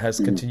 and has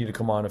Mm-hmm. continued to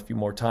come on a few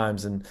more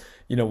times, and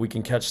we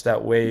can catch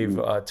that wave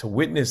Mm-hmm. to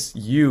witness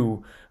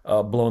you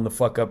blowing the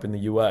fuck up in the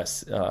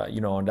U.S.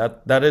 And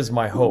that is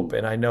my hope,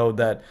 and I know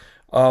that.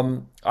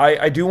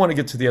 I do want to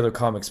get to the other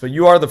comics, but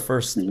you are the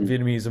first Mm-hmm.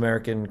 Vietnamese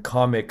American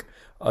comic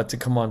to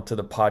come on to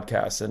the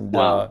podcast, and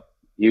Wow,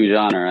 huge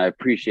honor. I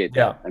appreciate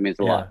yeah, that. That means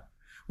a yeah. lot.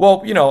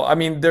 Well, I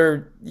mean,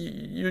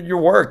 your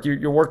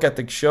work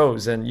ethic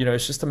shows, and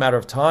it's just a matter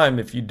of time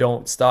if you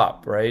don't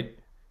stop, right?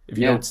 If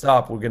you Yeah. don't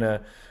stop, we're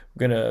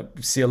gonna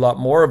see a lot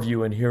more of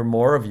you and hear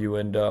more of you,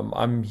 and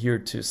I'm here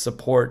to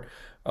support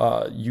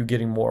you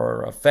getting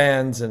more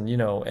fans, and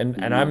and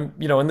Mm-hmm.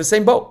 I'm in the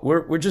same boat.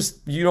 We're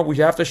just we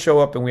have to show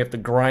up and we have to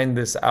grind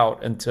this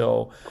out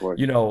until Of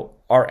course.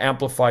 our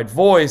amplified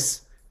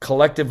voice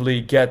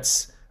collectively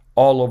gets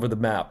all over the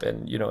map,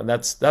 and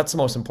that's the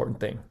most important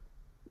thing.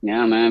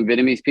 Yeah, man.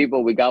 Vietnamese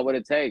people, we got what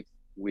it takes.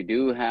 We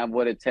do have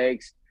what it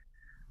takes.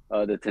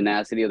 The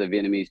tenacity of the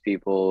Vietnamese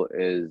people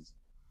is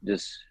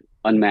just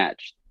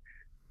unmatched.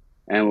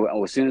 And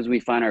as soon as we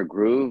find our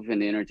groove in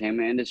the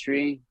entertainment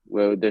industry,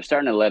 well, they're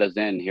starting to let us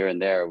in here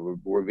and there.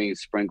 We're being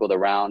sprinkled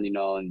around,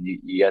 and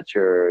you got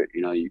your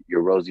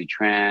Rosie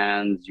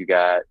Trans. You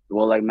got,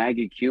 well, like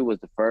Maggie Q was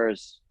the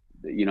first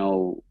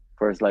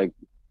like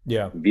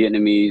Yeah.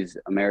 Vietnamese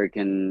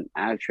American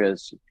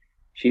actress.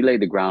 She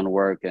laid the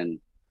groundwork, and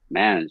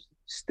man,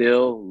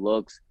 still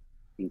looks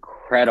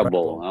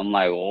incredible. I'm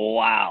like,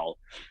 wow.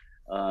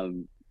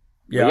 Um,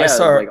 but Yeah,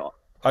 yeah, like,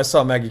 I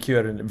saw Maggie Q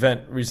at an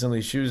event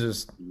recently. She was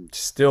just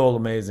still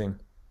amazing.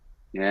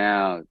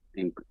 yeah,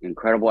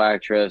 incredible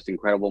actress,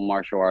 incredible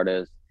martial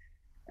artist.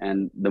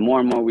 And the more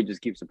and more we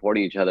just keep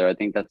supporting each other, I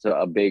think that's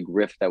a big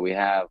rift that we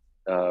have.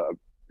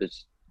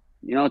 This,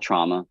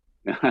 trauma,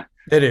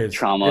 It is. It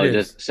trauma, is.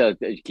 just so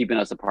keeping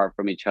us apart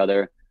from each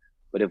other.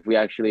 But if we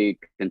actually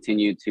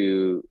continue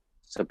to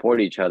support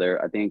each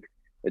other, I think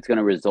it's going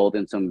to result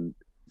in some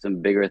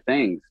bigger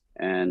things.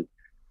 And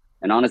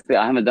honestly,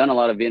 I haven't done a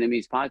lot of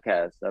Vietnamese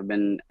podcasts. I've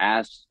been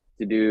asked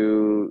to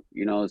do,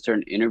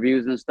 certain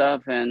interviews and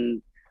stuff,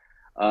 and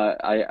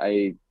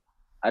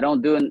I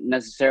don't do it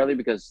necessarily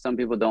because some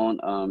people don't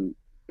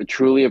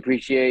truly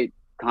appreciate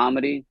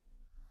comedy.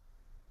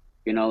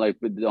 Like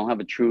we don't have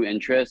a true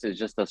interest. It's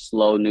just a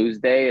slow news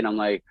day, and I'm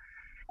like,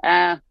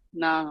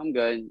 no, I'm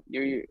good.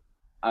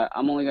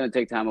 I'm only gonna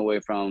take time away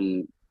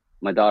from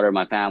my daughter,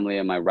 my family,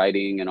 and my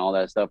writing and all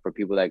that stuff for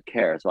people that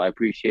care. So I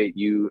appreciate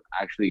you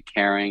actually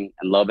caring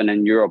and loving,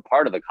 and you're a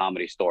part of the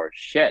Comedy Store.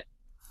 Shit,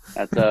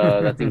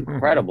 that's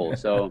incredible.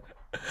 So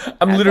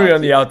I'm hats literally off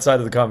on to the you. outside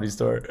of the comedy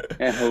store.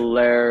 Yeah,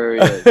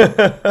 hilarious.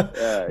 Yeah,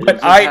 But it's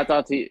just hats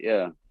off to you.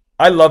 Yeah.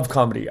 I love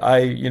comedy.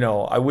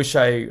 I wish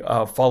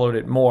I followed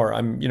it more.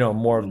 I'm,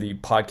 more of Mm, the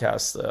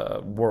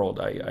podcast world.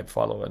 I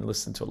follow and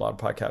listen to a lot of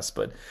podcasts,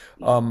 but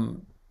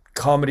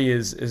comedy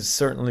is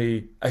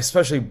certainly,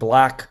 especially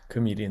black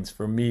comedians.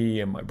 For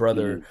me and my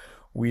brother, mm,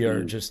 we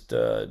are mm. just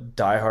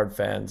diehard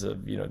fans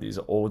of these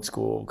old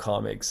school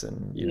comics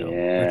and Richard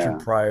Yeah.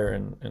 Pryor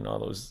and all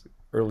those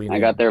early I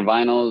got names. their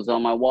vinyls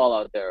on my wall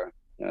out there.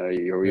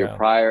 Your Yeah,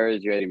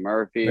 Pryors, your Eddie Eddie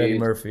Murphys.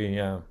 Murphy.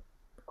 Yeah,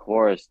 Of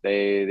course,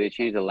 they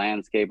changed the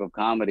landscape of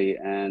comedy,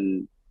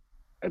 and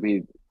I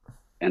mean,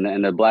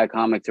 and the black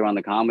comics around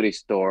the Comedy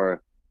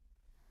Store,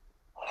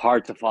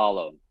 hard to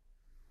follow,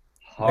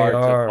 they hard to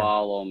are.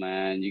 follow,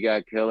 man. You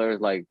got killers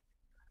like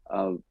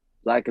uh,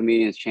 black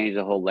comedians changed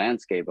the whole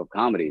landscape of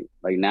comedy.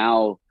 Like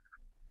now,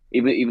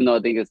 even though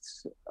I think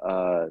it's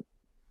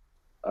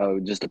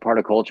just a part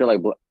of culture,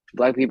 like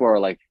black people are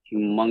like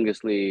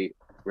humongously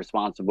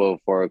responsible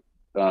for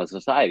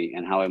society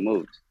and how it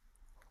moves.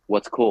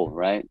 What's cool,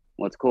 right?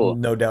 What's cool.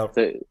 No doubt.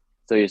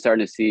 So you're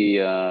starting to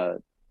see, I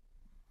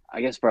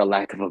guess, for a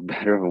lack of a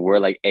better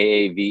word, like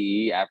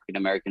AAVE, African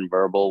American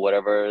Verbal,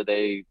 whatever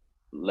they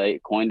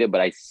coined it.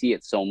 But I see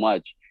it so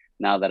much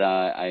now that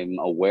I'm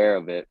aware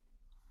of it.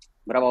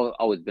 But I've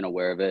always been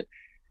aware of it.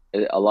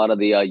 A lot of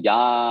the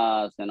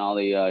yas and all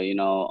the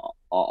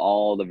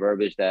all the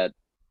verbiage that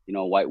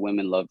white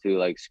women love to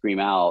like scream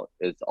out.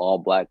 It's all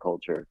black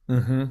culture.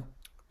 Hmm.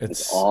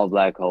 It's It's all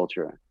black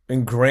culture.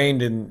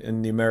 ingrained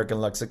in the American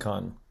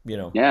lexicon.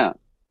 Yeah,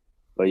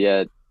 but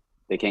yet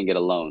they can't get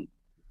a loan.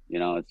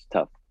 It's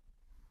tough.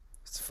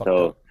 It's fucked So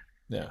up.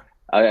 Yeah.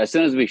 as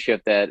soon as we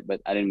shift that, but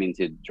I didn't mean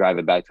to drive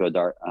it back to a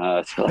dark,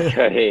 to like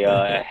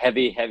a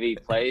heavy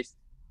place.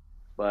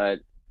 But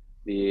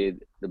the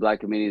black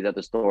communities at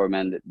the store,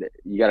 man,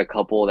 you got a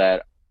couple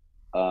that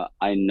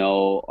I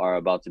know are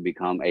about to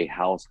become a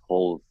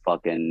household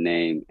fucking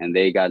name, and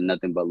they got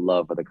nothing but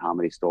love for the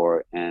Comedy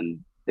Store, and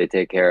they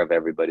take care of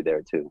everybody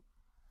there too.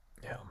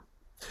 Yeah.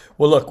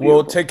 Well, It's look, we'll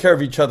beautiful. take care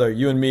of each other,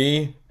 you and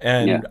me, Yeah.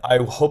 and I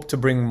hope to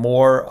bring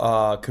more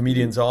Mhm.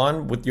 comedians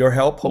on with your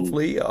help. Mhm.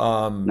 Hopefully,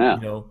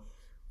 Yeah.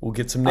 we'll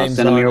get some I'll names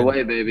send them on your and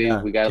way, baby.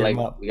 yeah, get them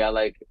up. We got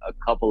like a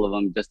couple of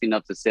them, just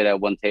enough to sit at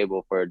one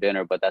table for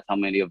dinner. But that's how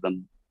many of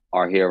them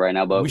are here right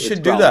now. But We it's should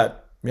do growing.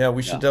 that. Yeah,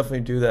 we should Yeah,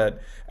 definitely do that.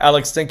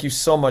 Alex, thank you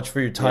so much for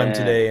your time yeah,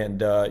 today,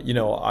 and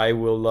I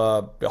will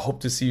hope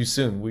to see you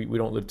soon. We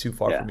don't live too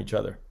far yeah, from each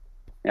other.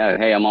 yeah.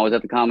 Hey, I'm always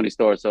at the Comedy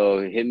Store,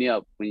 so hit me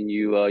up when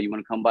you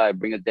want to come by.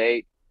 Bring a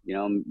date.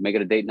 Make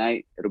it a date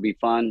night. It'll be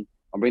fun.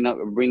 I'll bring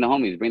the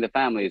homies, bring the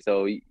family.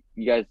 So you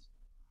guys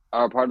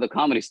are a part of the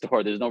Comedy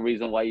Store. There's no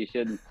reason why you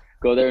shouldn't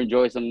go there and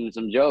enjoy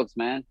some jokes,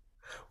 man.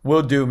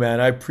 Will do,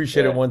 man. I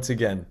appreciate it Yeah, once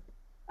again.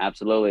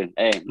 absolutely.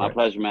 Hey, All my right.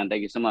 pleasure, man.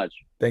 Thank you so much.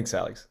 Thanks,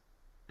 Alex.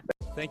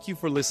 Thank you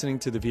for listening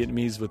to The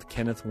Vietnamese with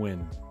Kenneth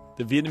Nguyen.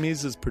 The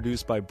Vietnamese is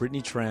produced by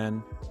Brittany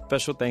Tran.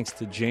 Special thanks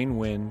to Jane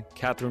Nguyen,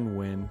 Catherine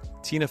Nguyen,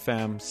 Tina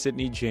Pham,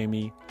 Sydney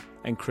Jamie,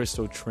 and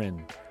Christo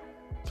Trin.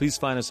 Please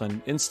find us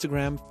on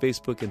Instagram,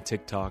 Facebook, and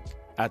TikTok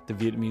at The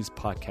Vietnamese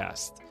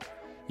Podcast.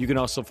 You can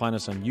also find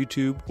us on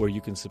YouTube, where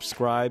you can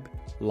subscribe,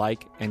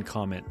 like, and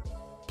comment.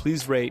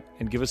 Please rate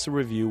and give us a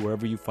review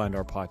wherever you find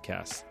our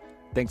podcasts.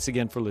 Thanks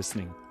again for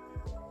listening.